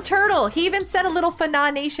 This is from Turtle. He even set a little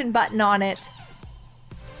FNAF Nation button on it.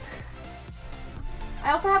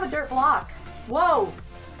 I also have a dirt block. Whoa.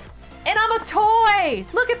 And I'm a toy.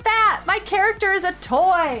 Look at that. My character is a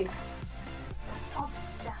toy.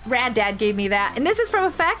 Rad Dad gave me that. And this is from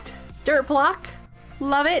Effect. Dirt block.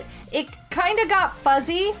 Love it. It kind of got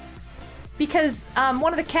fuzzy because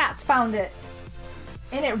one of the cats found it.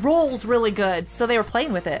 And it rolls really good. So they were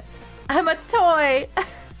playing with it. I'm a toy.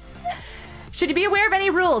 Should you be aware of any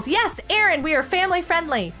rules? Yes, Aaron, we are family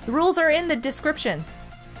friendly. The rules are in the description.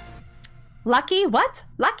 Lucky? What?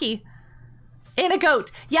 Lucky. And a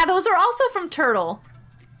goat. Yeah, those are also from Turtle.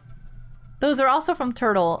 Those are also from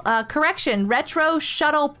Turtle. Correction, Retro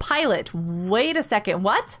Shuttle Pilot. Wait a second,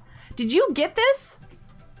 what? Did you get this?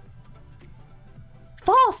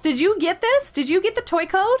 False, did you get this? Did you get the toy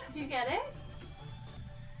code? Did you get it?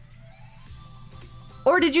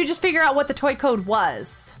 Or did you just figure out what the toy code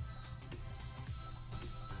was?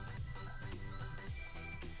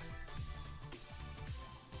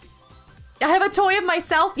 I have a toy of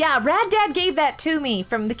myself. Yeah, Rad Dad gave that to me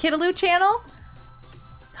from the Kidaloo channel.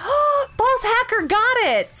 Balls Hacker got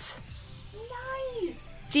it.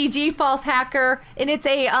 Nice. GG, false hacker. And it's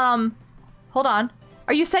a, hold on.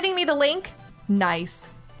 Are you sending me the link?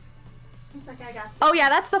 Nice. It's like I got. Oh yeah,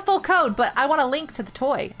 that's the full code, but I want a link to the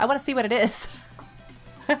toy. I want to see what it is.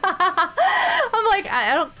 I'm like,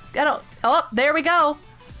 I don't. Oh, there we go.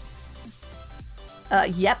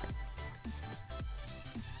 Yep.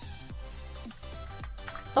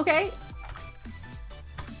 Okay.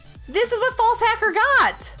 This is what false hacker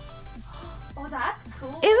got. Oh, that's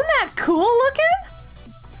cool. Isn't that cool looking?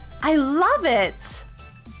 I love it.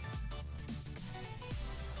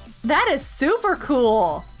 That is super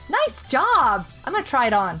cool. Nice job. I'm gonna try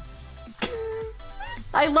it on.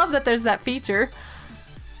 I love that there's that feature.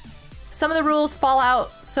 Some of the rules fall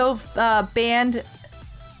out, so banned.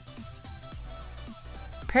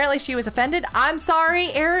 Apparently she was offended. I'm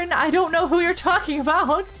sorry, Aaron. I don't know who you're talking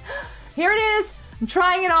about. Here it is. I'm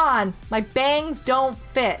trying it on. My bangs don't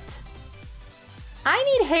fit. I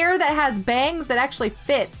need hair that has bangs that actually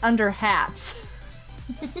fits under hats.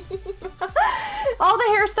 All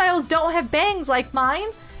the hairstyles don't have bangs like mine.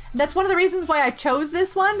 That's one of the reasons why I chose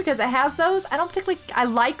this one, because it has those. I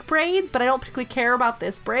like braids, but I don't particularly care about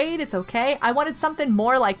this braid. It's okay. I wanted something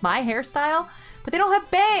more like my hairstyle, but they don't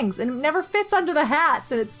have bangs and it never fits under the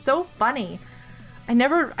hats, and it's so funny. I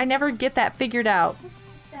never get that figured out.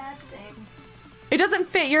 It's a sad thing. It doesn't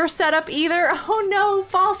fit your setup either. Oh no,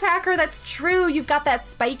 false hacker, that's true. You've got that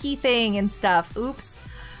spiky thing and stuff. Oops.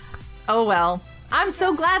 Oh well. I'm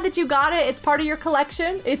so glad that you got it. It's part of your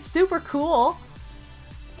collection. It's super cool.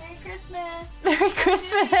 Merry Christmas. Merry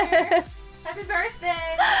Christmas. Happy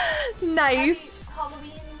birthday. Nice. Happy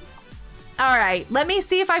Halloween. All right, let me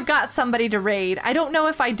see if I've got somebody to raid. I don't know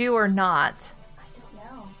if I do or not. I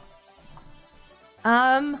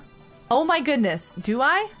don't know. Oh my goodness. Do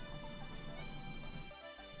I?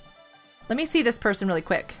 Let me see this person really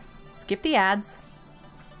quick. Skip the ads.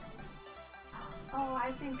 Oh,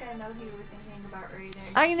 I think I know who you were thinking about raiding.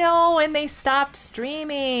 I know, and they stopped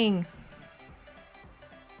streaming.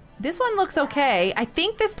 This one looks okay. I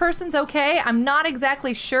think this person's okay. I'm not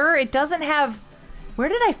exactly sure. It doesn't have... Where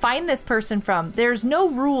did I find this person from? There's no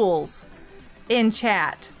rules in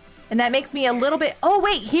chat. And that makes me a little bit... Oh,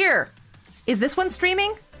 wait, here. Is this one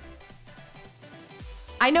streaming?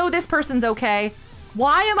 I know this person's okay.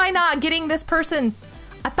 Why am I not getting this person?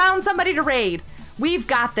 I found somebody to raid. We've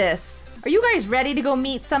got this. Are you guys ready to go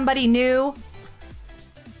meet somebody new?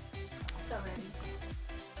 So ready.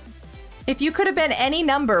 If you could have been any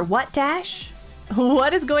number, what dash?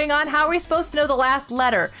 What is going on? How are we supposed to know the last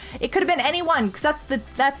letter? It could have been any one, because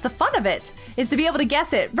that's the fun of it, is to be able to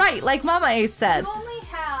guess it. Right, like Mama Ace said. You only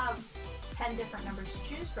have 10 different numbers to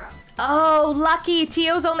choose from. Oh, lucky.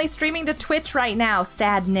 Tio's only streaming to Twitch right now.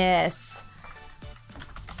 Sadness.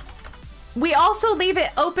 We also leave it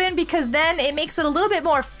open because then it makes it a little bit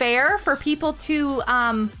more fair for people to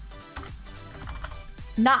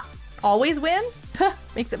not always win.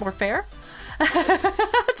 Makes it more fair.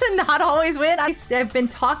 To not always win. I've been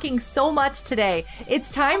talking so much today. It's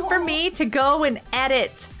time for me to go and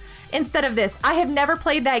edit instead of this. I have never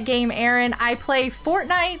played that game, Aaron. I play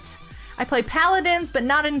Fortnite. I play Paladins, but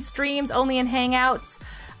not in streams, only in Hangouts.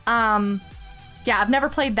 Yeah, I've never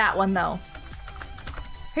played that one though.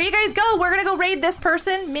 Here you guys go. We're gonna go raid this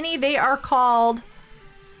person. Minnie, they are called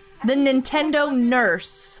the Nintendo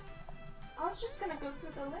Nurse. I was just gonna go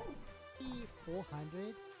through the link.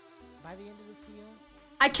 400 by the end of this year.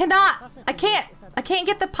 I can't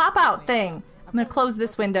get the pop-out thing. I'm gonna close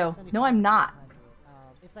this window. No, I'm not.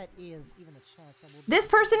 If that is even a chance, then we'll This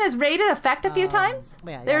person has raided Effect a few times.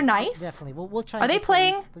 yeah, They're yeah, nice. Definitely. We'll try. Are they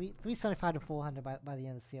playing? 375 to 400 by the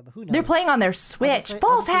end of the year, but who knows? They're playing on their Switch.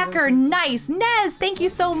 False hacker, nice. Nez, thank you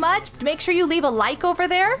so much. Make sure you leave a like over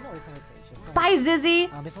there. Bye, Zizzy.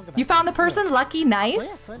 You found the person? Lucky,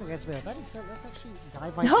 nice.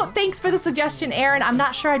 No, thanks for the suggestion, Aaron. I'm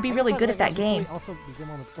not sure I'd be really good at that game. Also, begin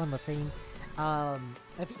one more thing.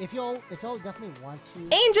 If y'all definitely want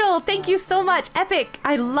to. Angel, thank you so much. Epic,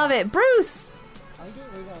 I love it. Bruce. Are we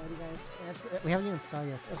getting raided already, guys? We haven't even started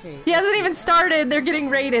yet. Okay. He hasn't even started. They're getting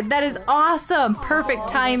raided. That is awesome. Perfect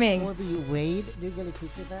timing. For the raid, we really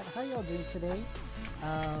appreciate that. How y'all doing today?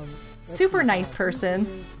 Super nice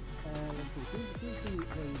person.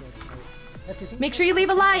 Make sure you leave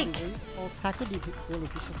a like. Hacker, do really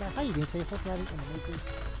appreciate that. How you doing today? Hope you're having an amazing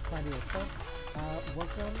Friday yourself.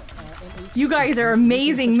 Welcome. You guys are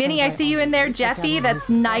amazing. Minnie, I see you in there. Jeffy, that's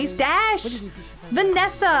nice. Dash.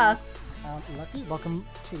 Vanessa. Lucky, welcome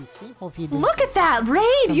to the stream. Hope you Look at that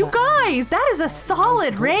raid, you guys. That is a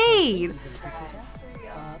solid raid.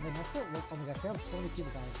 I still look. Oh my gosh, we have so many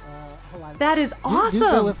people, guys. Hold on. That is Do awesome.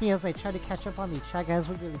 go with me as I try to catch up on the chat, guys.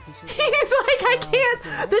 Would really appreciate it. He's like, I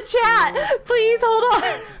can't. The chat, please hold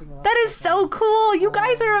on. That is so cool. You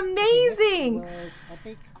guys are amazing.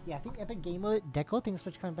 Epic. Yeah, I think Epic Gamer Deco. Thanks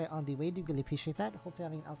for coming by on the way. Do really appreciate that. Hopefully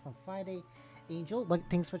having else on Friday. Angel,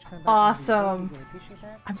 thanks for coming by. Awesome. Really appreciate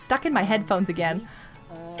that. I'm stuck in my headphones again.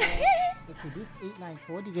 Let's see,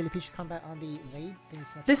 Boost894. Do really appreciate coming by on the raid.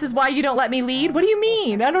 This is why you don't let me lead? What do you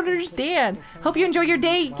mean? I don't understand. Hope you enjoy your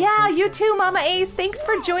day. Yeah, you too, Mama Ace. Thanks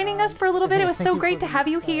for joining us for a little bit. It was so great to have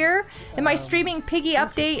you here. In my streaming piggy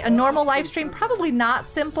update, a normal live stream, probably not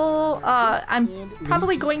simple. I'm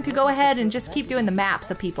probably going to go ahead and just keep doing the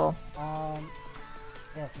maps of people.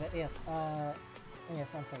 Yes,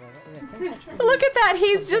 I'm sorry. Yes, Look at that.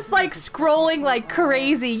 He's just like scrolling like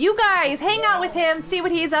crazy. You guys, hang out with him, see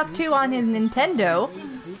what he's up to on his Nintendo.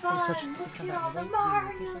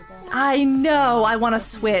 I know. I want to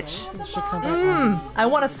Switch. I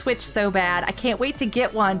want to Switch so bad. I can't wait to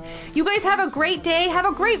get one. You guys have a great day. Have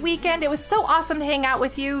a great weekend. It was so awesome to hang out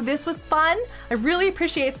with you. This was fun. I really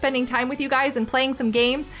appreciate spending time with you guys and playing some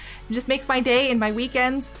games. It just makes my day and my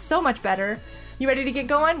weekends so much better. You ready to get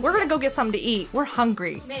going? We're gonna go get something to eat. We're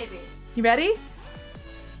hungry. Maybe. You ready?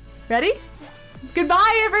 Ready? Yeah.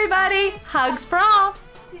 Goodbye, everybody. Hugs for all.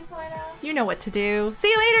 2.0. You know what to do. See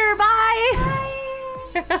you later. Bye.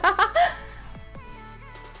 Bye.